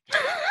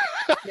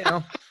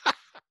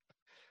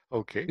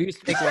Okay. We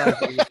used to make a lot of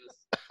videos.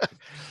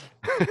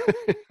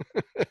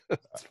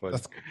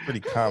 That's pretty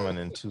common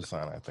in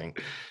Tucson, I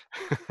think.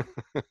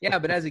 Yeah,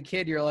 but as a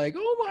kid, you're like,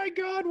 oh my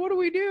God, what do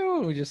we do?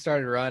 And we just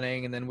started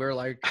running, and then we're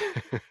like,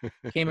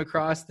 came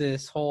across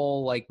this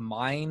whole like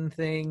mine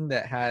thing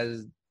that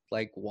has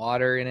like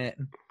water in it.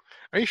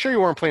 Are you sure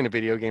you weren't playing a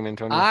video game,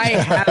 Antonio? I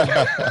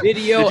have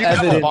video Did you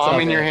evidence. Have a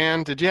bomb in your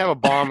hand? Did you have a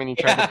bomb and you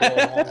tried to blow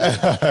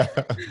it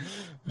up?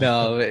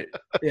 No,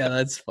 yeah,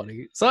 that's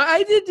funny. So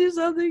I did do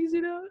some things,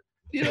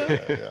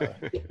 Yeah.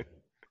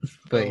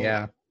 But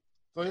yeah.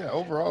 So yeah,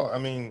 overall, I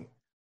mean,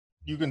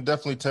 you can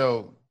definitely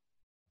tell.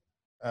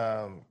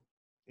 A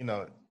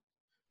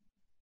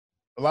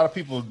lot of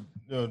people.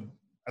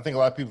 I think a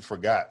lot of people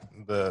forgot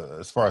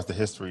as far as the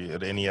history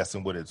of the NES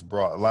and what it's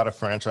brought. A lot of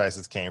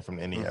franchises came from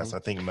the NES. I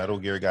think Metal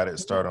Gear got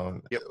its start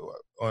on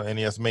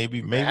NES.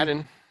 Maybe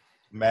Madden.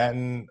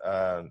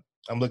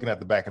 I'm looking at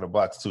the back of the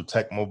box too.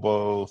 Tecmo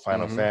Bowl,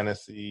 Final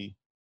Fantasy.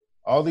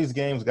 All these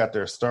games got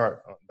their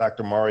start.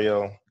 Dr.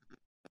 Mario.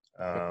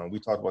 We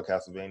talked about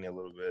Castlevania a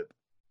little bit.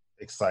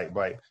 Excite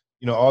Bike.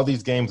 All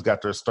these games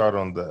got their start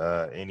on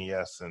the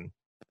NES, and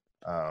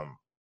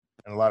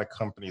a lot of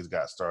companies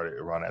got started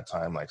around that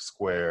time, like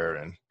Square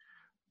and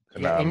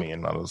Konami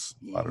and all those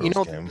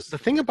games. The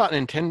thing about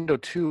Nintendo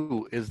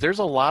too is there's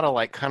a lot of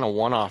like kind of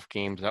one-off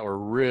games that were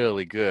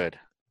really good.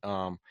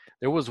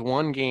 there was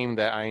one game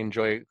that I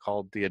enjoy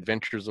called The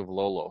Adventures of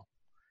Lolo.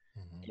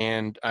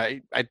 And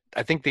I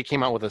think they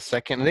came out with a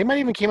second. They might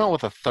even came out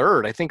with a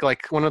third. I think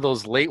like one of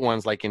those late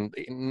ones, like in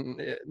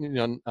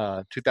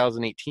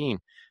 2018,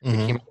 they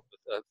came out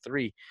with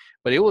 3.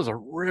 But it was a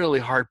really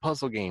hard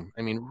puzzle game.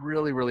 I mean,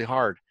 really, really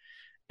hard.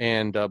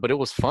 And but it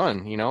was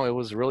fun. You know, it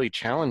was really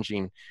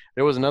challenging.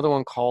 There was another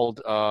one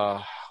called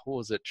what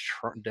was it?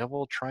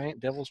 Devil's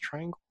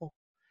Triangle.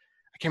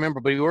 I can't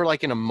remember. But we were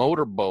like in a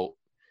motorboat.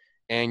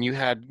 And you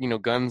had,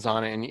 guns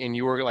on it, and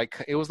you were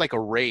like, it was like a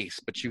race,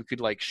 but you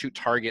could like shoot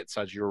targets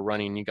as you were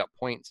running. And you got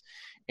points.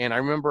 And I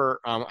remember,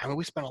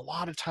 we spent a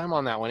lot of time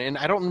on that one, and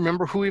I don't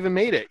remember who even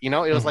made it. It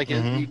was like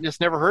you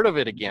just never heard of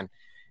it again.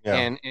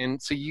 Yeah.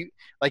 And so you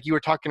were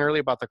talking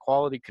earlier about the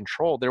quality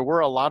control. There were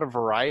a lot of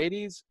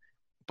varieties,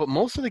 but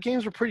most of the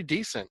games were pretty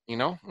decent.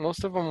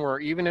 Most of them were,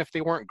 even if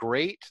they weren't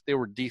great, they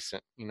were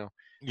decent.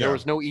 There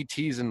was no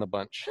ETs in the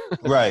bunch.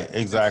 Right.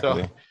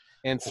 Exactly.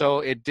 So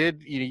it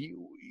did.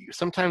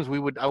 Sometimes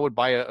I would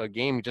buy a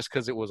game just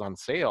because it was on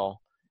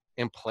sale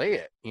and play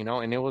it,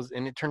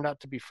 and it turned out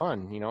to be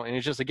fun, and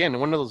it's just, again,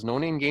 one of those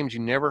no-name games you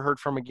never heard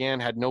from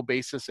again, had no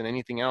basis in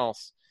anything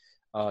else,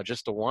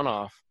 just a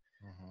one-off,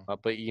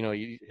 but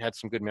you had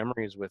some good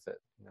memories with it.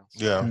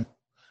 Yeah.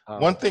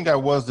 One thing I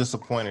was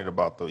disappointed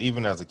about, though,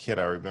 even as a kid,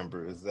 I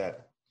remember, is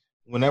that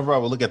whenever I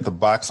would look at the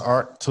box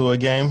art to a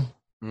game,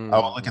 I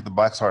would look at the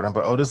box art and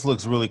be, oh, this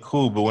looks really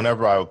cool. But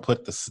whenever I would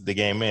put the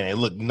game in, it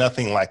looked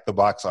nothing like the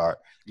box art.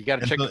 You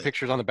got to check the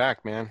pictures on the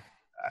back, man.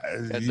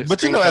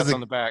 But as on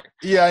the back.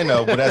 Yeah, I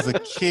know. But as a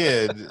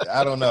kid,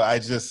 I don't know.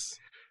 I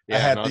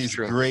had these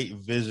great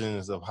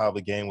visions of how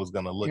the game was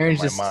going to look in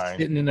my mind.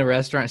 Sitting in the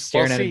restaurant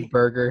staring at a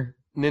burger.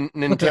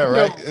 Nintendo, yeah,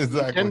 right?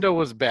 Exactly. Nintendo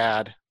was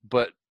bad,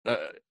 but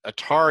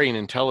Atari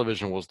and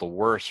Intellivision was the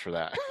worst for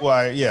that.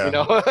 Well, yeah,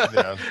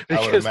 yeah,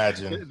 I would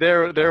imagine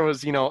there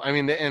was, and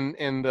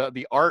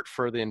the art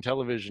for the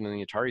Intellivision and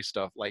the Atari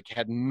stuff like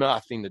had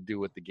nothing to do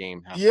with the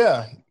game.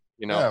 Yeah.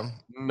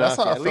 That's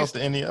how I felt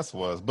the NES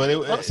was, but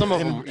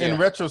in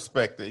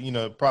retrospect,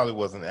 it probably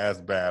wasn't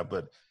as bad.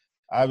 But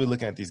I'd be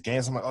looking at these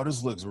games, I'm like, oh,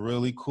 this looks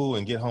really cool,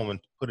 and get home and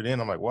put it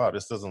in. I'm like, wow,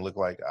 this doesn't look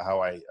like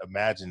how I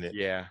imagined it.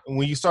 Yeah. And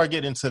when you start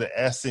getting into the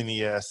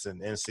SNES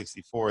and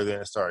N64,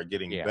 then it started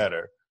getting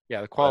better.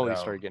 Yeah, the quality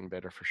started getting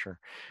better for sure.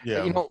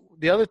 Yeah.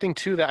 The other thing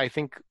too that I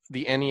think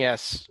the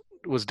NES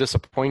was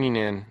disappointing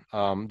in,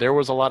 there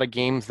was a lot of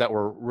games that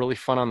were really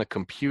fun on the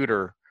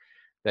computer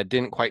that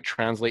didn't quite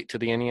translate to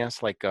the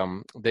NES. Like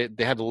they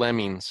had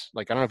Lemmings.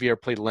 Like, I don't know if you ever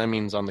played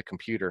Lemmings on the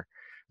computer,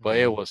 but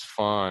it was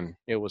fun.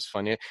 It was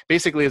fun.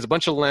 Basically, it's a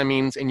bunch of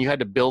lemmings, and you had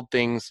to build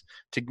things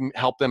to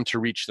help them to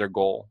reach their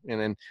goal.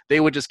 And then they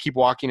would just keep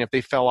walking. If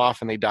they fell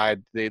off and they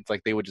died, they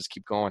would just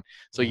keep going.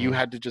 So you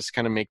had to just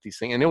kind of make these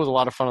things. And it was a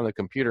lot of fun on the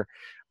computer.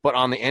 But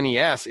on the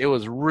NES, it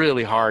was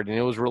really hard, and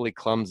it was really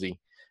clumsy.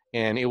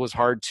 And it was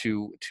hard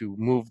to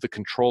move the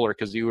controller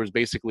because it was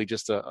basically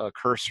just a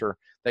cursor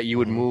that you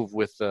would move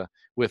with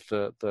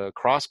the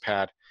cross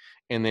pad,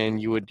 and then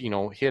you would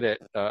hit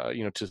it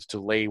to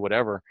lay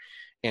whatever,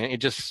 and it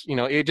just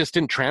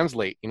didn't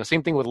translate.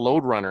 Same thing with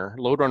Lode Runner.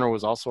 Lode Runner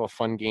was also a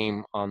fun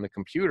game on the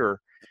computer,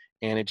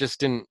 and it just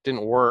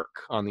didn't work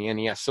on the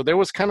NES. So there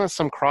was kind of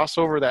some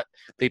crossover that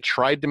they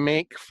tried to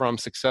make from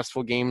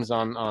successful games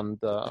on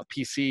the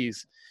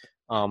PCs,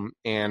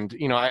 and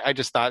I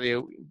just thought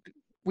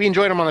we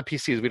enjoyed them on the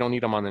PCs. We don't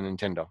need them on the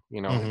Nintendo.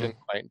 It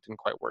didn't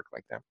quite work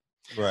like that.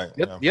 Right.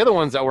 The other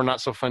ones that were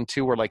not so fun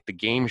too were like the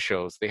game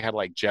shows. They had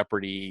like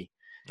Jeopardy,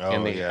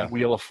 and they had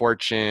Wheel of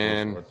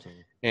Fortune,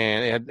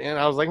 and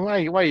I was like, why are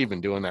you even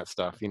doing that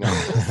stuff? It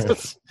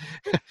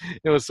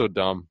was so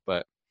dumb.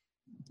 But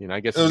I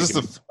guess it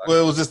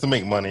was just to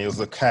make money. It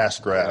was a cash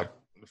grab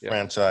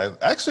franchise.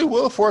 Actually,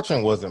 Wheel of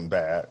Fortune wasn't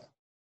bad,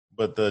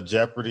 but the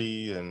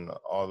Jeopardy and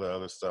all the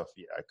other stuff,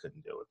 I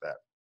couldn't deal with that.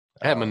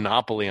 I had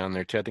Monopoly on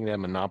there too. I think they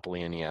had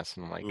Monopoly NES,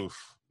 and I'm like,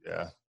 oof,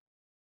 yeah.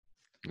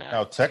 Nah.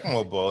 Now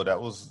Tecmo Bowl, that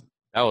was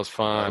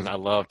fun. I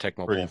love Tecmo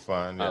Bowl. Pretty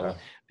fun. Yeah.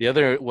 The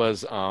other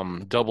was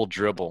Double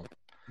Dribble.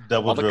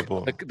 Double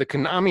Dribble. The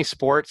Konami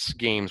sports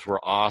games were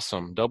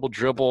awesome. Double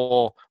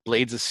Dribble,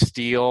 Blades of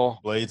Steel.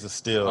 Blades of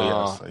Steel.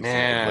 Yes.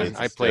 Man,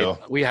 I played. Steel.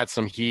 We had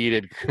some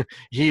heated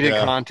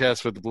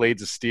contests with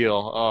Blades of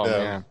Steel. Oh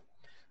man.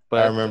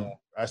 But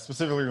I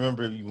specifically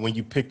remember when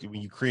you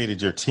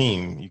created your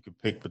team, you could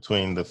pick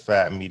between the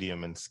fat,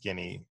 medium, and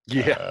skinny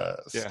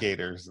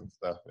skaters and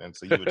stuff. And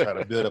so you would try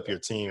to build up your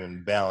team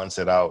and balance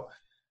it out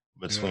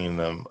between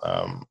them.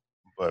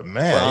 But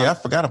man, I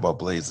forgot about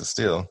Blades of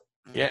Steel.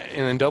 Yeah,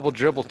 and then Double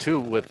Dribble too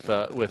with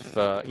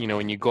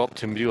when you go up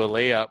to do a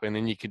layup, and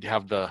then you could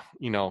have the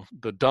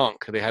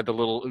dunk. They had the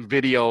little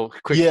video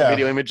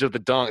image of the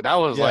dunk. That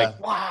was like,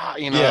 wow,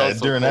 Yeah,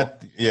 during cool.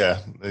 That,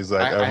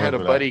 exactly. I had a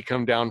buddy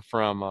come down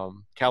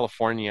from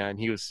California, and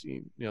he was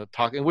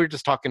talking. We were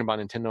just talking about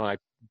Nintendo, and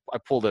I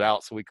pulled it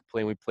out so we could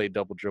play. And we played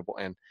Double Dribble,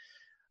 and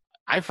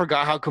I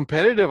forgot how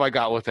competitive I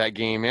got with that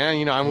game, man.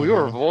 You know, I mean, we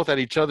were both at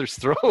each other's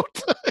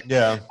throat.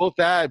 Yeah. Both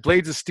that,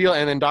 Blades of Steel,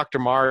 and then Dr.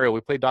 Mario.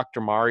 We played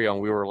Dr. Mario,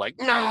 and we were like,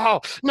 no, how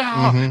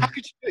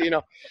could you, you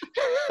know?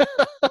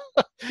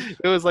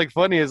 It was like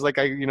funny. It's like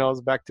I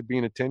was back to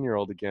being a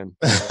 10-year-old again.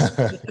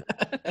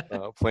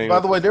 Playing. By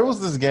the way, there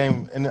was this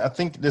game, and I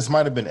think this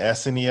might have been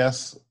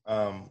SNES.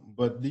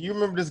 But do you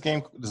remember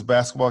this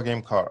basketball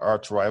game called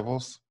Arch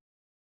Rivals?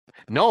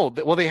 No,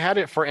 well, they had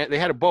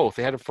it both.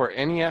 They had it for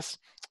NES,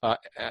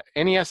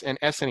 NES and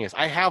SNES.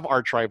 I have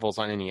Arch Rivals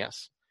on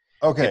NES.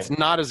 Okay, it's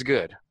not as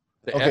good.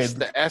 The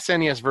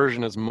SNES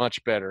version is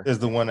much better. Is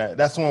the one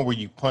that's the one where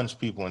you punch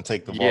people and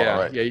take the ball,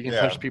 right? Yeah, you can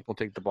punch people and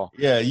take the ball.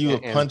 Yeah, you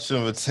would punch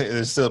them and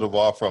steal the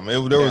ball from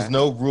them. There was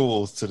no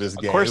rules to this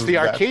game. Of course, the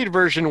arcade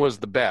version was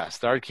the best.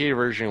 The arcade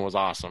version was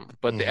awesome,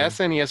 but the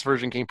SNES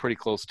version came pretty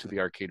close to the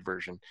arcade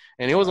version,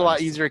 and it was a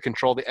lot easier to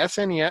control. The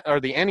SNES or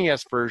the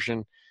NES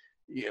version,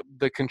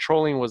 the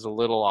controlling was a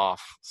little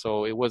off,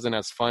 so it wasn't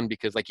as fun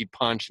because like you'd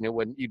punch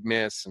and you'd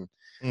miss, and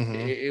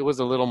it was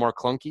a little more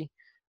clunky.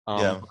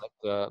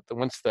 But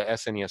once the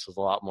SNES was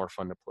a lot more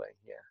fun to play.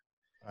 Yeah,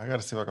 I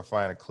gotta see if I can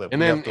find a clip.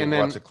 And then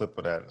watch a clip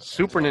of that.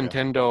 Super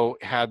Nintendo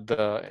had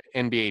the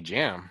NBA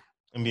Jam.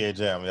 NBA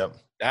Jam, yep.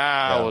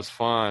 That was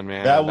fun,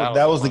 man.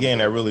 That was the game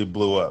that really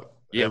blew up.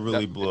 Yeah, it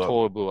really blew up.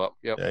 Totally blew up.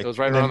 Yep, it was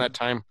right around that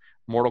time.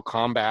 Mortal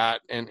Kombat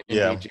and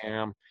NBA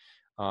Jam,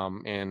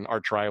 and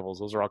Arch Rivals.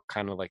 Those are all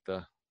kind of like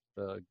the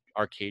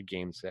arcade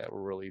games that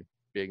were really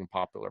big and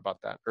popular about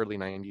that early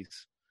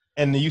 '90s.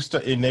 And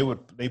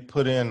they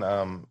put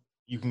in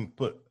you can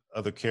put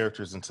other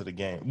characters into the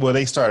game. Well,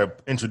 they started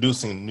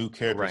introducing new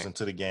characters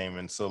into the game,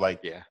 and so I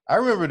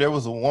remember there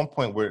was one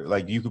point where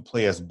like you could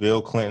play as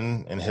Bill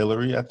Clinton and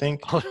Hillary, I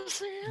think. What?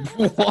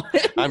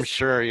 I'm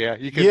sure. Yeah,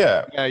 you could.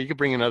 Yeah, you could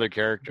bring in other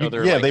characters.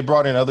 They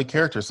brought in other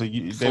characters, so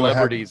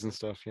celebrities and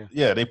stuff.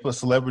 Yeah, they put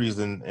celebrities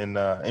in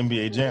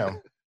NBA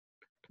Jam.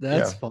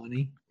 That's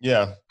funny.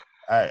 Yeah,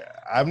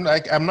 I'm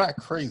not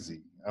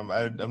crazy. I'm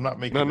not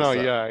making. No.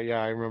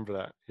 Yeah, I remember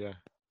that. Yeah,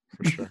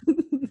 for sure.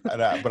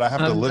 But I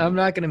have to look. I'm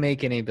not going to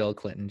make any Bill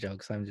Clinton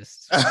jokes. I'm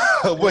just.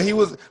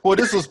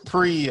 This was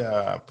pre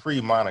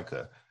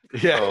Monica.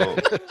 Yeah.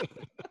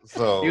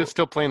 So he was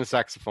still playing the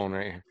saxophone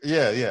right here.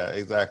 Yeah,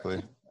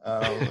 exactly.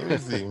 Let me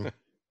see. I'm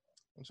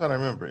trying to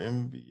remember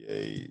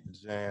NBA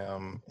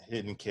Jam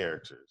hidden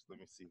characters. Let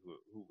me see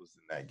who was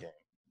in that game.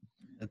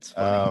 That's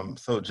funny.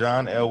 So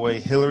John Elway,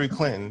 Hillary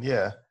Clinton,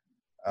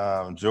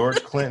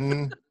 George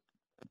Clinton,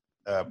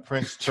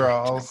 Prince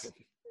Charles.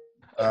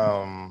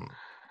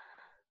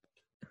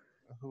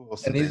 Who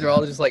else? And these are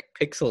all just like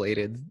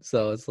pixelated,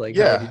 so it's like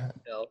yeah.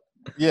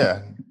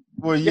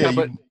 Well,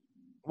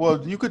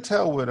 well, you could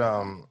tell with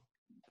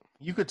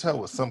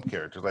some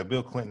characters like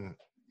Bill Clinton.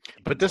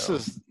 But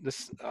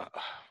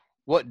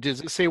what does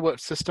it say? What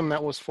system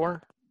that was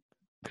for?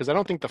 Because I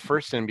don't think the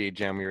first NBA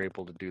Jam we were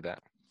able to do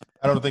that.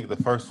 I don't think the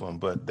first one,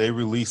 but they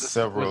released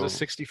several. Was it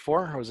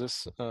 64 or was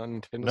this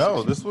Nintendo?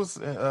 No, 64? This was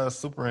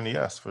Super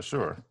NES for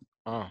sure.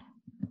 Oh,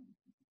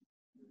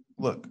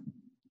 look,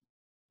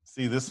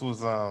 see, this was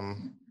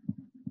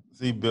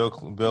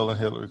Bill and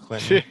Hillary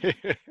Clinton.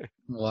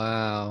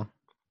 Wow.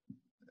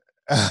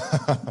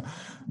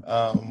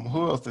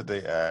 Who else did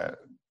they add?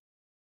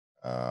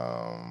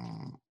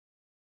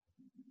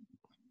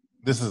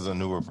 This is a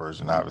newer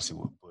version, obviously,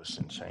 with Bush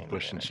and Cheney.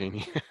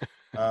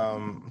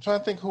 I'm trying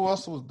to think who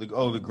else was the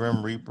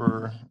Grim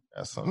Reaper.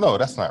 No,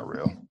 that's not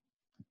real.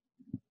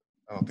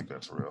 I don't think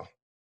that's real.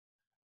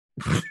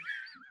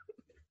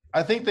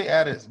 I think they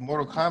added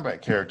Mortal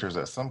Kombat characters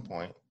at some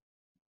point.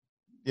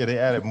 Yeah, they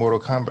added Mortal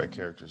Kombat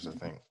characters, I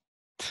think.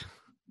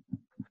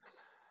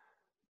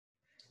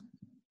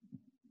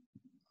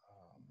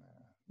 Oh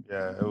man,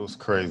 yeah, it was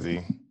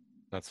crazy.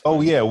 That's funny.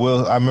 Oh yeah,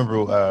 I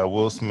remember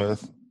Will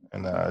Smith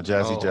and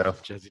Jazzy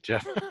Jeff. Jazzy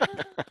Jeff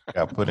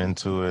got put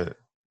into it.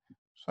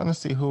 Trying to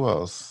see who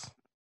else.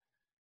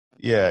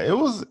 Yeah, it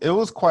was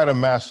quite a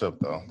mashup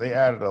though. They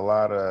added a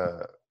lot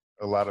of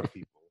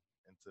people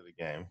into the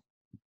game.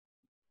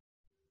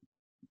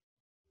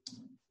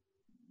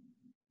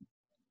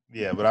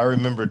 Yeah, but I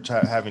remember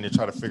having to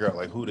try to figure out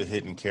like who the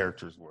hidden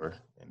characters were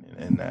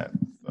in that.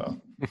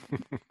 So.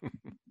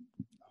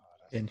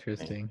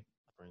 Interesting.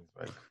 Brings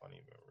back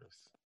funny memories.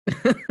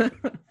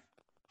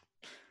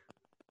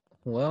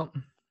 Well,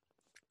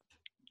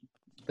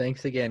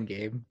 thanks again,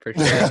 Gabe. For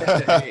sure.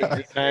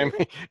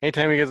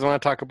 Anytime you guys want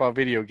to talk about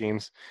video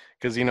games,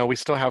 because we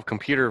still have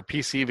computer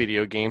PC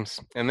video games,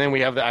 and then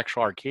we have the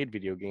actual arcade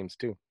video games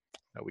too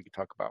that we could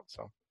talk about.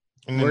 So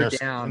we're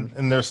down,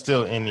 and there's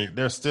still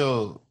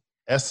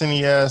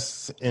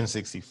SNES,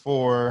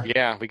 N64.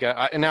 Yeah, we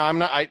got. Now I'm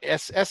not.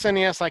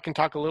 SNES I can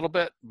talk a little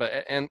bit,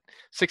 but and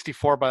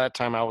 64 by that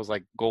time I was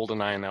like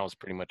GoldenEye, and that was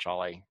pretty much all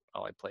I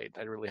played.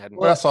 I really hadn't.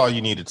 Well, that's all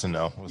you needed to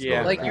know.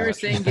 Yeah, like you were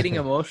saying, getting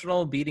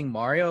emotional beating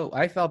Mario.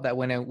 I felt that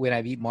when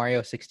I beat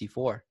Mario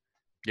 64.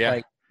 Yeah,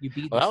 like you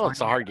beat. Well, that was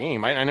a hard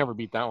game. I never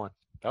beat that one.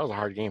 That was a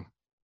hard game.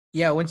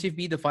 Yeah, once you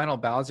beat the final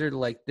Bowser,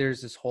 like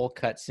there's this whole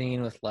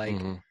cutscene with like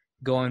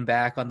going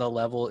back on the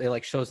level. It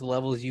like shows the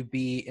levels you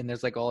beat, and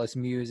there's like all this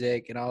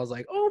music, and I was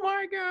like, oh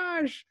my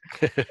gosh.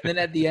 And then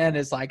at the end,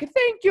 it's like,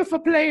 thank you for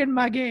playing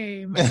my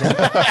game.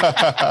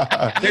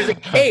 There's a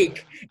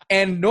cake,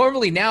 and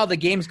normally now the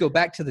games go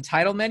back to the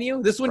title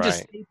menu. This one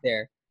just stayed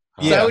there.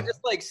 So I would just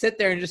like sit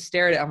there and just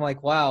stare at it. I'm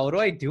like, wow, what do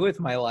I do with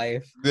my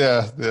life?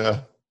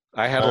 Yeah.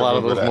 I had a lot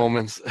of those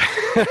moments.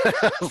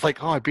 I was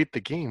like, oh, I beat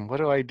the game. What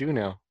do I do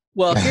now?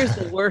 Well, here's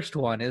the worst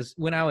one is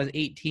when I was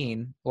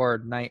 18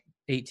 or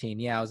 18.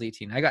 Yeah, I was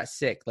 18. I got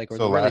sick. Like,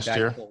 so really last bad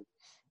year? Cold.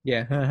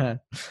 Yeah.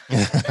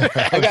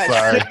 I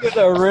got sick with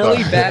a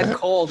really bad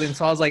cold. And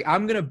so I was like,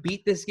 I'm going to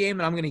beat this game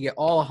and I'm going to get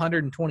all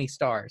 120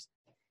 stars.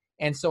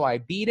 And so I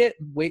beat it.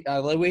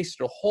 I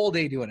wasted a whole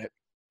day doing it.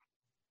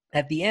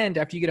 At the end,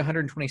 after you get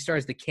 120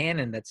 stars, the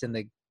cannon that's in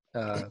the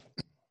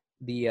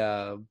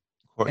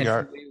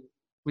courtyard.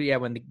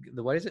 When the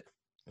what is it?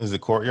 Is it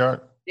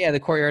courtyard? Yeah,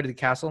 the courtyard of the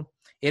castle.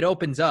 It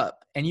opens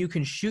up, and you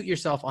can shoot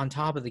yourself on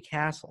top of the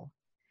castle.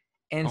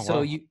 And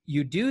so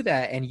you do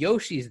that, and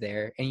Yoshi's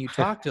there, and you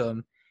talk to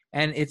him,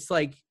 and it's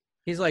like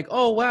he's like,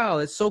 "Oh wow,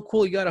 it's so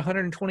cool! You got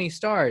 120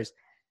 stars.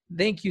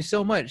 Thank you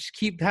so much.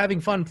 Keep having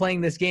fun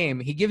playing this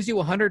game." He gives you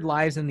 100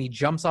 lives, and he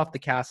jumps off the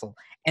castle,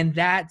 and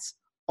that's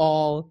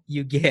all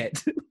you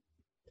get.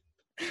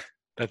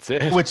 That's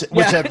it. Which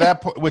at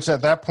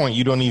that point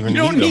you don't even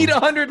need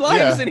 100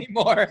 lives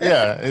anymore.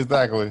 Yeah,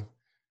 exactly.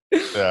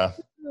 Yeah.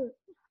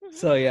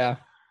 So yeah,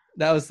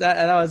 that was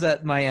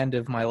at my end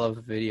of my love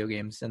of video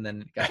games, and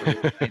then it got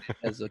reinstated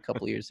as a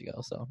couple years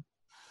ago. So.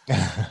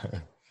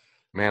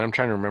 Man, I'm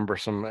trying to remember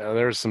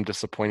there's some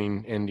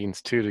disappointing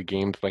endings too to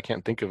games, but I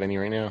can't think of any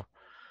right now.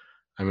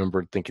 I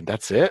remember thinking,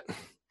 that's it.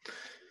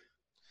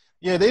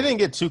 Yeah, they didn't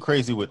get too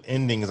crazy with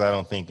endings, I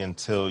don't think,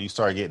 until you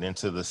start getting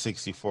into the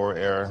 64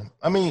 era.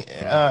 I mean,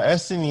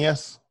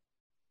 SNES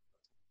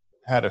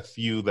had a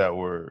few that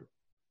were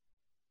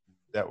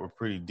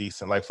pretty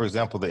decent. Like, for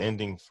example, the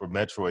ending for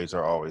Metroids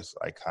are always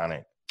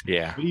iconic.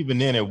 Yeah. But even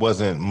then, it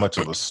wasn't much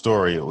of a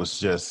story. It was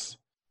just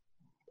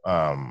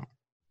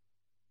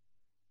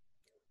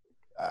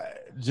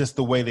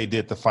the way they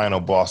did the final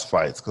boss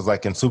fights. Because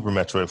like in Super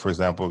Metroid, for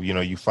example,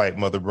 you fight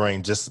Mother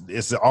Brain,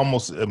 it's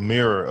almost a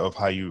mirror of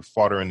how you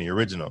fought her in the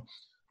original.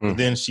 But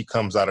then she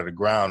comes out of the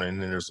ground,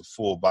 and then there's a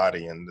full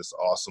body and this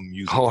awesome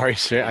music. Oh, are you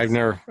serious?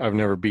 I've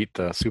never beat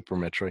the Super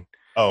Metroid.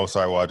 Oh,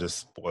 sorry. Well, I just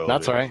spoiled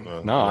That's it. all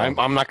right. No,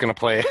 I'm not going to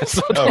play it.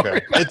 So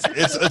okay,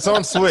 it's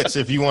on Switch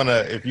if you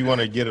wanna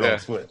get it on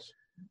Switch.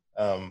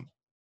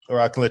 Or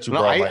I can let you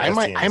borrow my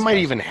SNES. I might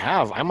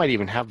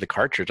even have the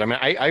cartridge. I mean,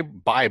 I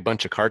buy a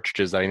bunch of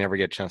cartridges that I never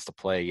get a chance to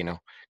play,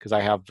 because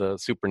I have the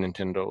Super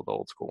Nintendo, the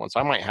old school one.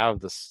 So I might have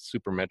the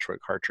Super Metroid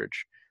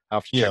cartridge. I'll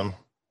have to check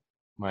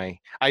I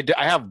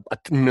have a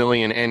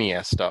million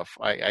NES stuff.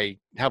 I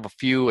have a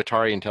few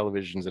Atari and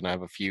televisions, and I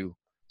have a few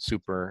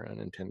Super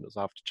Nintendos.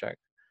 I'll have to check.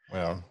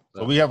 Well,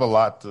 so we have a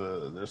lot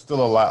there's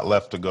still a lot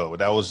left to go.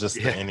 That was just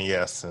the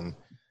NES, and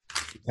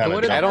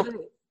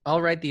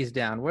I'll write these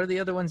down. What are the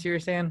other ones you were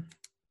saying?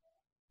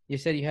 You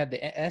said you had the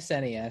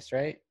SNES,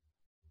 right?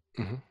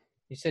 Mm-hmm.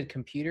 You said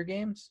computer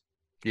games?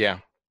 Yeah.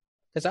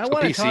 Because I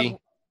want to talk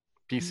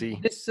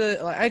PC. This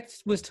I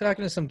was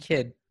talking to some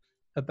kid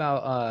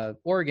about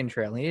Oregon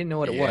Trail, and he didn't know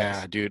what it was.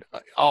 Yeah, dude.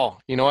 Oh,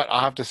 you know what? I'll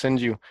have to send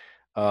you.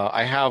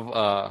 I have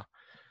a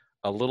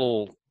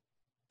little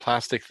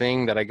plastic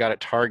thing that I got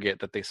at Target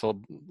that they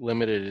sold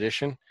limited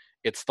edition.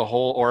 It's the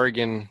whole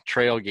Oregon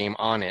Trail game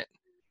on it,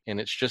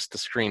 and it's just the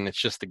screen.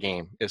 It's just the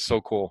game. It's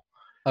so cool.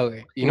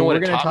 Okay. You know what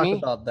we're it taught me? We're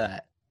going to talk about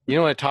that. You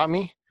know what it taught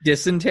me?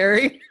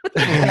 Dysentery?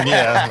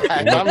 Yeah.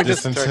 It taught me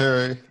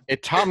dysentery.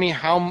 It taught me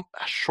how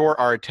short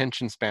our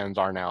attention spans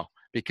are now,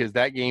 because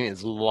that game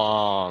is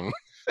long.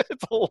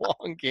 It's a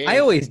long game. I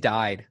always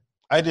died.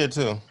 I did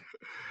too.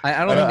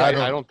 I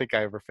don't think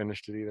I ever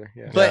finished it either.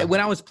 Yeah. But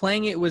when I was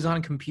playing it was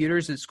on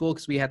computers at school,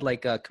 because we had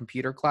like a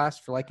computer class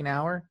for like an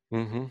hour.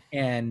 Mm-hmm.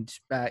 And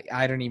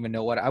I don't even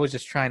know what I was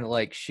just trying to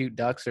like shoot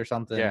ducks or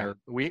something. Yeah,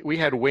 we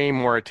had way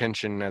more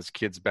attention as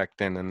kids back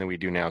then than we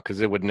do now,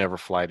 because it would never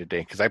fly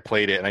today. Because I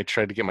played it and I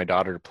tried to get my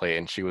daughter to play it,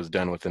 and she was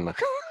done within the.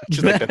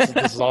 She's like,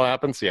 "This is all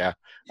happens." Yeah.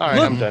 All right,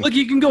 I'm done. Look,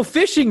 you can go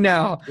fishing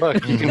now.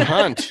 Look, you can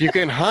hunt. You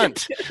can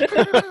hunt.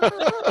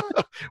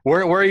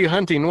 Where are you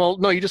hunting? Well,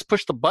 no, you just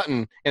push the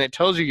button and it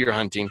tells you you're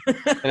hunting,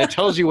 and it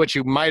tells you what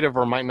you might have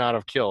or might not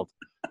have killed.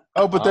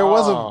 Oh, but there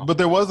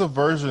was a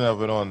version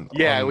of it on.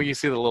 Yeah, where you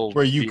see the little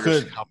where you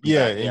could,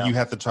 and you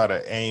have to try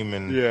to aim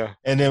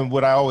and then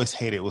what I always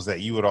hated was that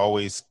you would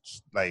always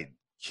like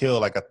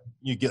kill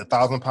you get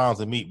 1,000 pounds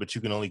of meat, but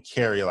you can only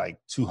carry like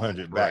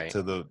 200 back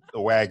to the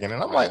wagon,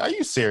 and I'm like, are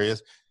you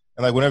serious?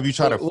 And like whenever you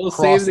try to, we'll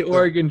save the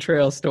Oregon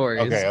Trail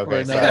stories. Okay,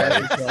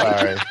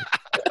 sorry.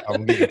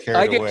 I'm getting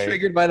carried away. I get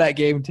triggered by that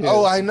game too.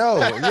 Oh, I know.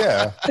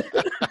 Yeah.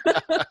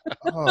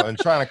 And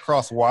trying to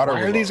cross water.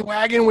 Why are these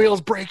wagon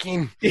wheels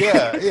breaking?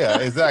 Yeah,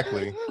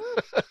 exactly.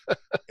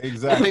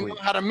 Exactly. They know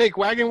how to make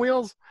wagon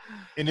wheels?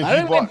 And I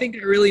don't even think I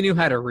really knew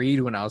how to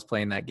read when I was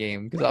playing that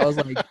game, because I was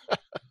like,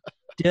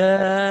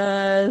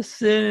 Decenter.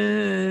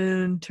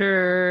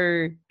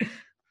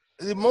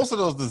 most of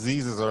those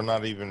diseases are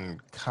not even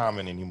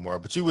common anymore,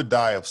 but you would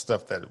die of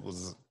stuff that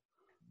was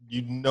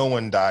no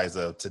one dies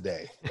of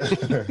today.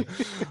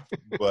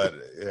 But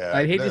yeah,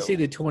 I'd hate to see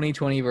the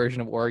 2020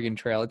 version of Oregon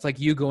Trail. It's like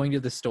you going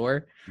to the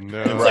store.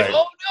 No, it's right. like,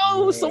 oh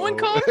no, someone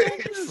caught me.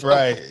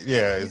 Right?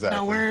 Yeah, exactly.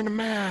 Not wearing a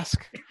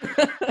mask.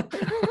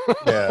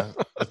 Yeah,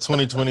 the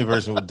 2020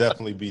 version would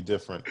definitely be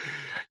different.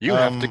 You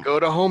have to go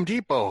to Home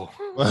Depot.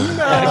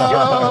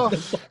 No.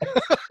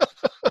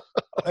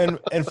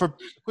 And for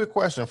quick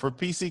question for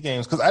PC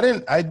games, because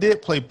I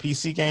did play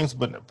PC games,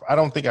 but I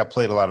don't think I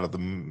played a lot of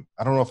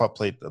I don't know if I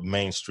played the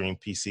mainstream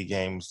PC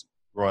games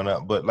growing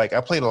up, but like I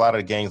played a lot of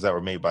the games that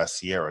were made by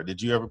Sierra.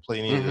 Did you ever play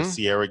any of the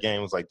Sierra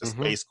games, like the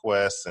Space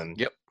Quest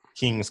and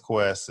King's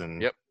Quest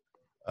and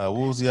what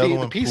was the other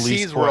one? The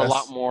PCs were a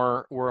lot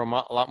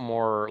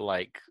more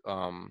like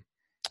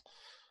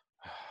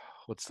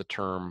what's the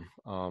term?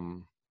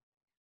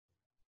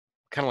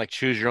 Kind of like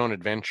choose your own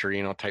adventure,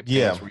 type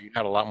things where you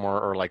had a lot more,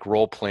 or like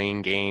role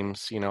playing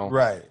games,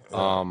 right?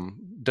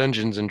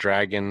 Dungeons and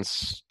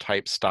Dragons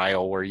type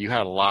style where you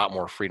had a lot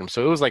more freedom.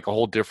 So it was like a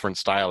whole different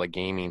style of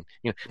gaming.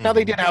 Now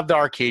they did have the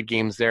arcade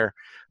games there,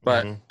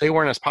 but they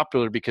weren't as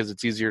popular because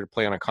it's easier to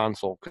play on a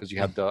console because you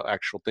had the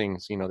actual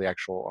things, the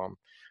actual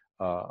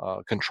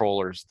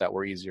controllers that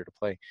were easier to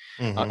play.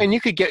 And you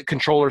could get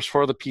controllers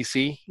for the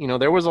PC.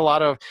 There was a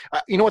lot of,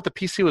 what the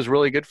PC was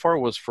really good for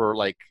was for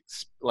like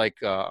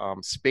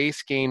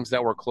space games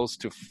that were close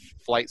to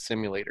flight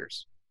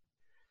simulators.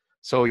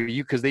 So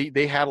because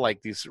they had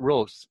like these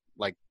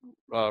realistic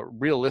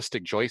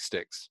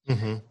joysticks.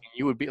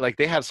 You would be like,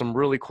 they had some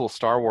really cool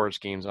Star Wars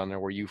games on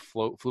there where you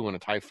flew in a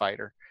TIE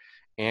fighter.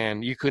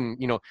 And you couldn't,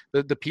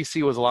 the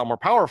PC was a lot more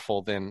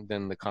powerful than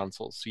the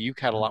consoles. So you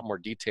had a lot more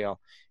detail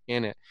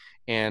in it.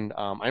 And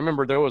I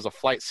remember there was a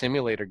flight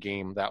simulator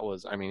game that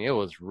was, it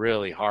was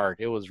really hard.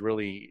 It was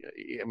really,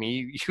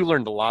 you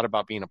learned a lot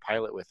about being a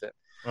pilot with it.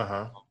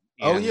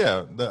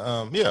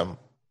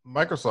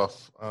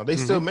 Microsoft, they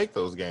still make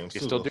those games. They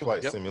still do.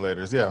 Flight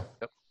simulators. Yeah.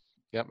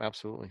 Yep,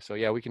 absolutely. So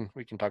yeah, we can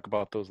talk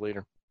about those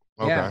later.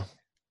 Okay. Yeah.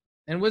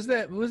 And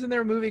wasn't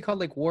there a movie called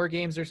like War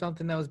Games or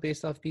something that was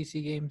based off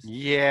PC games?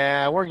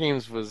 Yeah, War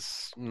Games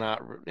was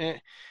not.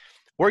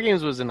 War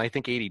Games was in I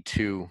think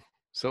 82,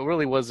 so it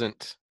really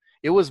wasn't.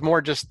 It was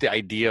more just the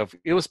idea of.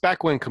 It was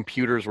back when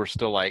computers were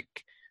still like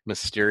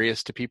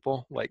mysterious to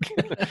people. Like,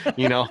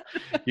 you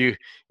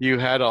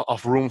had a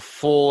room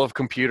full of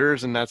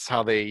computers, and that's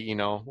how they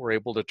were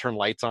able to turn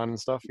lights on and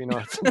stuff.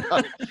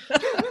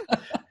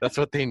 That's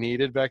what they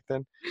needed back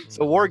then.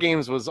 So War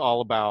Games was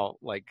all about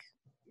like,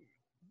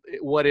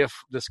 what if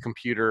this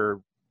computer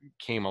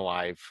came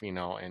alive,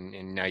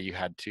 and now you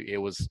had to, it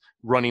was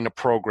running a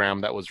program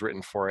that was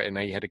written for it, and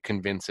now you had to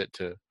convince it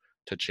to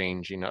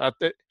change,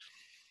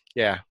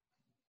 yeah.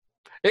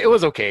 It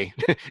was okay.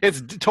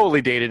 It's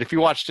totally dated. If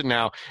you watched it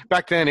now,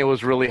 back then it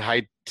was really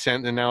high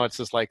tense, and now it's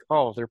just like,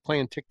 oh, they're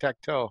playing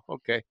tic-tac-toe.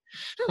 Okay.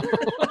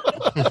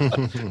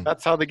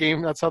 That's how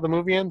the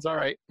movie ends? All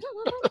right.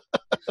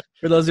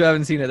 For those who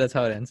haven't seen it, that's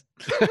how it ends.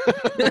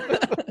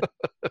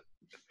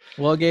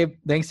 Well, Gabe,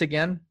 thanks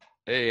again.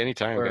 Hey,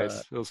 anytime,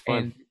 guys. It was fun.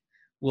 And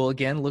we'll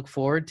again look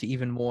forward to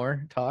even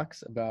more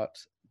talks about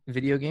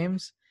video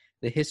games,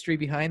 the history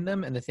behind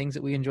them, and the things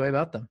that we enjoy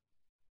about them.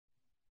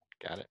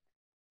 Got it.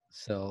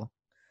 So,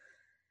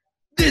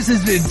 this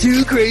has been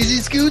Two Crazy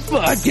Scoops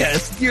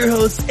Podcast with your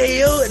hosts,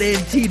 Ayo and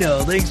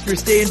Antino. Thanks for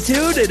staying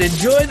tuned and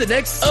enjoy the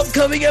next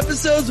upcoming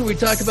episodes where we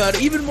talk about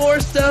even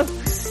more stuff,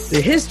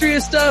 the history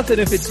of stuff,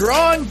 and if it's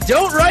wrong,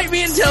 don't write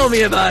me and tell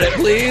me about it,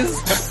 please.